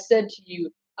what I said to you.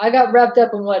 I got wrapped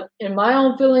up in my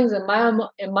own feelings and my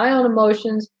own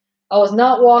emotions. I was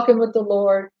not walking with the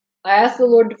Lord. I asked the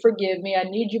Lord to forgive me. I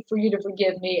need for you to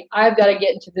forgive me. I've got to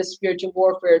get into this spiritual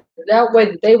warfare. That way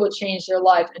that they will change their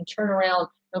life and turn around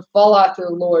and follow after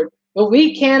the Lord. But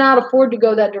we cannot afford to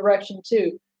go that direction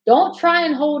too. Don't try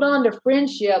and hold on to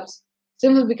friendships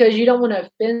simply because you don't want to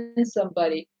offend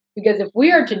somebody. Because if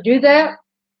we are to do that,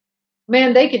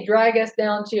 man, they could drag us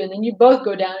down too, and then you both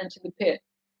go down into the pit.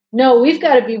 No, we've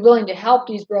got to be willing to help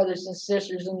these brothers and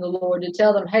sisters in the Lord, to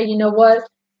tell them, hey, you know what?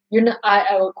 You're not.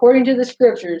 According to the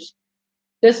scriptures,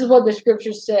 this is what the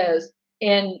scripture says,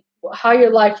 and how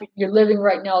your life you're living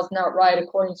right now is not right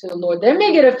according to the Lord. They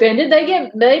may get offended. They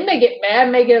may get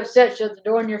mad, may get upset, shut the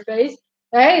door in your face.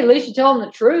 Hey, at least you tell them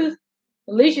the truth.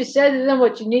 At least you said to them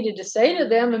what you needed to say to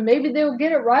them, and maybe they'll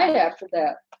get it right after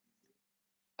that.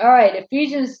 All right,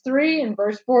 Ephesians 3 and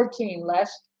verse 14,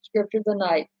 last scripture of the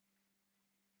night.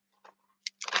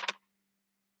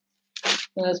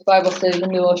 And this Bible says it's going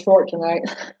to be a little short tonight.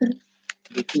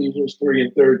 Ephesians 3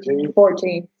 and 13.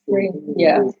 14. 3,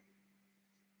 yeah.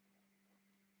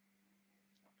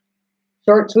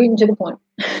 Short, sweet, and to the point.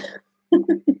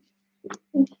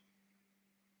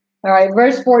 All right,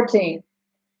 verse 14.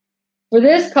 For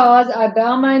this cause I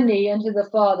bow my knee unto the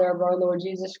Father of our Lord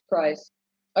Jesus Christ,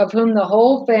 of whom the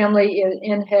whole family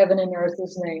in heaven and earth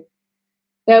is named,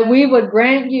 that we would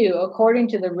grant you, according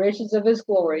to the riches of his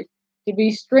glory, to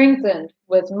be strengthened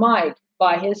with might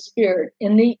by his Spirit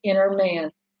in the inner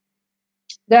man,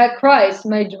 that Christ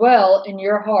may dwell in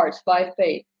your hearts by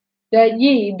faith, that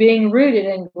ye, being rooted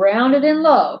and grounded in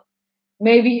love,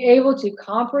 may be able to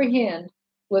comprehend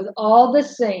with all the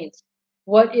saints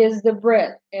what is the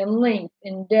breadth and length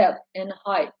and depth and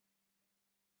height,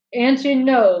 and to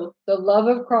know the love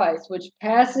of Christ, which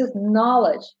passeth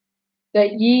knowledge,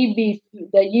 that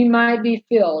ye might be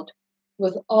filled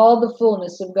with all the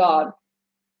fullness of God.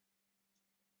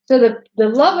 So the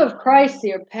love of Christ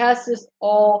here passes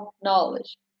all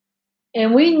knowledge.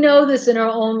 And we know this in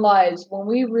our own lives when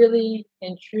we really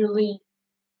and truly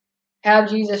have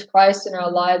Jesus Christ in our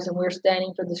lives and we're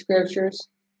standing for the scriptures.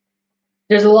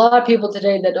 There's a lot of people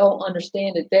today that don't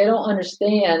understand it. They don't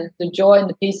understand the joy and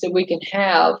the peace that we can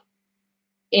have.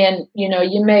 And,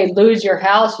 you may lose your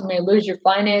house, you may lose your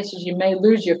finances, you may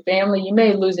lose your family, you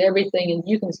may lose everything, and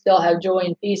you can still have joy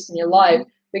and peace in your life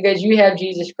because you have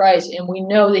Jesus Christ, and we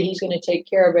know that he's going to take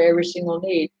care of every single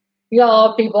need. You got a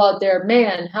lot of people out there,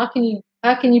 man, how can you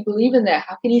believe in that?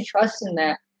 How can you trust in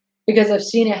that? Because I've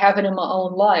seen it happen in my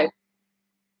own life.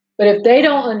 But if they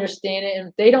don't understand it, and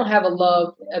if they don't have a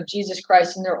love of Jesus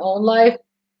Christ in their own life,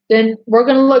 then we're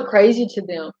going to look crazy to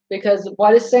them, because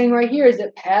what it's saying right here is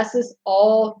it passes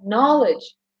all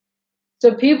knowledge.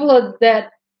 So people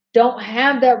that don't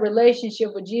have that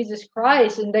relationship with Jesus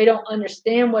Christ and they don't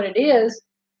understand what it is,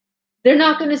 they're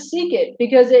not going to seek it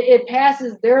because it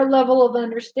passes their level of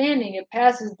understanding. It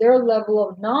passes their level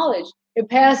of knowledge. It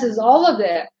passes all of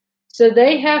that. So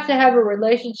they have to have a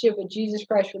relationship with Jesus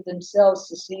Christ for themselves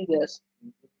to see this.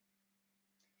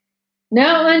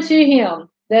 Now unto him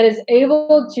that is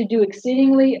able to do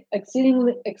exceeding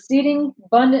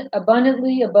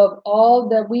abundantly above all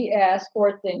that we ask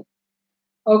or think,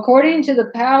 according to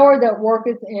the power that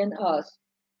worketh in us.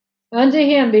 Unto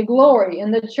him be glory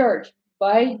in the church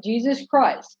by Jesus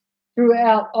Christ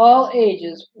throughout all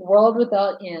ages, world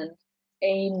without end.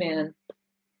 Amen.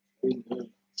 Amen.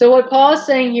 So what Paul's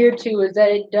saying here too is that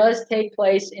it does take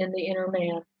place in the inner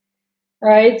man. All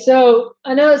right, so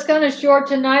I know it's kind of short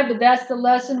tonight, but that's the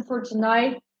lesson for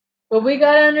tonight. But we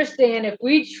got to understand, if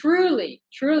we truly,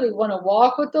 truly want to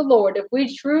walk with the Lord, if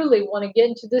we truly want to get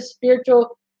into this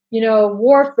spiritual,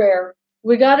 warfare,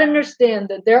 we got to understand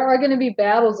that there are going to be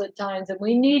battles at times, and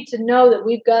we need to know that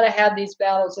we've got to have these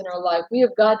battles in our life. We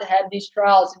have got to have these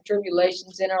trials and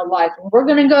tribulations in our life, and we're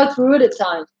going to go through it at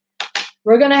times.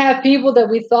 We're going to have people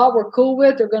that we thought were cool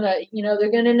with. They're going to,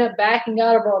 they're going to end up backing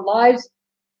out of our lives.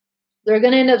 They're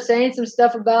going to end up saying some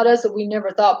stuff about us that we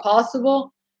never thought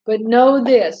possible. But know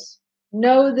this,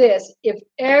 if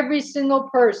every single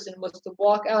person was to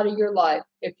walk out of your life,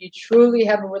 if you truly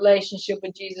have a relationship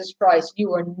with Jesus Christ,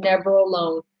 you are never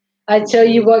alone. I tell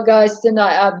you what, guys,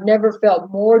 tonight, I've never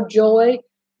felt more joy,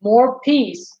 more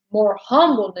peace, more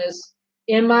humbleness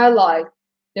in my life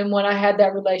than when I had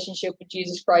that relationship with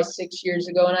Jesus Christ 6 years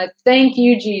ago. And I thank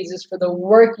you, Jesus, for the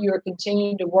work you are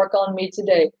continuing to work on me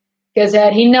today. Because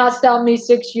had he not stopped me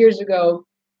 6 years ago,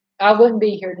 I wouldn't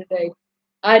be here today.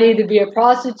 I'd either be a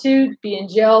prostitute, be in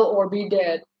jail, or be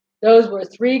dead. Those were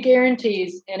 3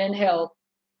 guarantees, and in hell.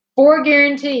 4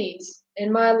 guarantees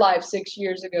in my life 6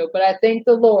 years ago. But I thank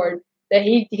the Lord that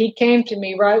he came to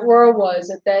me right where I was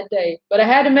at that day. But I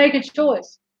had to make a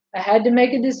choice. I had to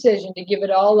make a decision to give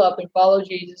it all up and follow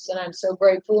Jesus. And I'm so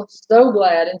grateful, so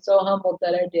glad, and so humbled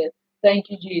that I did. Thank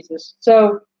you, Jesus.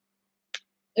 So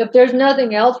if there's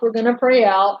nothing else, we're going to pray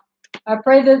out. I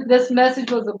pray that this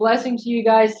message was a blessing to you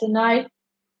guys tonight.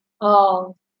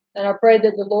 And I pray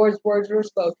that the Lord's words were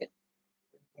spoken.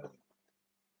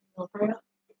 We'll pray out.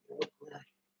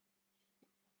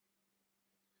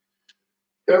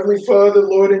 Heavenly Father,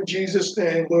 Lord, in Jesus'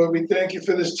 name, Lord, we thank you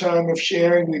for this time of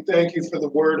sharing. We thank you for the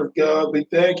word of God. We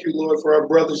thank you, Lord, for our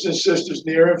brothers and sisters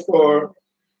near and far.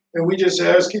 And we just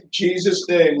ask in Jesus'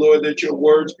 name, Lord, that your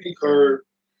words be heard.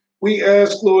 We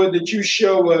ask, Lord, that you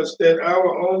show us that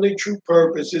our only true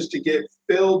purpose is to get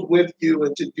filled with you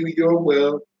and to do your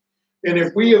will. And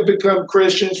if we have become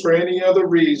Christians for any other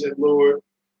reason, Lord,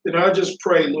 then I just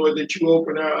pray, Lord, that you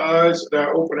open our eyes and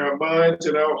open our minds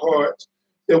and our hearts,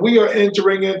 that we are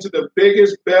entering into the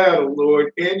biggest battle,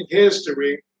 Lord, in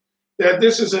history, that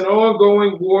this is an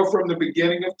ongoing war from the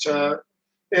beginning of time.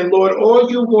 And Lord,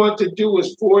 all you want to do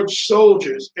is forge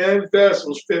soldiers and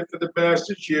vessels fit for the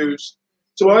master's use.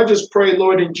 So I just pray,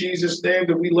 Lord, in Jesus' name,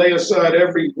 that we lay aside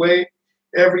every weight,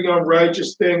 every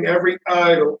unrighteous thing, every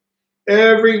idol,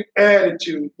 every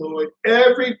attitude, Lord,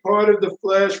 every part of the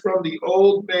flesh from the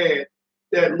old man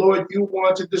that, Lord, you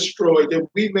want to destroy, that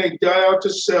we may die out to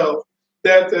self,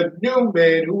 that the new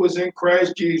man who is in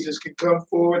Christ Jesus can come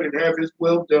forward and have his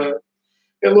will done.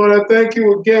 And Lord, I thank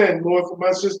you again, Lord, for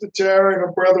my sister Tara and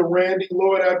her brother Randy.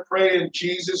 Lord, I pray in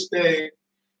Jesus' name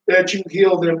that you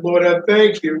heal them. Lord, I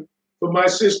thank you for my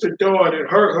sister Dawn and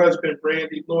her husband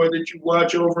Randy, Lord, that you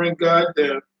watch over and guide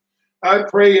them. I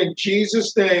pray in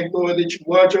Jesus' name, Lord, that you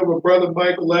watch over Brother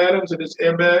Michael Adams and his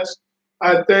MS.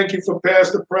 I thank you for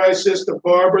Pastor Price, Sister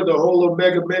Barbara, the whole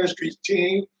Omega Ministries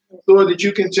team. Lord, that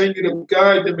you continue to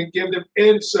guide them and give them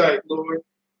insight, Lord,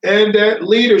 and that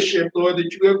leadership, Lord,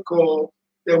 that you have called,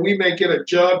 that we may get a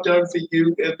job done for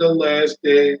you in the last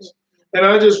days. And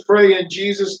I just pray in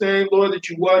Jesus' name, Lord, that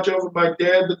you watch over my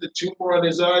dad with the tumor on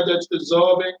his eye that's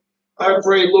dissolving. I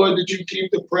pray, Lord, that you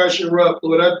keep the pressure up,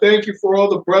 Lord. I thank you for all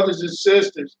the brothers and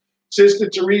sisters, Sister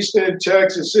Teresa in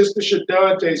Texas, Sister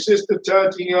Shadante, Sister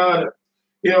Tatiana,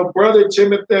 Brother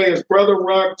Timotheus, Brother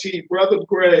Rock T, Brother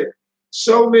Greg.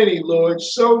 So many, Lord,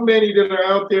 so many that are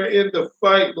out there in the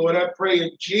fight, Lord. I pray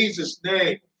in Jesus'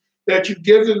 name that you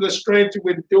give them the strength to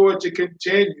endure, to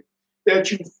continue,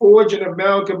 that you forge and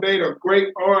amalgamate a great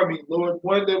army, Lord,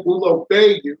 one that will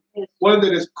obey you, one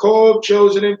that is called,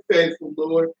 chosen, and faithful,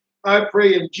 Lord. I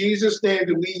pray in Jesus' name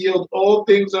that we yield all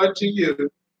things unto you,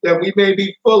 that we may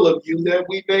be full of you, that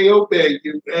we may obey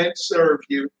you and serve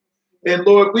you. And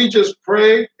Lord, we just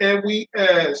pray and we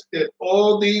ask that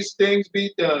all these things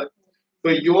be done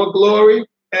for your glory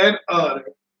and honor.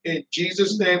 In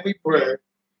Jesus' name we pray.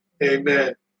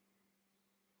 Amen.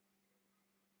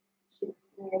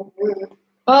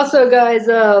 Also, guys,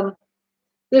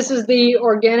 this is the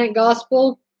Organic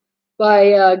Gospel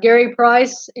by Gary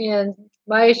Price and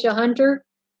Maisha Hunter.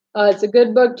 It's a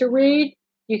good book to read.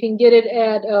 You can get it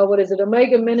at,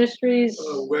 Omega Ministries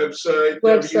website.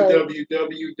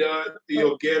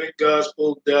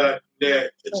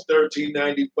 www.theorganicgospel.net. It's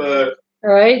 $13.95.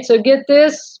 All right, so get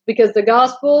this, because the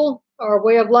gospel, our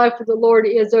way of life with the Lord,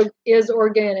 is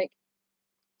organic.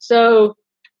 So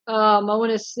I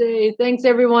want to say thanks,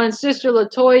 everyone. Sister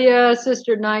Latoya,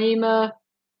 Sister Naima,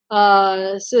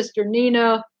 Sister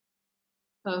Nina,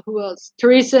 who else?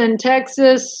 Teresa in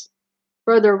Texas,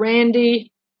 Brother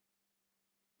Randy.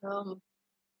 Who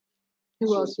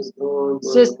else?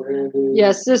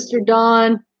 Sister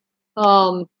Dawn.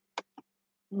 I'm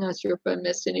not sure if I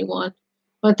missed anyone.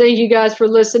 Well, thank you guys for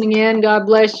listening in. God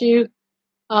bless you.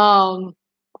 Tara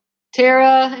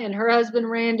and her husband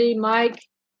Randy, Mike.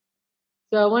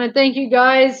 So I want to thank you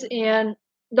guys, and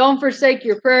don't forsake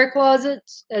your prayer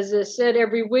closets. As I said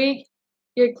every week,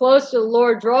 get close to the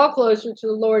Lord, draw closer to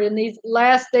the Lord in these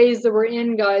last days that we're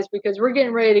in, guys, because we're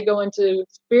getting ready to go into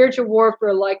spiritual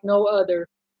warfare like no other.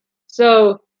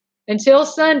 So until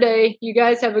Sunday, you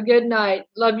guys have a good night.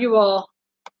 Love you all.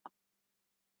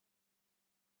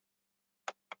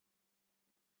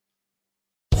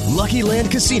 Lucky Land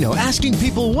Casino, asking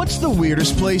people, what's the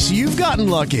weirdest place you've gotten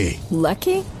lucky?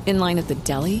 Lucky? In line at the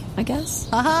deli, I guess?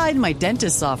 Aha, in my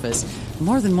dentist's office.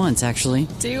 More than once, actually.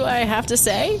 Do I have to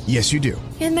say? Yes, you do.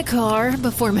 In the car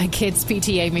before my kids'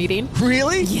 PTA meeting.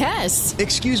 Really? Yes.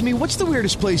 Excuse me, what's the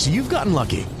weirdest place you've gotten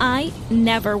lucky? I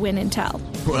never win and tell.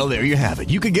 Well, there you have it.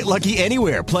 You can get lucky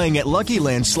anywhere, playing at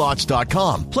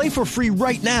LuckyLandSlots.com. Play for free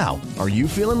right now. Are you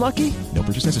feeling lucky? No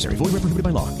purchase necessary. Void where prohibited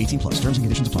by law. 18+. Terms and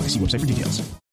conditions apply. See website for details.